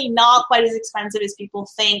actually not quite as expensive as people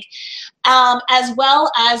think, as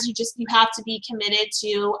well as you have to be committed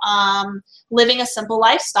to living a simple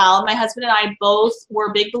lifestyle. My husband and I both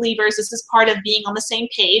were big believers. This is part of being on the same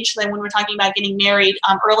page. Then when we're talking about getting married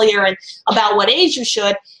earlier and about what age you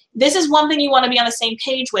should, this is one thing you want to be on the same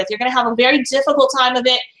page with. You're going to have a very difficult time of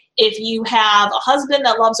it if you have a husband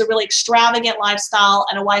that loves a really extravagant lifestyle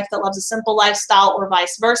and a wife that loves a simple lifestyle, or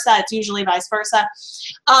vice versa. It's usually vice versa.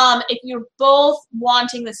 If you're both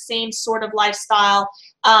wanting the same sort of lifestyle,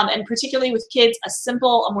 and particularly with kids, a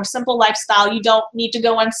more simple lifestyle, you don't need to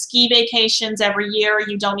go on ski vacations every year.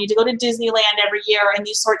 You don't need to go to Disneyland every year and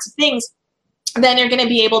these sorts of things. Then you're going to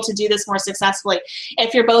be able to do this more successfully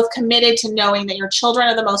if you're both committed to knowing that your children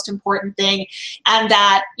are the most important thing and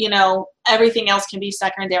that, everything else can be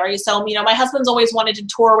secondary. So, my husband's always wanted to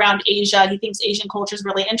tour around Asia. He thinks Asian culture is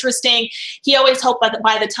really interesting. He always hoped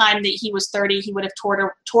by the time that he was 30, he would have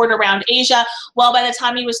toured around Asia. Well, by the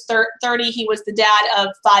time he was 30, he was the dad of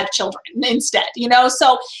 5 children instead,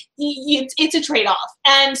 so it's a trade-off.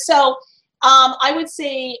 And so I would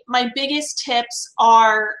say my biggest tips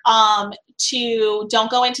are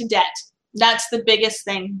don't go into debt. That's the biggest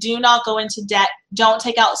thing. Do not go into debt. Don't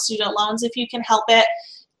take out student loans if you can help it.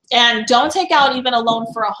 And don't take out even a loan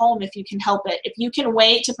for a home if you can help it. If you can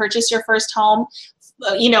wait to purchase your first home,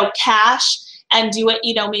 cash, and do it,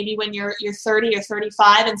 maybe when you're 30 or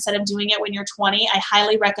 35 instead of doing it when you're 20, I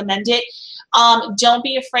highly recommend it. Don't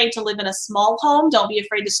be afraid to live in a small home. Don't be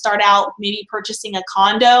afraid to start out maybe purchasing a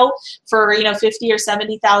condo for, $50,000 or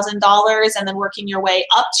 $70,000 and then working your way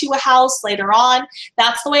up to a house later on.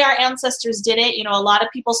 That's the way our ancestors did it. A lot of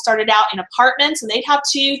people started out in apartments and they'd have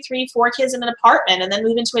 2, 3, 4 kids in an apartment and then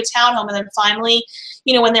move into a townhome. And then finally,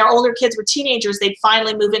 when their older kids were teenagers, they'd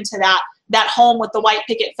finally move into that home with the white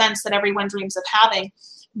picket fence that everyone dreams of having.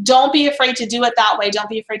 Don't be afraid to do it that way. Don't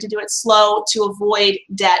be afraid to do it slow to avoid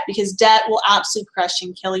debt, because debt will absolutely crush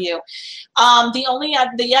and kill you.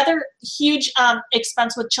 The other huge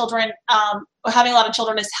expense with children, having a lot of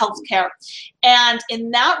children, is healthcare. And in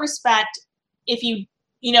that respect, if you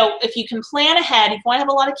can plan ahead, if you want to have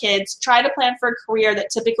a lot of kids, try to plan for a career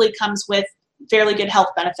that typically comes with fairly good health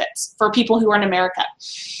benefits for people who are in America.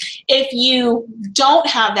 If you don't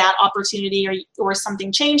have that opportunity or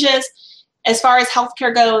something changes, as far as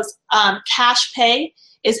healthcare goes, cash pay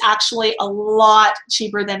is actually a lot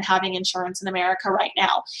cheaper than having insurance in America right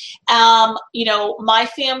now. My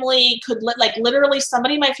family could, literally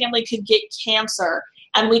somebody in my family could get cancer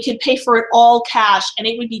and we could pay for it all cash, and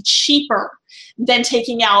it would be cheaper than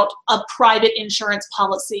taking out a private insurance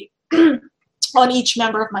policy on each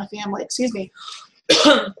member of my family. Excuse me.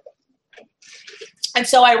 And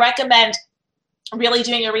so I recommend really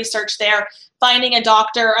doing your research there, finding a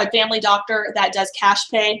doctor, a family doctor that does cash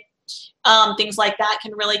pay. Things like that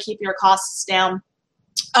can really keep your costs down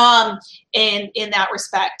in that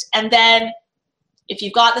respect. And then if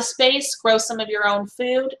you've got the space, grow some of your own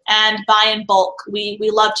food and buy in bulk. We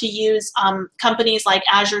love to use companies like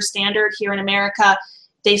Azure Standard here in America.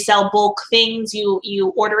 They sell bulk things.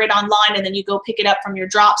 You order it online and then you go pick it up from your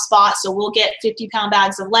drop spot. So we'll get 50-pound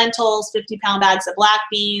bags of lentils, 50-pound bags of black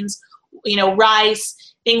beans, rice,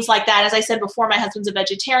 things like that. As I said before, my husband's a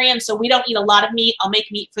vegetarian, so we don't eat a lot of meat. I'll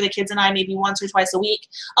make meat for the kids and I maybe once or twice a week.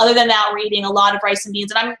 Other than that, we're eating a lot of rice and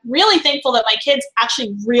beans. And I'm really thankful that my kids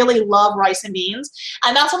actually really love rice and beans.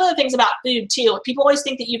 And that's one of the things about food too. People always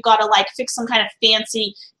think that you've got to fix some kind of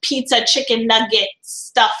fancy pizza, chicken nugget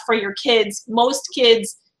stuff for your kids. Most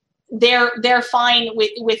kids, they're fine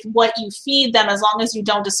with what you feed them as long as you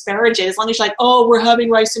don't disparage it. As long as you're like, oh, we're having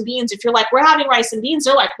rice and beans. If you're like, we're having rice and beans,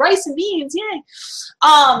 they're like, rice and beans, yay.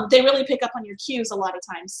 They really pick up on your cues a lot of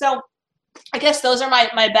times. So I guess those are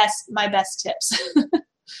my best tips.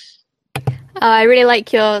 I really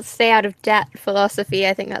like your stay out of debt philosophy.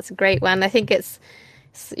 I think that's a great one. I think it's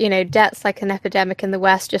debt's like an epidemic in the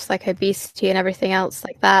West, just like obesity and everything else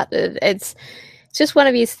like that. It's just one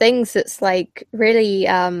of these things that's really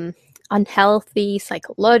unhealthy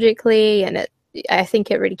psychologically, and I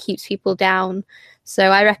think it really keeps people down. So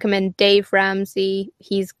I recommend Dave Ramsey.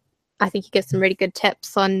 I think he gives some really good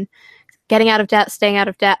tips on getting out of debt, staying out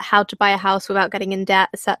of debt, how to buy a house without getting in debt,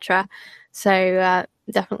 etc. So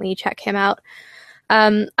definitely check him out.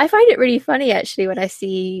 I find it really funny actually when I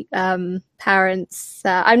see parents.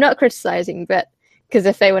 I'm not criticizing, but because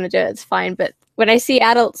if they want to do it, it's fine. But when I see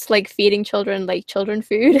adults feeding children children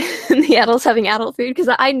food and the adults having adult food, because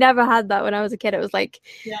I never had that when I was a kid. It was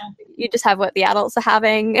you just have what the adults are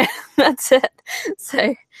having. That's it.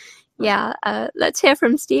 So yeah, let's hear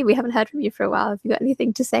from Steve. We haven't heard from you for a while. Have you got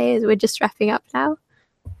anything to say as we're just wrapping up now?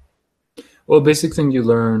 Well, basic thing you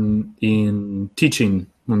learn in teaching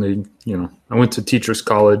when I went to teachers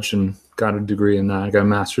college and got a degree in that. I got a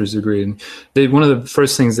master's degree. And one of the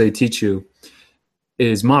first things they teach you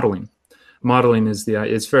is modeling. Modeling is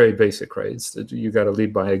it's very basic, right? You got to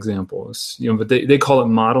lead by examples, but they call it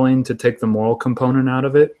modeling to take the moral component out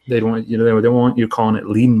of it. They don't want they want you calling it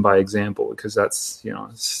leading by example, because that's,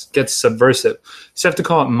 it gets subversive. So you have to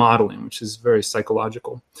call it modeling, which is very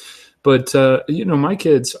psychological. But, my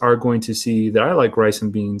kids are going to see that I like rice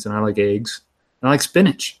and beans and I like eggs and I like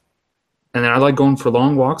spinach. And I like going for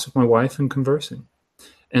long walks with my wife and conversing.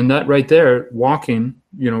 And that right there, walking,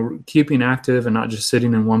 keeping active and not just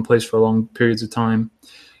sitting in one place for long periods of time,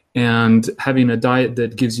 and having a diet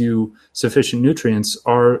that gives you sufficient nutrients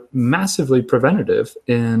are massively preventative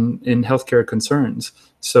in healthcare concerns.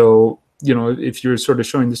 So, if you're sort of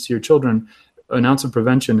showing this to your children, an ounce of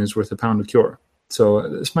prevention is worth a pound of cure. So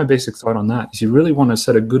that's my basic thought on that, is you really want to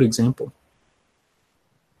set a good example.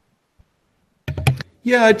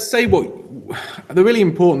 Yeah, I'd say the really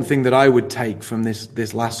important thing that I would take from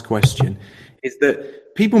this last question is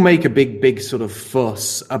that people make a big sort of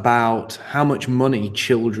fuss about how much money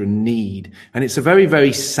children need. And it's a very,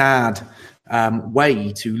 very sad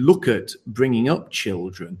way to look at bringing up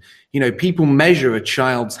children. People measure a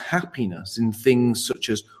child's happiness in things such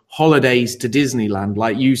as holidays to Disneyland,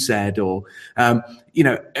 like you said, or,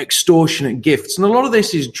 extortionate gifts. And a lot of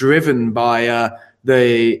this is driven by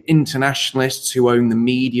the internationalists who own the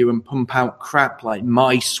media and pump out crap like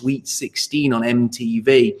My Sweet 16 on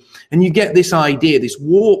MTV. And you get this idea, this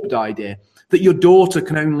warped idea, that your daughter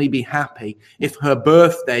can only be happy if her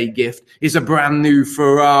birthday gift is a brand new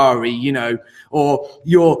Ferrari, or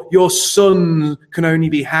your son can only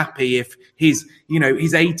be happy if his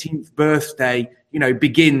 18th birthday,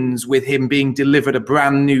 begins with him being delivered a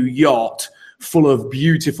brand new yacht full of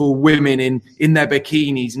beautiful women in their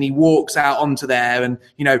bikinis, and he walks out onto there, and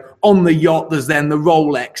on the yacht there's then the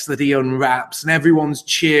Rolex that he unwraps, and everyone's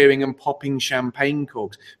cheering and popping champagne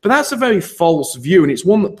corks. But that's a very false view, and it's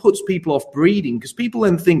one that puts people off breeding, because people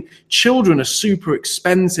then think children are super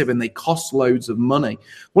expensive and they cost loads of money.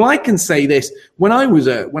 Well, I can say this: when I was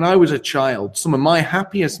a child, some of my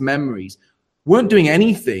happiest memories weren't doing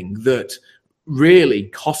anything that really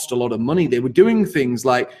cost a lot of money. They were doing things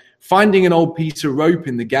like finding an old piece of rope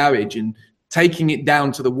in the garage and taking it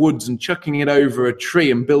down to the woods and chucking it over a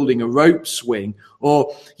tree and building a rope swing,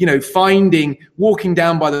 or, walking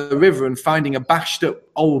down by the river and finding a bashed up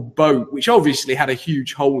old boat, which obviously had a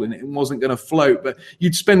huge hole in it and wasn't going to float, but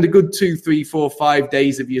you'd spend a good 2, 3, 4, 5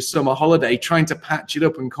 days of your summer holiday trying to patch it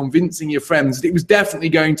up and convincing your friends that it was definitely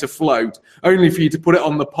going to float, only for you to put it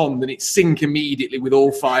on the pond and it sink immediately with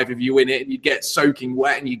all 5 of you in it, and you'd get soaking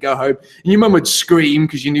wet and you'd go home and your mum would scream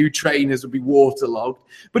because your new trainers would be waterlogged.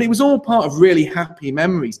 But it was all part of really happy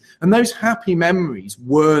memories, and those happy memories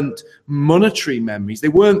weren't monetary memories. They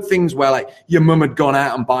weren't things where like your mum had gone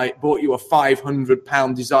out and bought you a £500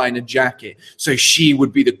 designer jacket so she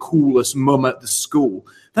would be the coolest mum at the school.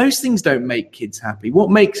 Those things don't make kids happy. What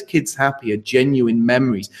makes kids happy are genuine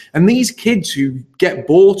memories. And these kids who get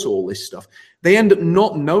bought all this stuff, they end up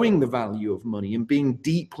not knowing the value of money and being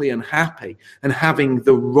deeply unhappy and having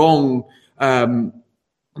the wrong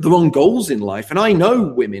goals in life. And I know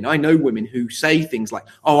women who say things like,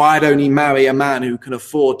 oh, I'd only marry a man who can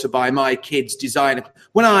afford to buy my kids designer.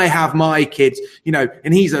 When I have my kids,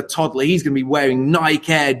 and he's a toddler, he's going to be wearing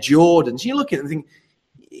Nike Air Jordans. You look at it and think,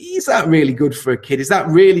 is that really good for a kid? Is that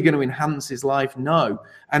really going to enhance his life? No.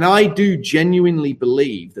 And I do genuinely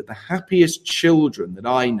believe that the happiest children that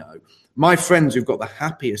I know, my friends who've got the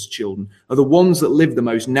happiest children, are the ones that live the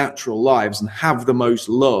most natural lives and have the most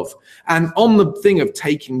love. And on the thing of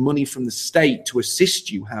taking money from the state to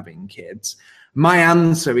assist you having kids, my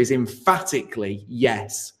answer is emphatically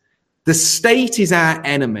yes. The state is our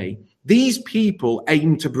enemy. These people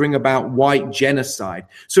aim to bring about white genocide.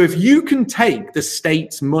 So if you can take the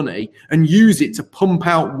state's money and use it to pump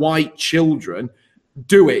out white children,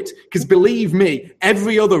 do it. Because believe me,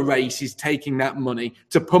 every other race is taking that money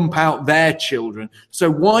to pump out their children. So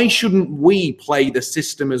why shouldn't we play the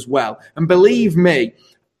system as well? And believe me,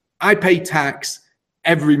 I pay tax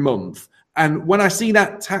every month. And when I see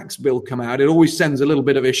that tax bill come out, it always sends a little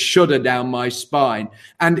bit of a shudder down my spine.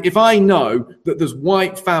 And if I know that there's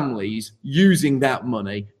white families using that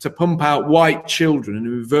money to pump out white children and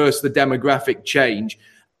reverse the demographic change,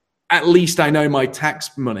 at least I know my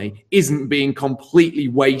tax money isn't being completely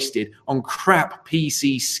wasted on crap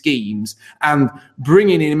PC schemes and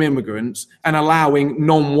bringing in immigrants and allowing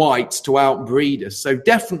non-whites to outbreed us. So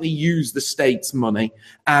definitely use the state's money,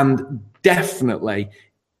 and definitely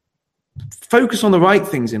focus on the right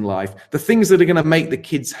things in life, the things that are going to make the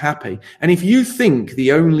kids happy. And if you think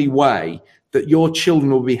the only way that your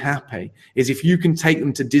children will be happy is if you can take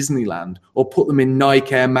them to Disneyland or put them in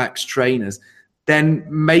Nike Air Max trainers, then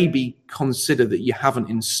maybe consider that you haven't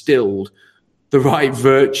instilled the right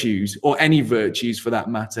virtues, or any virtues for that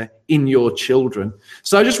matter, in your children.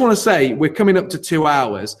 So I just want to say, we're coming up to 2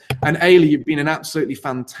 hours, and Ailey, you've been an absolutely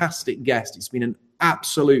fantastic guest. It's been an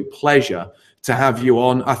absolute pleasure to have you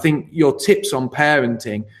on. I think your tips on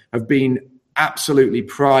parenting have been absolutely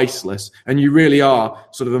priceless, and you really are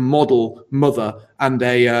sort of a model mother and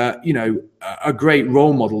a great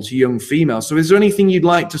role model to young females. So is there anything you'd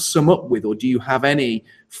like to sum up with, or do you have any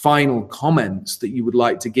final comments that you would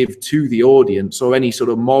like to give to the audience, or any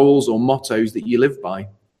sort of morals or mottos that you live by?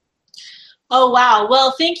 Oh, wow.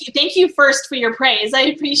 Well, thank you first for your praise. I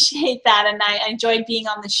appreciate that, and I enjoyed being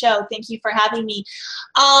on the show. Thank you for having me.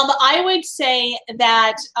 I would say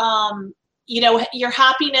that, your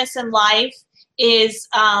happiness in life is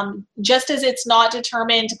just as it's not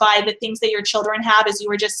determined by the things that your children have, as you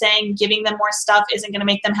were just saying, giving them more stuff isn't going to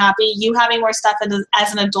make them happy. You having more stuff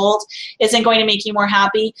as an adult isn't going to make you more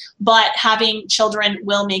happy, but having children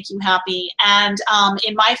will make you happy. And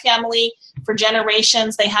in my family, for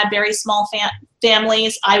generations, they had very small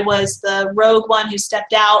families. I was the rogue one who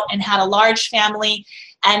stepped out and had a large family.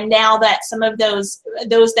 And now that some of those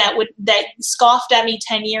that scoffed at me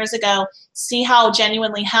 10 years ago see how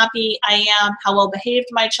genuinely happy I am, how well behaved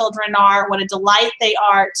my children are, what a delight they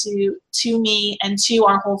are to me and to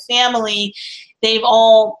our whole family, they've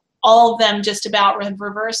all of them just about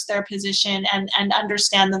reversed their position and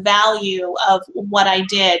understand the value of what I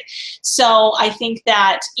did. So I think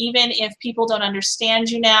that even if people don't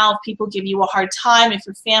understand you now, if people give you a hard time, if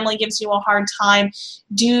your family gives you a hard time,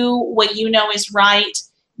 do what you know is right.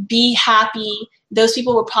 Be happy. Those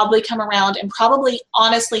people will probably come around and probably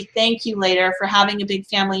honestly thank you later for having a big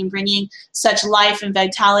family and bringing such life and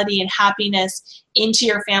vitality and happiness into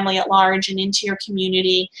your family at large and into your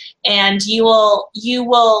community. And you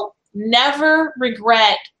will never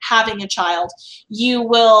regret having a child. You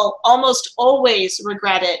will almost always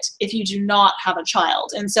regret it if you do not have a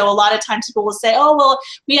child. And so a lot of times people will say, oh, well,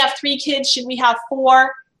 we have 3 kids. Should we have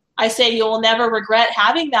 4? I say you will never regret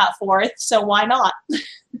having that 4th. So why not?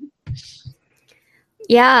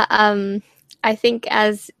 Yeah, I think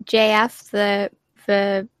as JF,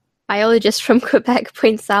 the biologist from Quebec,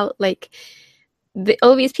 points out, like,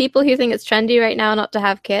 all these people who think it's trendy right now not to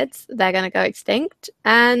have kids, they're going to go extinct.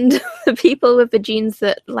 And the people with the genes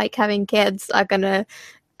that like having kids are going to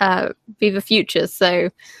be the future. So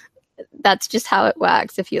that's just how it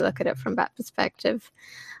works if you look at it from that perspective.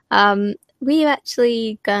 We've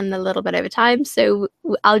actually gone a little bit over time, so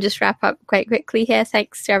I'll just wrap up quite quickly here.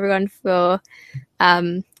 Thanks to everyone for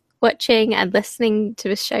watching and listening to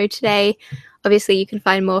this show today. Obviously, you can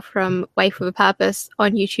find more from Wife with a Purpose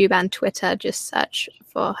on YouTube and Twitter. Just search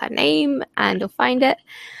for her name and you'll find it.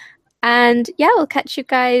 And yeah, we'll catch you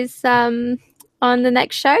guys on the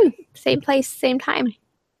next show. Same place, same time.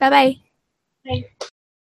 Bye-bye. Bye.